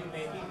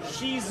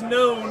 She's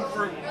known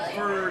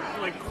for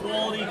like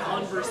quality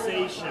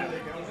conversation.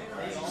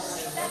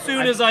 As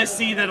soon as I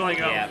see that, I'm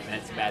like, oh, Yeah,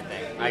 that's a bad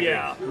thing. I agree.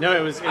 yeah. No,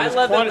 it was I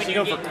love it quantity. when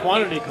You you go for get-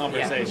 quantity Yeah.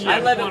 conversation. I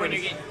love it when quantity.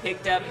 you're getting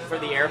picked up for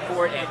the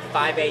airport at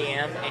 5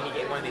 a.m. and you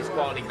get one of these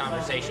quality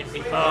conversation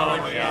people Oh,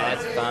 going. my Yeah, God.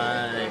 that's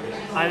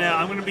fun. I know.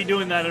 I'm going to be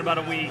doing that in about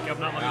a week. I'm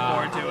not looking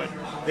forward to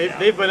it.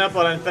 They've been up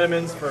on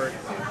amphetamines for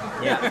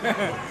Yeah.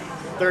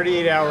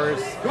 38 hours.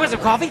 You want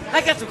some coffee?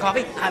 I got some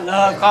coffee. I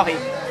love coffee.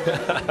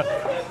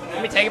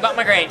 Let me tell you about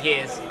my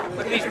grandkids.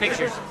 Look at these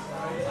pictures.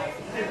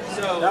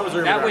 So That was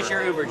your Uber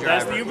your Uber driver.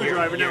 That's the Uber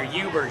driver, Your no.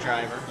 Uber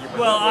driver.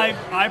 Well,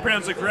 I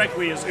pronounce it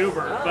correctly as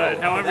Uber, but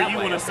however that you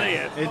way, want to okay.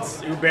 say it.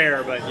 It's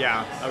Uber, but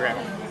yeah, okay.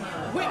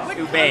 What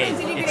Ube. did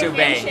you It's get a Ube.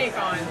 handshake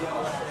on?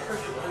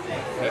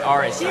 The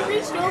R is She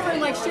reached over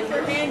and like shook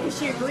her hand because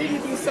she agreed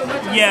with you so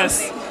much on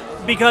Yes,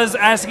 something. because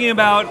asking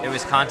about It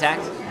was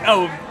contact.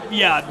 oh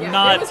yeah, Yeah,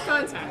 not it was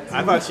contact.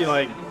 I thought she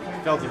like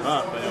felt him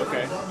up, but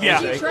okay. yeah.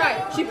 She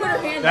tried. She put her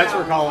hand That's out.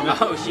 what we're calling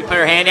it. Oh, she put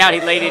her hand out.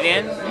 He laid it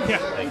in.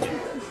 Yeah.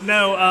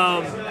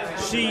 No,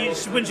 she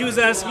when she was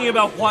asking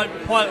about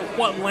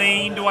what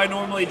lane do I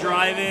normally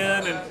drive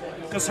in, and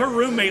because her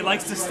roommate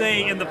likes to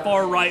stay in the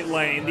far right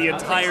lane the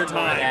entire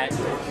time. That.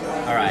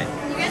 All right.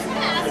 You guys want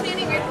to ask me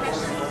any weird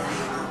questions?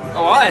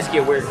 Oh, I'll ask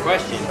you a weird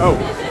question. Oh,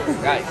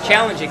 Right.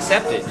 Challenge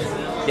accepted.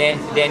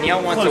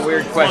 Danielle wants a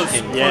weird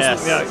question.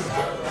 Yes. Yeah.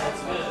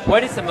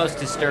 What is the most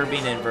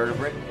disturbing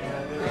invertebrate?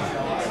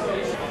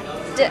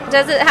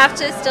 Does it have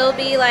to still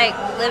be like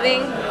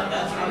living,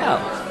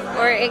 No.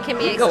 or it can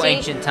be You go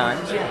extinct? ancient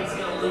times.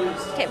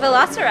 Yeah. Okay,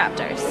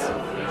 velociraptors.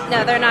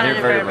 No, they're not They're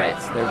an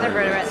vertebrates. invertebrate. They're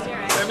vertebrates. You're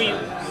right. I mean,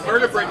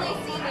 vertebrate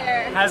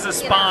has a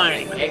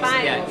spine.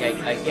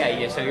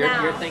 Yeah. So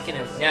you're thinking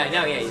of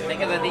you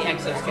think about the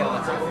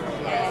exoskeleton.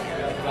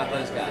 Think about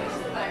those guys.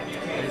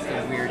 What is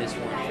the weirdest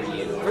one for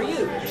you? For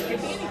you, it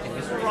could be anything.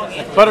 It's the wrong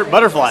answer.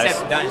 Butterflies.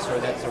 Except dinosaur,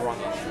 that's the wrong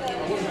answer.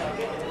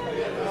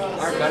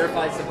 Are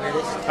butterflies the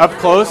weirdest? Up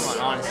close,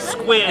 Come on, honestly.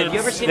 Squids. Have you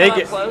ever seen they them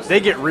get up close? they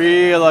get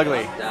real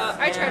ugly.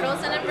 Are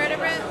turtles an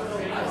invertebrate?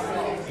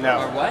 Or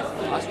No. what?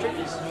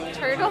 Ostriches?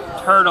 Turtle?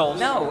 Turtles.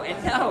 No,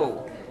 and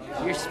no.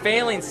 You're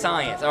failing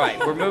science. All right,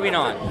 we're moving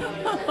on.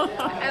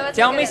 I wasn't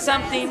Tell good me at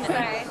something.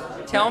 science,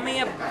 Sorry.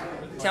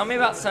 Tell me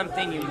about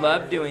something you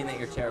love doing that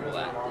you're terrible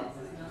at.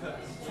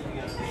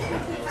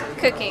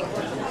 Cooking.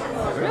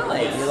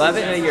 Really? You love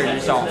it, or you're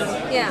just all?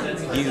 Yeah.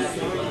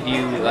 Do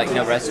you like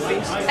know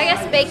recipes? I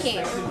guess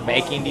baking.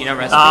 Baking? Do you know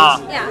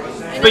recipes?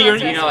 Yeah. But you're-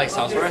 Do you know like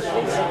salsa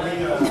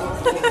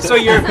recipes? So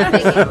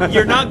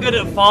you're not good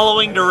at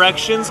following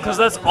directions because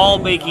that's all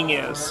baking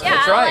is. Yeah,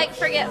 That's I'll right. like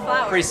forget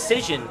flour.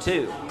 Precision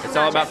too. It's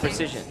all about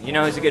precision. You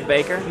know who's a good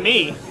baker?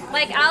 Me.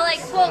 Like I'll like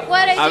well,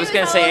 what I do I was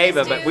gonna is say I'll Ava,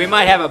 just but do- we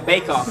might have a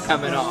bake-off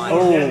coming on.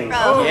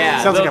 Oh.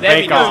 Yeah, Sounds like Little a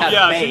Debbie bake-off. knows how to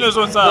Yeah, bake. she knows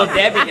what's up. Little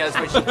Debbie knows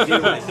what she's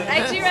doing.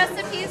 I do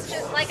recipes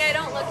just like I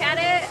don't look at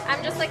it.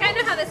 I'm just like I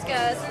know how this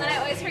goes, and then I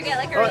always forget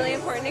like a really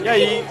important Yeah,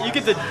 ingredient.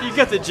 you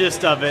get the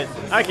gist of it.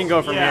 I can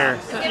go from Yeah. here.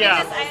 I'm giving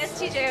Yeah.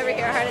 this ISTJ over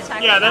here a heart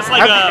attack. Yeah, right that's now.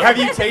 like Have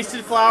you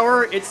tasted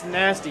flour? It's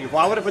nasty.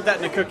 Why would I put that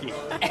in a cookie?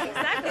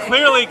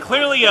 exactly.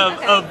 clearly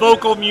a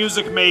vocal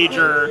music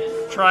major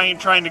trying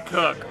to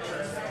cook.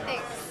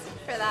 Thanks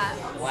for that.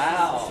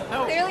 Wow.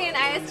 Clearly an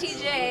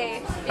ISTJ.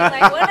 Being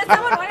like, what if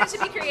someone wanted to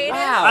be creative?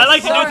 Wow. I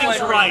like to do someone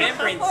things right.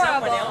 Remembering Horrible.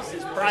 someone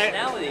else's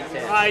personality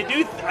test.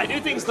 I do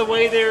things the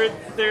way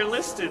they're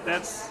listed.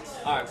 That's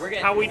All right, we're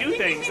gonna. how we do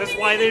things. That's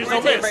why there's We're a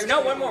gonna take a break. list.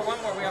 No, one more. We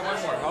got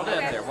one more. Hold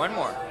it up there. One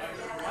more.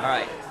 All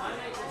right.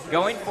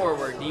 Going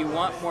forward, do you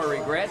want more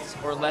regrets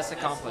or less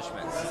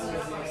accomplishments?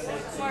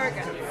 More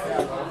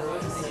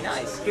good.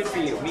 Nice. Good for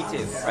you. Me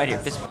too. Right here.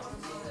 Fist bump.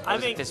 I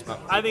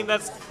think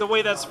that's the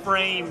way that's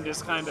framed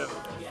is kind of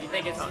You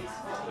think it's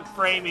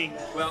framing,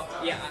 well?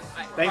 Yeah.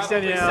 Thanks,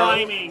 probably Danielle. so.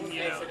 timing. You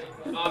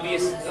know.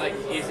 Obvious, like,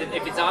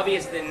 if it's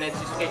obvious, then that's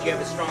just because you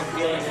have a strong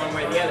feeling one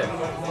way or the other.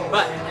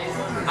 But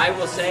I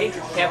will say,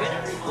 Kevin,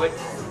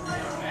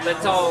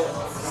 let's all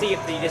see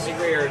if you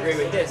disagree or agree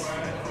with this.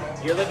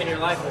 You're living your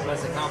life with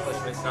less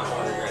accomplishments, not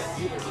more regrets.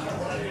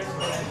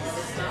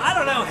 I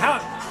don't know how.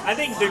 I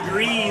think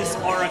degrees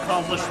are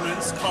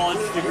accomplishments, college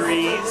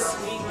degrees.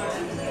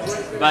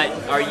 But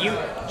are you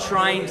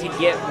trying to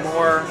get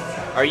more?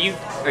 Are you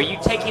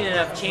taking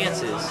enough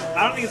chances?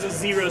 I don't think it's a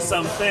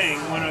zero-sum thing,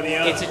 one or the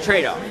other. It's a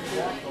trade-off.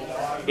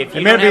 If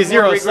you It may don't be have more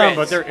zero sum, regrets-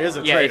 but there is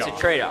a yeah, trade-off. it's a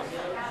trade-off.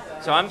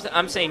 So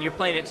I'm saying you're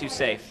playing it too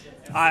safe.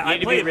 I need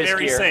to play be it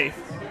very riskier. safe.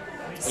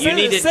 You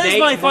need to says date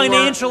my more-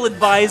 financial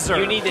advisor.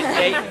 You need to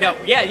date. No,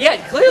 yeah,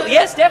 clearly,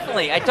 yes,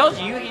 definitely. I told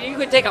you, you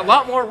could take a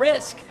lot more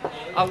risk.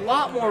 A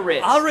lot more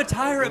risk. I'll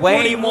retire at way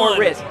 41. more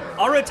risk.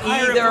 I'll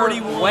retire Either at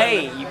 41.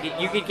 way,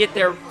 you could get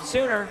there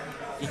sooner.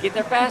 You get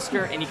there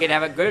faster, and you could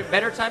have a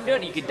better time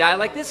doing it. You could die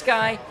like this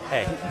guy.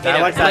 Hey, In a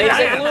like that blaze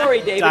guy. of glory,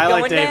 David, Die like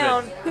going David.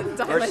 down.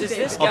 Die Versus like this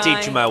David. guy. I'll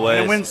teach you my In a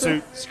ways.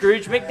 windsuit.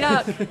 Scrooge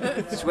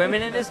McDuck,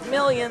 swimming in his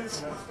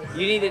millions.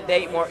 You need to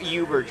date more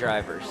Uber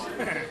drivers.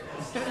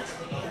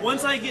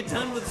 Once I get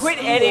done with Quit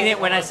school, editing it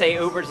when I say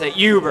Uber, say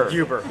Yoober.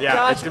 Yoober,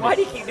 yeah, it's Josh, gonna why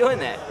be- do you keep doing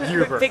that?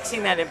 Yoober. Quit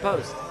fixing that in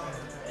post.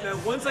 Now,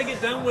 once I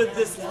get done with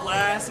this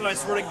last, and I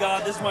swear to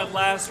God, this is my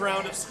last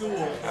round of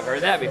school. I've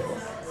heard that before.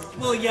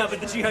 Well, yeah, but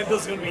the GI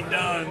Bill's going to be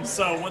done,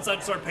 so once I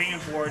start paying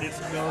for it, it's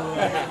going.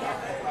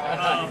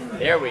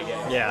 There we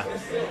go. Yeah.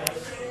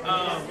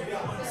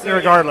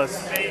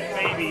 Irregardless.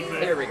 Maybe,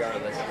 but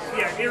Irregardless.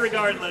 yeah,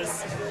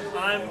 irregardless,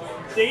 I'm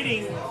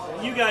dating.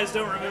 You guys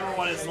don't remember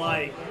what it's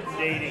like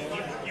dating.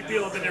 You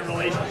feel up in their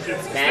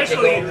relationships,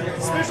 Magical.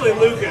 especially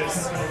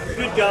Lucas.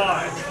 Good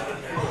God.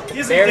 He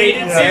hasn't Married,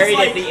 dated married since,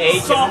 like, at the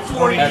age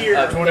sophomore year.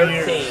 of 20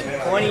 13.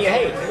 years. 20 years.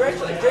 Hey,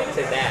 congratulations. Drink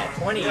to that.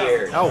 20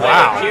 years. Oh,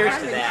 wow. Cheers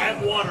to I that.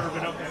 have water,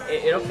 but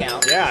okay. It'll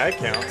count. Yeah, it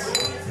counts.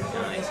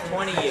 Nice.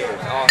 20 years.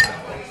 Awesome.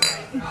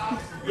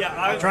 Yeah,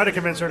 I tried to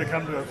convince her to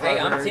come to a Hey,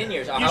 I'm Friday. 10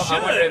 years. You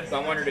I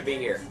want her to be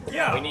here.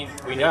 Yeah. We need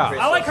Yeah. Chris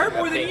I like to her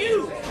more than update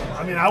you.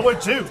 I mean, I would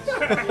too.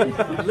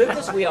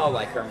 Lucas, we all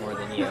like her more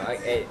than you.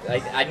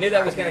 I knew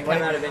that was going to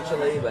come out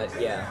eventually, but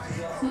yeah.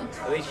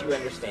 At least you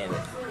understand it.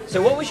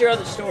 So what was your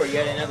other story? You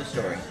had another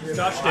story.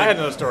 Josh did. I had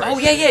another story. Oh,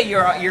 yeah,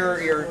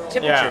 your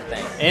temperature Yeah.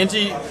 thing.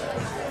 Angie,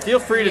 feel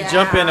free to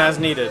jump in as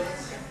needed.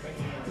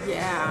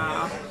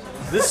 Yeah.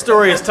 This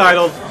story is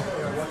titled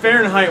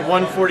Fahrenheit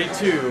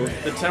 142,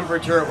 the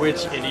temperature at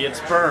which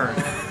idiots burn.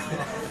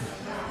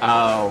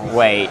 Oh,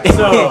 wait.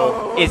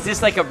 So, Is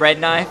this like a bread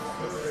knife?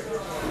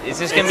 Is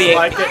this going to it's, be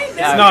like it's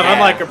not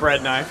unlike a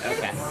bread knife.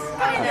 Okay.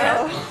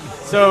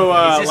 So,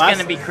 Is this last going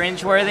to be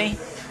cringeworthy?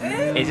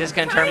 Is this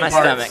going to turn my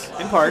parts,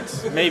 stomach? in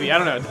parts, maybe. I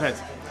don't know. It depends.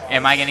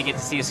 Am I going to get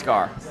to see a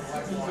scar?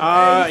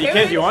 You can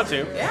if you want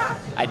to. Yeah.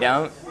 I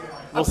don't.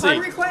 We'll upon see.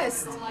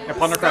 request.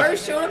 Upon Stars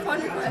request. shown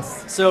upon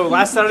request. So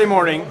last Saturday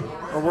morning,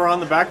 we're on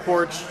the back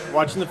porch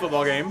watching the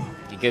football game.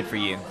 Good for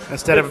you.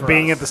 Instead Good of for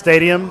being us. at the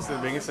stadium, Instead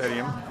of being a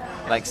stadium.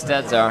 Like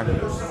studs are.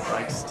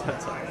 Like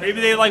studs are. Maybe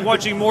they like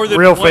watching more than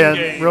real one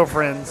game. real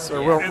friends, or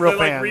real, And real they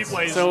like fans.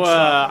 replays So and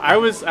stuff.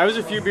 I was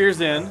a few beers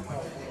in,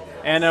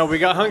 and we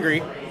got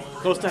hungry,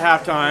 close to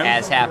halftime.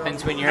 As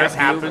happens when you're As a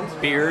few happens.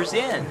 beers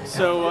in.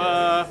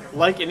 So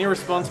like any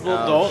responsible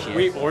Oh, adult, shit.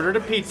 we ordered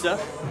a pizza,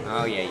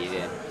 Oh, yeah, you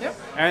did.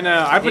 and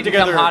I put Didn't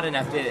come together hot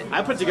enough, did it?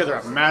 I put together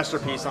a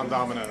masterpiece on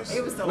Domino's.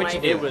 It was What'd you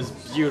delightful. do? It was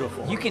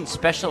beautiful. You can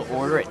special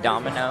order at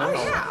Domino's.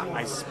 Yeah.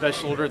 I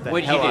special ordered the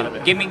What'd hell you out of do?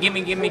 it.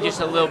 Give me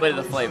just a little bit of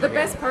the flavor. The here.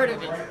 best part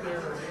of it.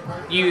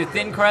 You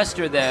thin crust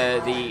or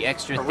the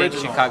extra thick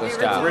Original. Chicago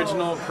style?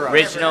 Original crust.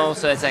 Original,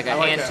 so it's like a I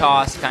like hand that.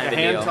 tossed kind A of a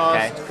hand deal.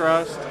 tossed Okay.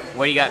 crust.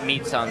 What do you got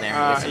meats on there? You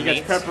got some You got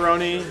meats?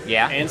 pepperoni.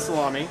 Yeah. And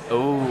salami.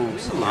 Ooh,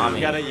 salami.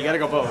 You gotta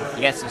go both.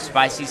 You got some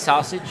spicy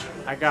sausage?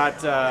 I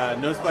got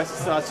no spicy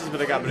sausages,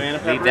 but I got banana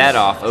peppers. Leave that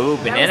off. Ooh,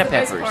 banana the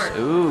best peppers. part.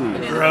 Ooh,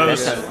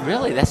 Gross.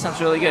 That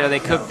sounds really good. Are they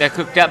cooked? They're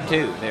cooked up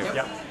too. They're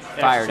Yep.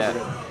 fired Yeah, up.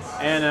 super good.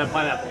 And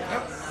pineapple.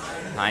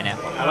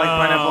 Pineapple. I like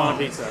pineapple on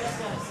pizza.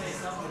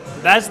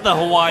 That's the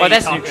Hawaii. Well,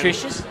 that's taco.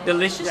 nutritious,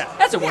 delicious. Yeah.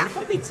 That's a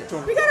wonderful pizza.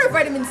 We got our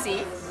vitamin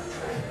C.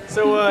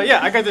 So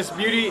I got this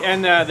beauty,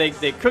 and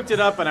they cooked it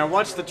up, and I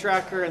watched the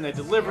tracker, and they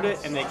delivered it,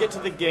 and they get to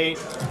the gate,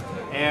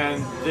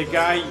 and the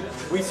guy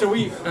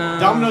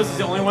Domino's is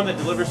the only one that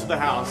delivers to the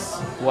house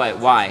What?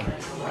 Why?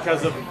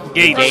 because of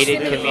Gated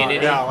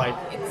community. Yeah, like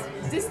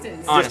It's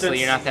distance. Honestly, distance.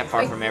 you're not that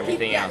far from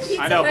everything else.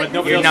 I know, but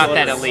nobody You're else not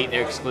that delivers. elite.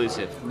 They're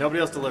exclusive. Nobody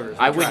else delivers.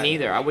 I We wouldn't tried.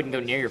 either. I wouldn't go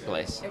near your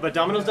place. But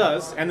Domino's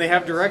does, and they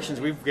have directions.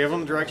 We've given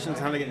them directions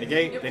how to get in the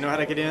gate. They know how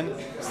to get in.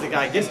 So the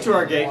guy gets to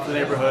our gate for the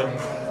neighborhood,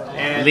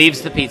 and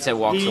Leaves the pizza,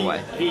 walks he,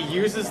 away. He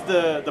uses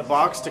the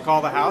box to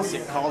call the house.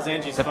 It calls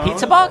Angie's The phone.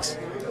 pizza box?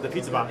 The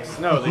pizza box.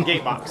 No, the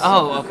gate box.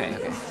 Oh, okay,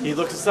 okay. He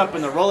looks us up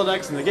in the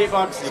Rolodex and the gate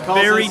box. He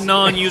calls Very us,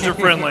 non-user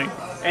friendly.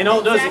 and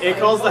all it does, it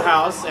calls the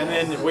house, and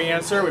then we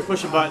answer. We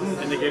push a button,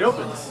 and the gate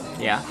opens.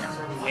 Yeah.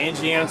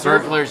 Angie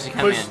answered. Burglars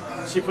come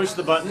She pushed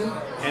the button,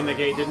 and the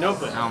gate didn't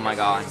open. Oh my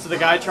God. So the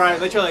guy tried.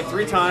 They tried like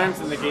 3 times,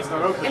 and the gate's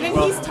not open. And then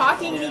Well, he's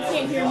talking and he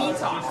can't hear me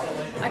talk.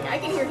 Like I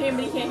can hear him,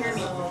 but he can't hear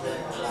me.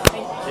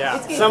 Yeah,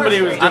 It's getting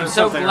somebody was frustrating. doing I'm so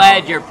something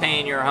glad wrong. you're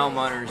paying your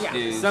homeowners Yeah.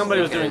 dues.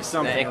 Somebody was doing because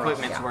something The wrong.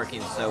 equipment's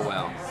working so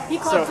well. He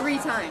called So- 3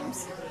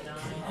 times.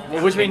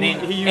 Well, which And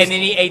means then, he used. and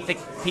then he ate the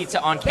pizza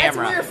on That's what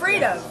camera. we're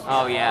afraid of.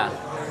 Oh yeah,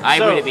 I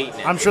So, would have eaten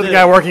it. I'm sure the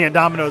guy working at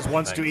Domino's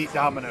wants to eat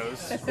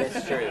Domino's.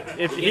 That's true.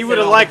 if He he gets would it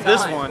have all liked the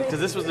this time. one, because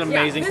this was an Yeah,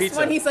 amazing this pizza.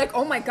 one, he's like,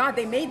 oh my god,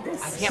 they made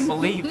this. I can't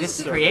believe this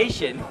is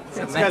creation. It's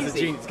This guy's a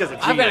amazing. genius. This guy's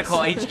a I'm gonna genius.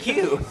 call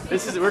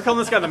HQ. We're calling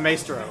this guy the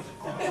maestro.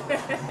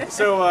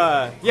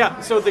 So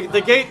so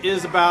the gate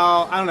is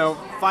about, I don't know,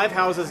 5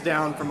 houses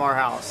down from our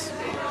house.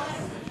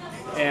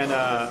 And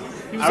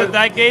He was at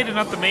that gate and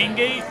not the main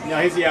gate?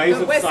 no, he's at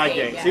the west side gate,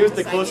 gate. yeah, So he was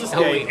the side closest Oh,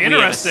 we gate. have a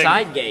Interesting.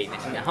 side gate.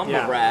 Humble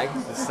Yeah. brag.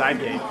 The side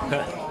gate.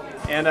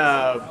 And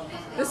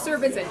The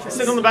servants' entrance.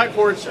 sitting on the back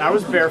porch, I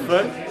was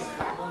barefoot.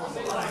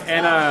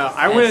 And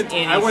I As went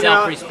any out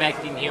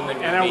self-respecting human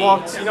would and I be.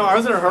 walked. I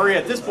was in a hurry.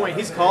 At this point,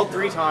 he's called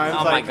 3 times.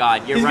 Oh my like,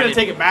 God, you're he's running. gonna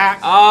take it back.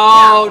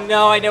 Oh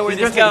no, I know where He's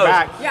this gonna take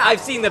it goes. back. Yeah. I've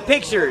seen the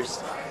pictures.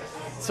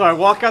 So I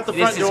walk out the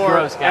This front is door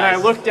gross, and I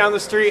guys. look down the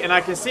street and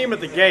I can see him at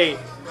the gate.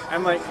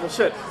 I'm like, well,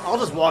 shit. I'll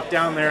just walk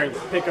down there and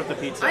pick up the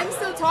pizza. I'm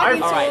still talking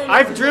to I've, him.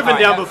 I've driven All right,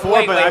 down now, before,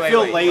 wait, but wait, I wait,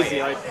 feel wait,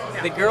 lazy. wait.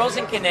 Like, The girls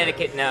in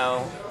Connecticut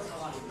know.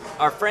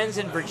 Our friends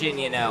in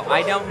Virginia know.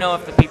 I don't know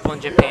if the people in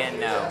Japan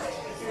know.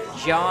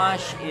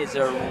 Josh is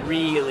a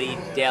really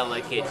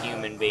delicate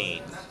human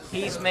being.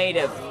 He's made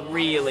of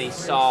really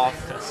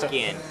soft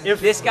skin.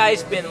 If- This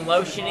guy's been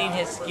lotioning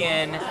his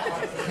skin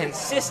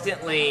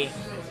consistently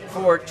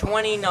for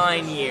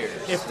 29 years.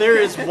 if there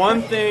is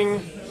one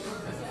thing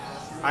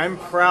I'm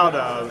proud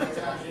of,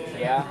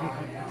 Yeah.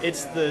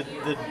 it's the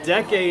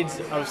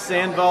decades of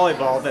sand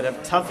volleyball that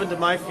have toughened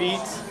my feet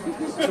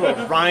to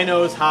a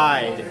rhino's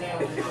hide.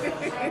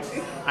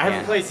 I haven't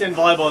Yeah. played sand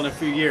volleyball in a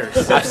few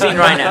years. I've seen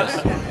rhinos.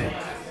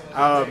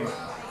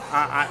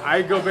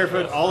 I go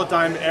barefoot all the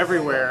time,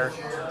 everywhere.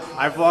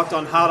 I've walked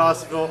on hot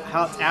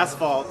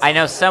asphalt. I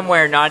know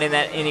somewhere, not in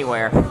that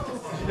anywhere.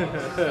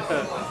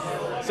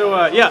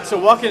 So so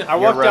walking, I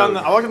walk road.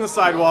 I walk on the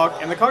sidewalk,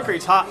 and the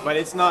concrete's hot, but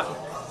it's not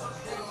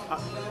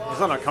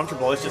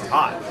uncomfortable. It's just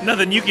hot.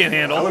 Nothing you can't I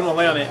handle. wouldn't want to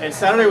lay on it. And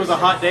Saturday was a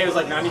hot day. It was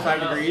like 95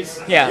 degrees.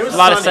 Yeah, it was a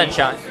lot of sunny,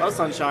 sunshine. A lot of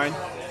sunshine.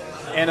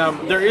 And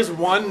there is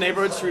one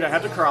neighborhood street I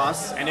have to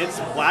cross, and it's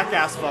black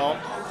asphalt.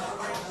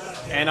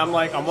 And I'm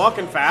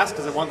walking fast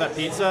because I want that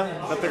pizza.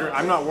 But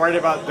I'm not worried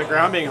about the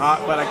ground being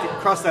hot. But I could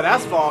cross that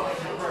asphalt.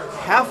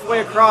 Halfway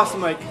across,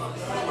 I'm like,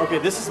 okay,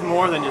 this is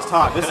more than just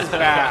hot. This is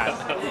bad.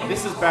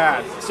 This is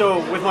bad. So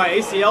with my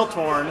ACL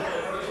torn,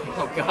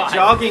 Oh God.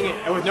 jogging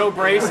with no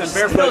brace and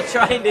Still barefoot.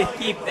 trying to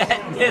keep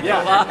that myth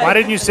Yeah. alive. Why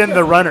didn't you send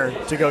the runner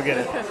to go get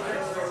it?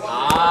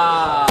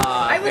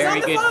 Ah, I was very on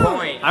the good phone.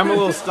 point. I'm a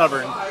little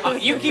stubborn.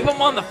 You keep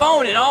them on the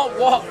phone, and I'll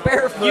walk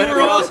barefoot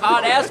across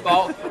hot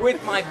asphalt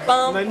with my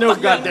bum. I know,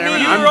 on goddamn it,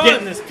 knee. I'm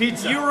getting this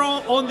pizza. You were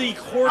on the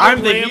quarter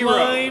I'm the hero.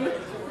 landline.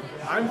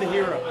 I'm the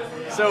hero.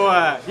 So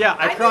I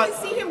I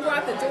crossed. didn't see him go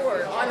out the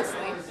door, honestly.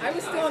 I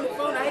was still on the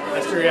phone. I had no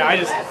That's idea true. Yeah, I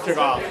he just left. took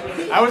off.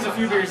 I was a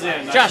few beers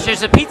in. Josh,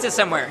 there's a pizza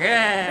somewhere.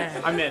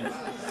 Yeah. I'm in.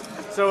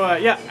 So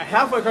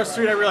halfway across the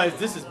street, I realized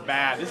this is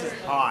bad. This is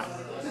hot.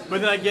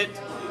 But then I get,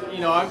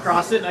 I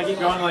cross it and I keep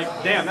going like,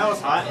 damn, that was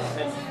hot.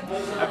 And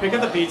I pick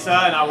up the pizza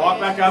and I walk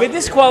back up. Would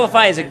this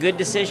qualify as a good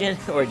decision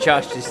or a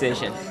Josh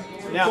decision?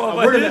 Now Well,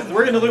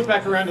 we're gonna loop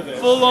back around to this.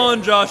 Full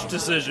on Josh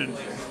decision.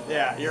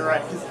 Yeah, you're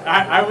right. 'Cause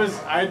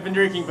I had been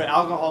drinking, but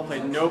alcohol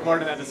played no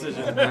part in that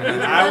decision.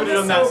 I would have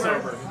done that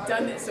sober.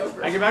 Done it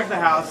sober. I get back to the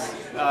house.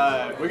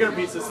 We get a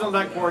pizza, sit on the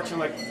back porch, and I'm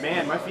like,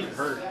 man, my feet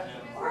hurt.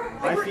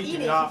 My we're feet do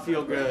eating. not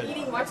feel good.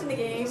 Eating, watching the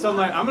game. So I'm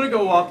like, I'm gonna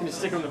go walk and just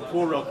stick them in the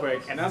pool real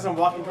quick. And as I'm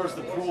walking towards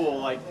the pool,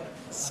 like,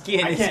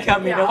 Skin I is can't-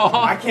 coming yeah. off.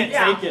 I can't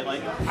Yeah. take it.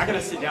 Like, I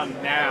gotta sit down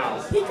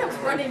now. He comes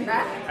running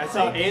back. I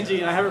saw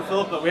Angie and I have her fill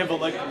up, but we have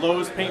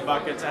Lowe's paint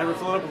buckets. I have her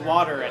fill it up with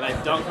water and I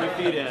dunk my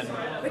feet in.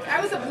 Like I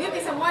was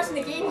oblivious. I'm watching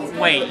the game. He's going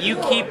Wait, to the you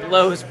pool. keep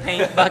Lowe's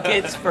paint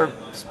buckets for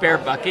spare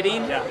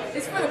bucketing? Yeah.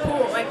 It's for the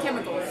pool, like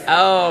chemicals.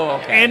 Oh,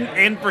 okay.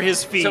 And for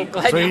his feet. So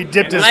glad So you, he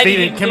dipped his glad feet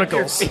you in didn't dip your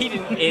chemicals. feet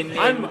in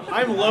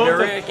I'm loath.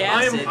 Uric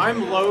acid.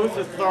 I'm loath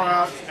to throw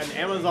out an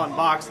Amazon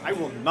box. I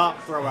will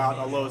not throw out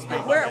a Lowe's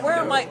paint bucket.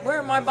 Where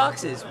are my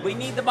boxes? We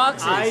need the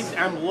boxes. I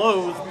am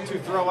loath to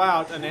throw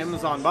out an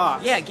Amazon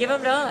box. Yeah, give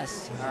them to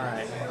us. All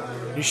right.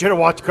 You should have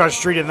walked across the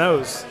street in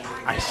those.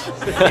 Yeah,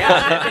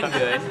 that'd been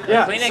good.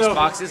 Yeah, Kleenex so-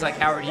 boxes like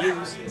Howard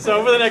Hughes. So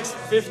over the next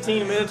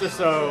 15 minutes or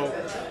so,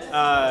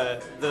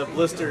 the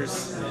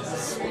blisters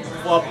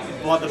flop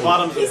the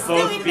bottoms He's of still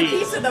both eating the feet.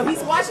 pizza though.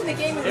 He's watching the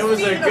game with It his was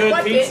feet a in good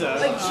bucket, pizza.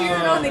 like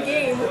cheering on the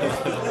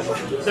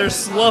game. They're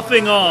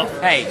sloughing off.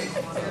 Hey,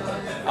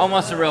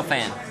 almost a real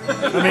fan.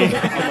 I mean,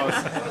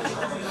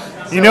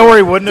 Almost. you know where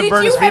he wouldn't have Did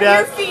burned you his feet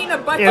have your at? feet in a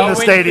bucket? In the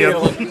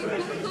stadium.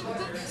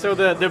 So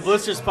the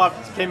blisters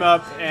came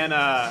up, and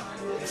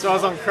so I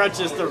was on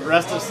crutches the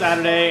rest of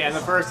Saturday and the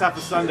first half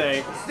of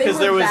Sunday They because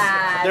were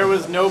bad. there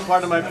was no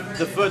part of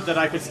the foot that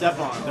I could step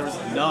on. There was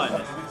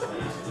none.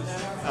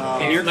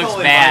 It looks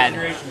bad.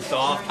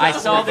 I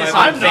saw this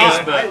on I'm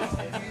not.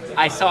 Facebook.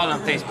 I saw it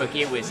on Facebook.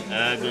 It was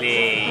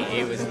ugly.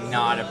 It was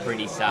not a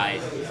pretty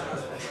sight.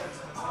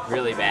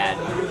 Really bad.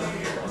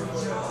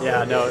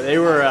 Yeah, no, they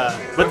were.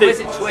 But But they, was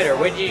it Twitter?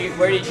 Where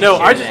did you no,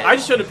 share I that?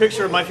 just showed a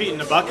picture of my feet in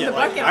the bucket. In the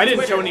Like, bucket I on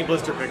didn't show Twitter. any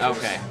blister pictures.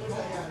 Okay.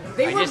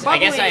 They I were just- I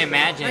guess bubbling. I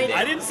imagined it.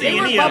 I didn't see They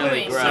were any of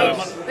bubbling. it. Gross.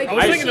 Like, I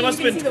was thinking it you must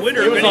have can been see the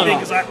Twitter or It was on- anything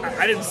because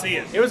I didn't see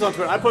it. It was on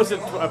Twitter. I posted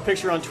a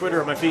picture on Twitter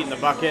of my feet in the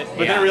bucket, but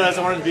then Yeah. I realized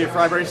I wanted it to be a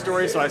Fryberry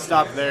story, so I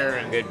stopped there.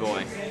 And Good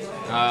boy.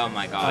 Oh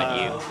my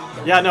God,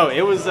 Yeah, no,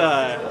 it was.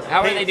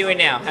 How are they doing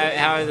now?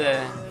 How are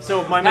the?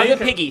 So my How main are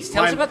the piggies?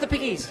 Tell us about the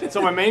piggies.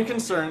 So my main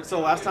concern. So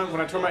last time when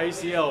I tore my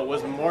ACL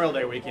was Memorial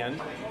Day weekend,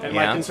 and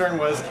my Yeah. concern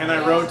was, can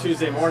I row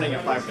Tuesday morning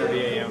at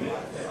 5:30 a.m.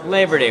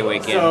 Labor Day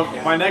weekend. So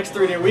my next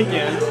 3-day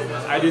weekend,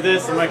 I do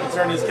this, and my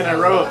concern is, can I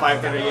row at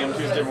 5:30 a.m.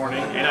 Tuesday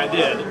morning? And I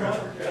did.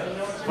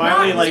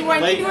 Finally, like do I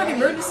need late. to go to the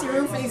emergency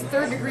room for these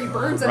third-degree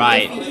burns on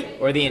Right. my feet?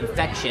 Or the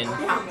infection.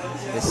 Yeah.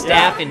 The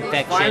staph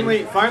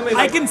infection. Finally, I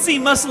like, can see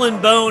muscle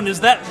and bone.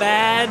 Is that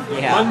bad?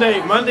 Yeah.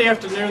 Monday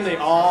afternoon, they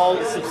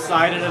all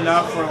subsided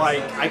enough where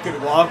like I could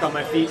walk on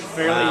my feet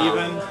fairly Wow.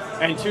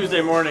 even. And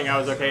Tuesday morning, I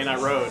was okay and I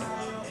rode.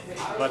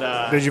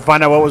 But Did you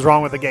find out what was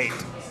wrong with the gate?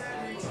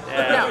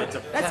 yeah, No, it's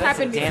a, that's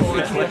happened Damn before.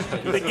 good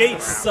question. The gate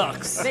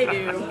sucks. They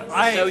do.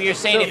 So you're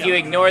saying if you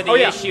ignore the Oh,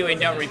 yeah. issue and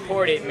don't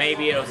report it,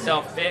 maybe it'll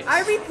self-fix? I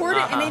report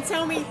it and Uh-huh. they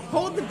tell me,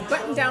 hold the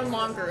button down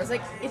longer. It's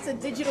like, it's a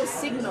digital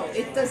signal.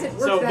 It doesn't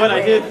work so, that but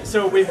way. I did.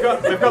 So we've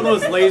got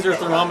those laser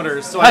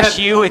thermometers. So I Hush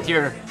had you with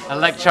your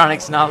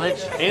electronics knowledge.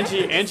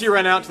 Angie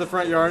ran out to the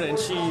front yard and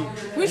she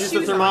With used the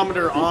shoes on.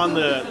 thermometer on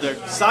the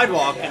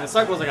sidewalk, and the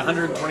sidewalk was like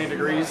 120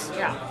 degrees.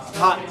 Yeah. It's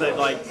hot, but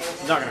like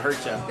it's not gonna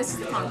hurt you. This is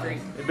the concrete.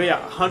 But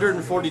yeah,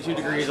 142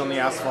 degrees on the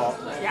asphalt,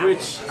 Yeah.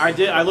 which I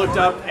did. I looked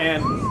up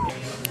and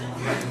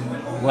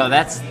Well,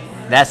 that's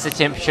the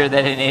temperature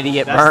that an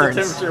idiot that's burns.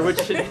 the temperature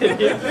which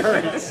it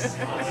burns.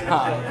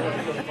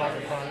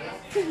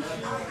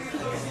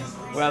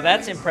 Well,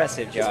 that's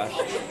impressive, Josh.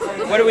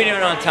 What are we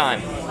doing on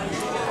time?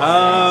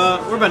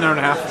 We're about an hour and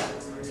a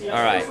half.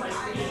 All right.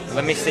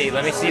 Let me see.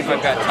 Let me see if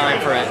I've got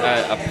time for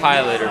a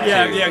pilot or two.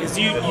 Yeah, because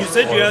you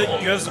said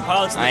you have some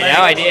pilots in the I bag.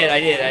 know, I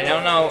did. I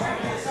don't know.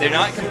 They're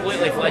not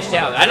completely fleshed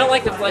out. I don't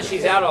like to flesh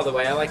these out all the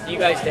way. I like you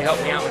guys to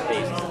help me out with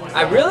these.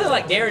 I really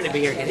like Darren to be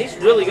here because he's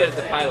really good at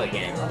the pilot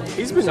game.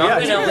 He's been So I'm yeah,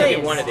 going to only really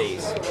do is. one of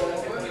these.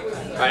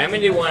 All right, I'm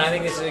going to do one. I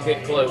think this is a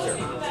good closer.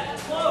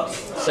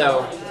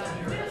 So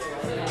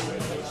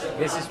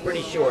this is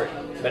pretty short,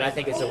 but I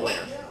think it's a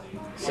winner.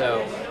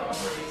 So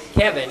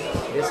Kevin,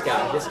 this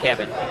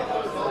Kevin.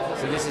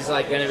 So this is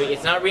like going to be,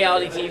 it's not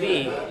reality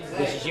TV.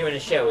 This is you in a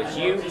show. It's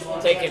you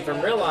taken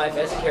from real life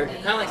as a character,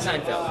 kind of like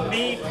Seinfeld.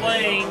 Me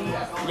playing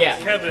Yeah,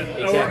 Kevin,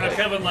 or exactly. a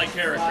Kevin-like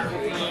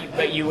character.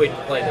 But you wouldn't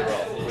play the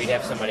role. We'd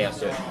have somebody else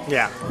do it.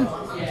 Yeah.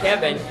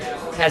 Kevin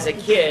has a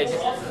kid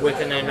with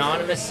an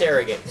anonymous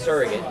surrogate,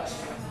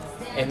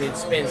 and then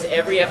spends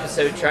every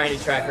episode trying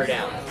to track her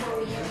down.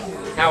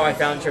 How I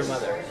Found Your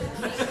Mother.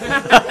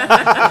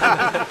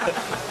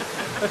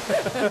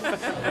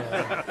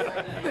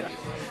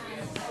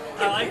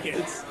 I like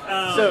it.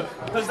 So-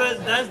 Because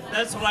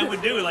that's what I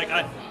would do. Like,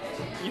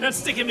 you're not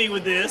sticking me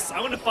with this. I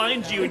want to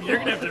find you, and you're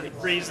gonna have to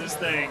raise this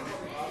thing.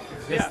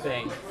 This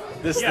thing.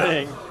 This Yeah.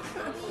 thing.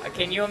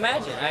 Can you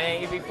imagine? I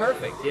think it'd be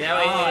perfect. You know,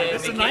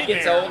 It's the a kid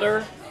gets nightmare.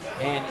 older,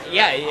 and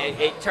yeah,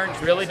 it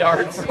turns really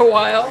dark for a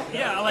while.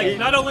 Yeah, like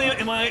not only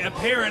am I a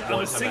parent,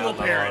 I'm a single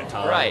parent.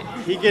 Right.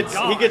 He gets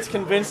God.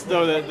 convinced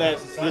though that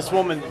this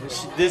woman,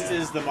 this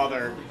is the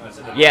mother.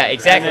 Yeah,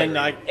 exactly. And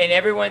then, And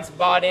everyone's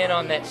bought in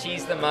on that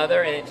she's the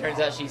mother, and it turns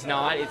out she's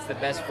not. It's the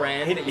best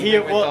friend that He- you've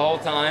been with well- the whole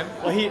time.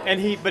 Well,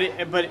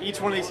 but each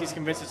one of these he's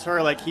convinced it's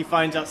her. Like he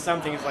finds out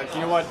something. He's like,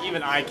 you know what?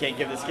 Even I can't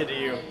give this kid to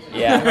you.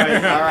 Yeah.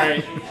 Like, all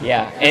right.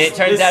 Yeah, and it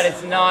turns This- out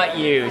it's not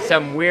you.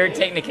 Some weird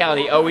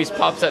technicality always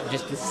pops up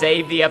just to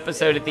save the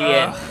episode at the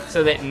end,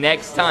 so that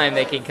next time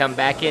they can come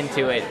back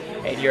into it,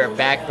 and you're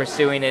back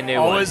pursuing a new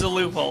Always one. a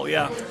loophole.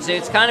 Yeah. So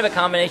it's kind of a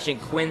combination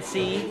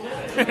Quincy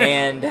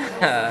and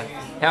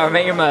How I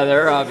Met Your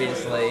Mother,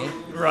 obviously.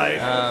 Right.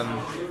 Um,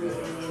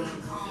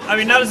 I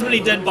mean, not as many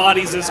dead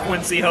bodies as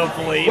Quincy,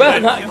 hopefully. well,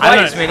 but, not you know, quite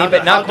as many, but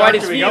how not quite dark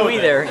as do we few go with it?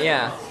 either.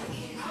 Yeah,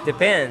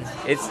 depends.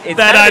 It's That kind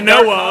of I a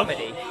know dark of.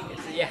 comedy.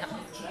 Yeah.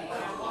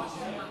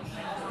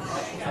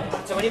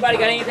 So anybody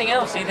got anything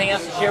else? Anything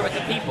else to share with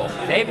the people?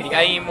 David, you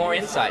got any more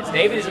insights?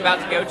 David is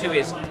about to go to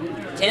his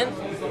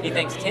 10th, he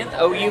thinks 10th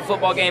OU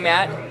football game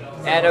at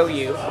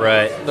OU.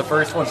 Right. The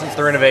first one since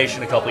the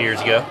renovation a couple years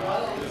ago.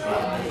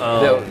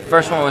 The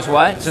first one was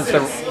what? Since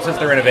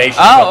the renovation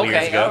a Oh, couple years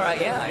okay. ago. All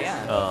right.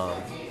 Yeah.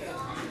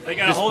 they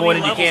got a whole new Disappointed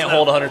you levels can't now.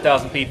 hold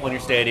 100,000 people in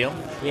your stadium.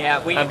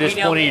 Yeah, I'm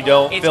disappointed you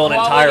don't it's fill an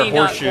entire quality,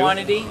 not horseshoe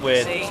quantity.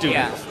 with See?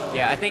 students.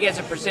 Yeah, I think as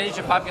a percentage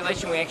of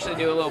population, we actually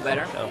do a little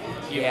better.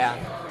 Yeah.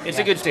 It's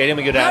a good stadium,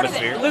 a good How did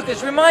atmosphere.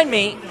 Lucas, remind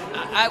me.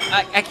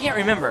 I can't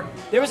remember.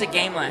 There was a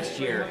game last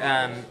year.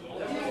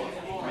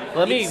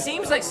 It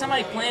seems like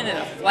somebody planted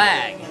a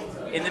flag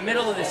in the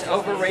middle of this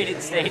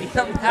overrated stadium.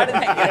 How did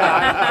that go?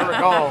 I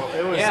recall.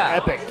 It was Yeah.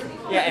 epic.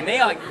 Yeah, and they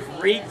like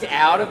freaked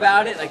out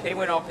about it. Like they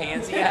went all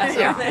pansy ass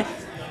on it.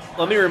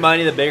 Let me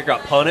remind you that Baker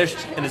got punished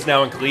and is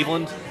now in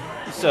Cleveland.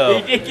 So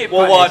He did get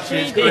we'll punished. watch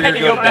his He had career to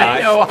go go back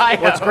to die.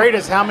 Ohio. What's great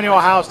is how many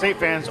Ohio State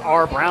fans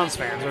are Browns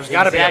fans. There's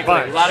got to Exactly. be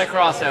a bunch. A lot of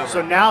crossover.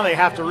 So now they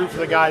have to root for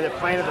the guy that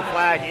planted the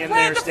flag in Plant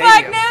their the stadium.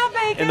 flag now,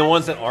 Baker. And the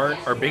ones that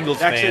aren't are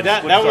Bengals Actually, fans, which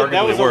that is was a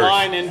arguably worse.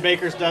 line in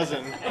Baker's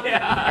Dozen.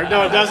 Yeah. Or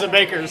no, a dozen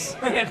Bakers.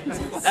 Plant the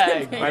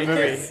flag. My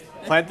movie.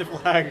 Plant the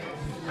flag.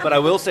 But I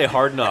will say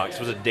Hard Knocks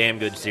was a damn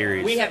good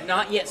series. We have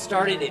not yet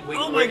started it.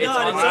 Oh my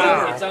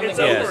God, It's on the it's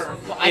go. over.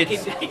 Well, I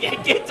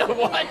get to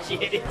watch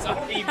it. It's on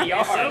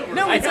DVR.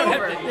 No, it's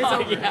over. It's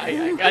over. Yeah,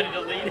 I got to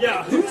delete it.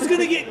 Yeah, who's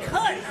gonna get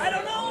cut? I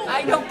don't know.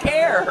 I don't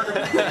care.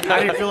 How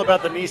do you feel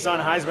about the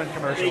Nissan Heisman They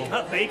commercial?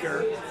 cut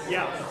Baker.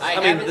 Yeah. I I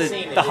mean, haven't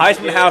seen it. the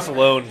Heisman House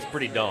alone is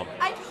pretty dumb.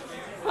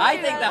 I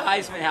think the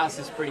Heisman House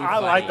is pretty I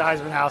funny. like the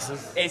Heisman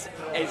houses. As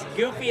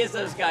goofy as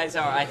those guys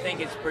are, I think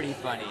it's pretty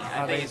funny.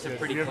 I think it's a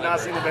pretty You have clever. not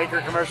seen the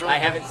Baker commercial? I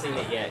haven't seen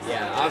it yet,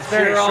 yeah. I'm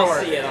very sure I'll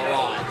short. see it a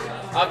lot.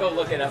 I'll go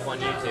look it up on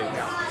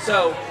YouTube.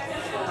 So,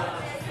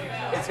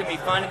 it's going to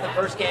be fun at the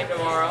first game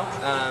tomorrow.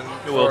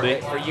 It will be.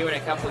 For you in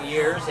a couple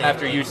years. And,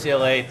 After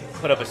UCLA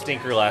put up a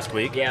stinker last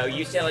week. Yeah,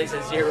 UCLA's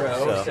a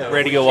 0. So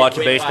ready to we go should watch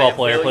a win by baseball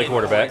player play billion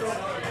quarterback. points.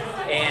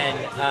 And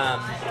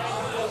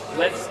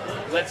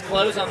let's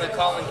close on the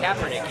Colin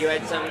Kaepernick. You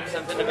had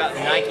something about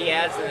Nike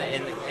ads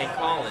and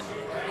Colin.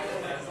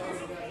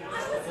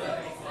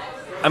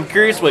 I'm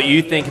curious what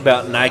you think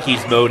about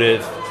Nike's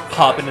motive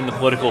hopping in the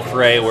political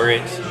fray where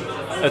it's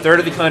a third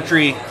of the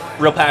country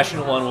real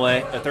passionate one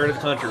way, a third of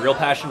the country real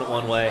passionate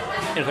one way,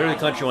 and a third of the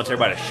country wants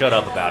everybody to shut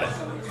up about it.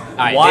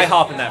 Why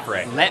hop in that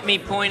fray? Let me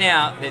point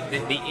out that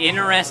the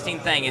interesting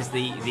thing is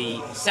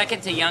the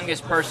second to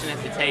youngest person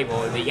at the table,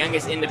 or the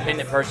youngest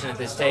independent person at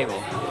this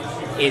table,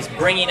 is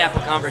bringing up a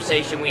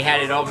conversation we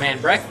had at Old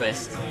Man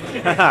Breakfast.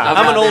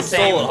 I'm an old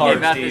soul at heart,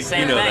 about Steve. the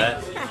same You know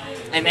thing. that.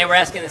 And they were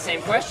asking the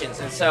same questions.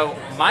 And so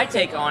my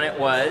take on it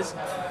was,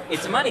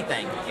 it's a money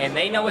thing, and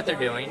they know what they're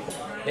doing.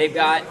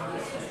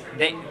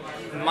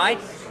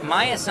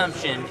 My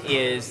assumption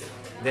is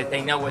that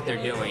they know what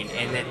they're doing,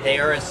 and that they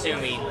are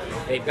assuming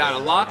they've got a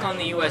lock on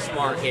the U.S.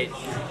 market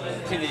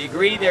to the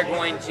degree they're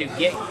going to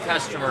get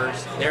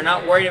customers. They're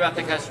not worried about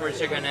the customers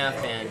they're going to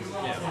offend,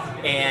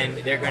 and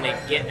they're going to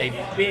get a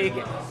big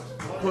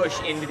push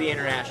into the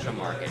international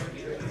market.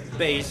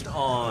 Based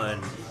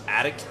on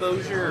ad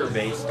exposure or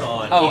based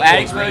on ad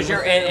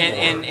exposure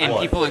and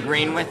what? people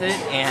agreeing with it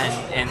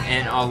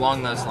and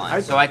along those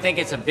lines. So I think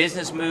it's a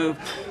business move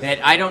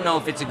that I don't know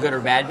if it's a good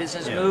or bad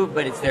business move,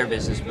 but it's their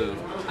business move.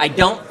 I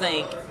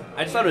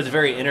just thought it was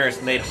very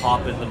interesting they'd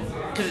hop in them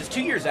because it's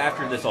 2 years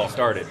after this all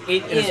started.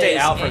 It and to is, stay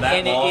out for that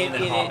and long and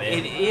then hop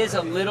in. it is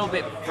a little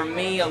bit, for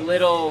me, a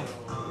little...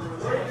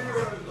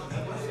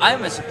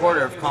 I'm a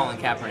supporter of Colin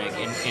Kaepernick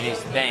in his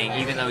thing,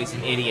 even though he's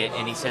an idiot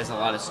and he says a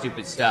lot of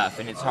stupid stuff,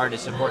 and it's hard to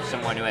support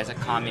someone who has a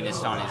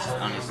communist on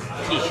his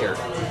T-shirt.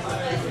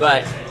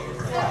 But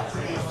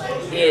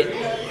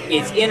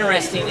it's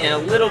interesting and a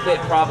little bit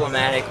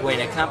problematic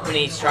when a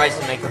company tries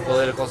to make a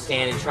political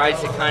stand and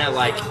tries to kind of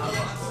like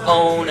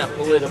own a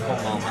political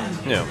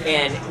moment. Yeah.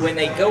 And when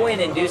they go in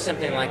and do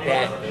something like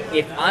that,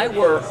 if I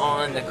were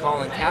on the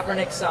Colin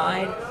Kaepernick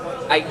side,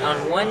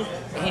 on one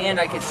hand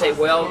I could say,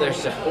 well, they're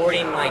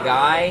supporting my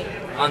guy.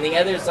 On the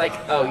other, it's like,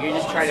 oh, you're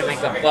just trying to make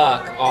a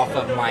buck off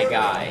of my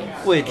guy.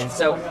 And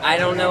so I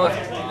don't know if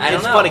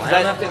It's funny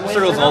because that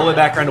circles all the way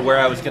back around to where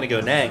I was going to go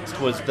next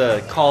was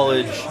the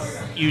college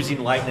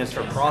using likeness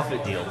for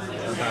profit deal.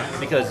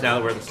 Because now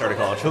that we're at the start of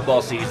college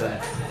football season,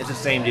 it's the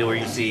same deal where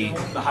you see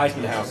the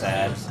Heisman House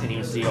ads and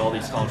you see all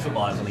these college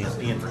football ads on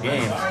ESPN for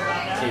games.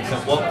 It's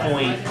at what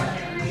point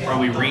are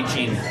we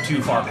reaching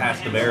too far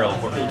past the barrel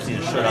where people just need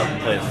to shut up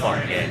and play the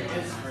fucking game?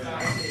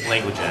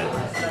 Language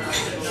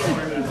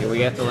ad. Here we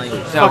got the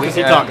language. What is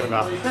he talking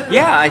about?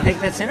 Yeah, I think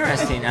that's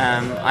interesting.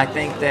 I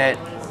think that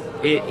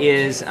it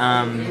is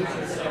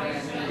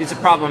it's a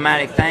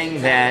problematic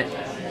thing that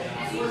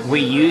we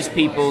use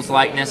people's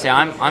likeness.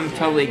 I'm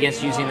totally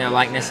against using their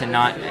likeness and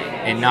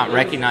not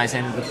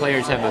recognizing the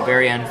players have a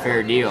very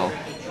unfair deal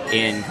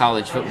in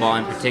college football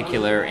in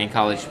particular and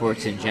college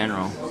sports in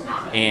general.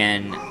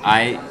 And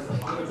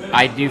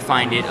I do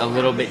find it a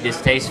little bit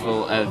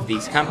distasteful of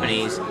these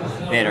companies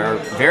that are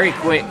very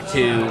quick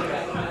to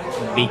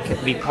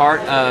be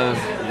part of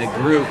the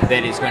group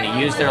that is going to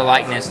use their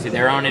likeness to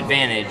their own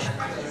advantage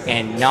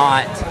and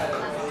not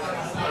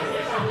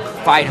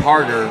fight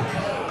harder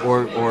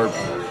or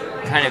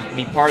kind of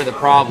be part of the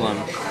problem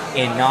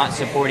in not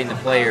supporting the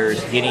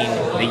players getting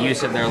the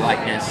use of their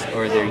likeness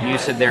or their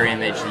use of their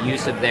image, the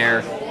use of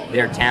their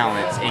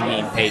talents, and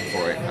getting paid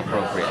for it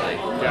appropriately.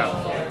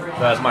 Yeah,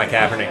 that's my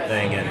Kaepernick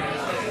thing, and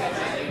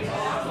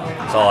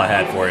that's all I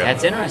had for you.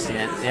 That's interesting.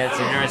 That's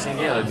an interesting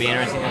deal. It'd be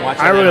interesting to watch.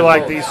 I really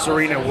like the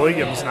Serena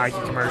Williams Nike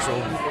commercial.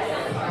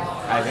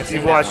 If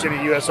you've watched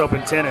any U.S.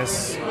 Open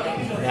tennis,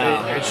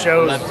 it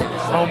shows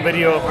home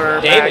video of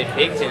her. David,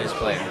 big tennis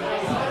player.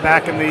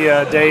 Back in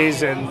the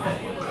days and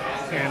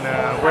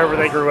wherever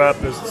they grew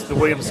up, is the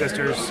Williams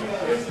sisters,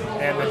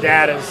 and the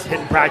dad is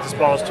hitting practice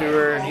balls to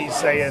her, and he's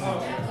saying,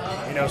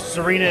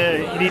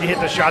 Serena, you need to hit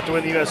the shot to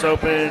win the U.S.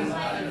 Open,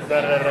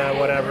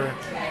 whatever.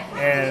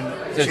 And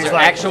so she's it's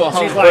like, actual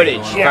home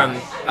footage from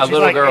a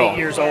little girl. She's 8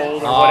 years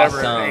old or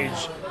whatever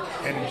age,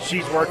 and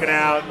she's working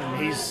out, and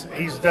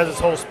he does his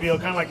whole spiel,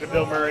 kind of like the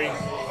Bill Murray.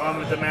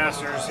 I'm at the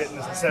Masters hitting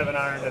the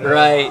 7-iron.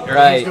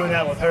 Right. He's doing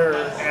that with her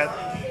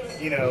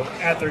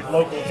at their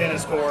local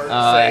tennis court,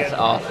 Oh, saying, that's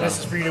awesome. "This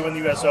is for you to win the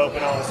U.S.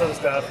 Open," all this other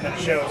stuff, and then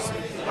it shows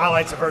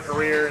highlights of her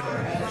career,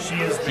 and she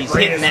is the She's greatest,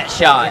 hitting that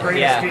shot, the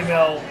greatest yeah.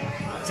 female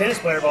tennis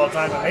player of all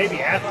time, and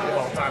maybe athlete of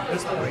all time at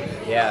this point.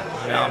 Yeah,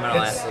 phenomenal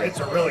athlete. It's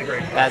a really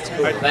great. That's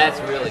cool. That's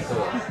really cool.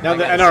 Now, I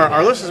gotta and see our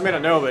that. listeners may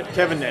not know, but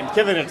Kevin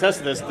attests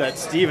to this, that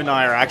Steve and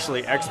I are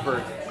actually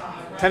expert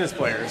tennis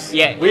players.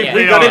 Yeah, we yeah.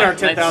 got in our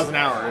Let's- 10,000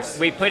 hours.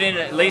 We put in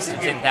at least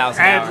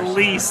 10,000 At hours.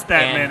 least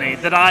that And- many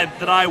that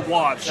I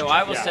watched. So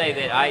I will Yeah. say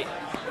that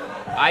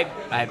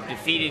I've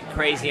defeated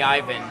Crazy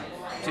Ivan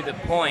to the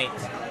point,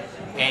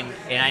 and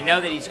I know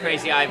that he's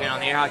Crazy Ivan on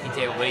the air hockey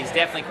table, but he's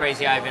definitely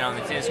Crazy Ivan on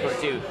the tennis court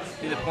too,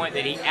 to the point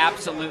that he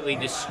absolutely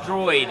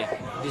destroyed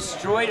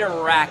a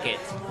racket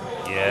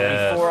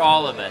before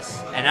all of us,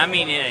 and I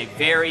mean in a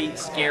very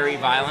scary,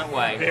 violent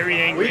way.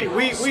 Very angry.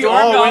 We Stormed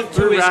all off went to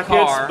through his rackets,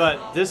 car.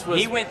 but this was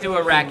He went through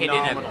a racket in a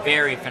phenomenal.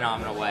 very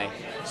phenomenal way.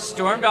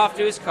 Stormed off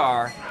to his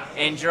car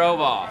and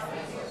drove off,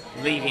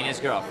 leaving his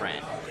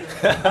girlfriend.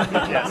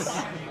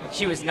 Yes.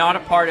 She was not a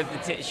part of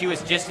the. She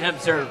was just an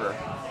observer.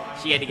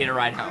 She had to get a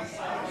ride home.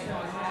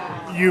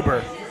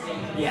 Yoober.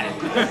 Yeah.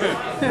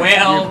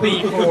 Well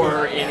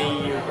before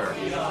any Yoober.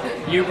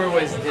 Yoober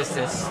was just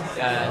a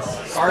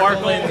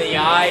sparkle in the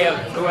eye of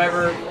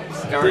whoever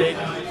started.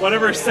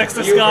 Whatever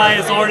sexist Yoober. guy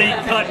is already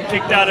cut and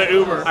kicked out of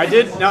Uber. I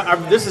did. Now,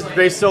 this is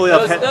based solely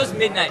off. Those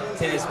midnight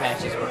tennis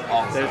matches were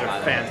awesome. Those by are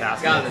the way.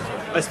 fantastic. God, those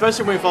were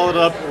Especially when we followed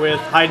up with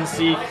hide and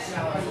seek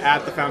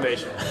at the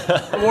foundation.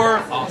 Or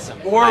awesome.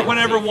 or Hide and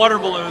whenever seek. water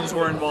balloons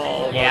were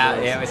involved. Yeah,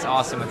 it was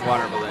awesome with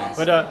water balloons.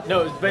 But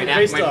no, it's when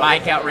based when off.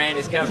 Mike outran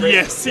his coverage.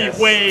 Yes, he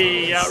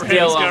way outran his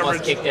Still almost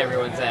coverage. kicked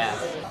everyone's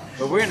ass.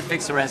 But we're gonna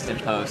fix the rest in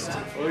post.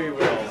 We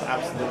will,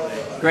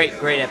 absolutely.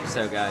 Great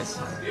episode, guys.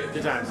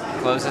 Good times.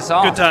 Close us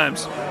off. Good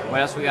times.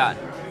 What else we got?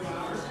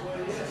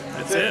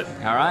 That's it.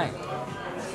 All right.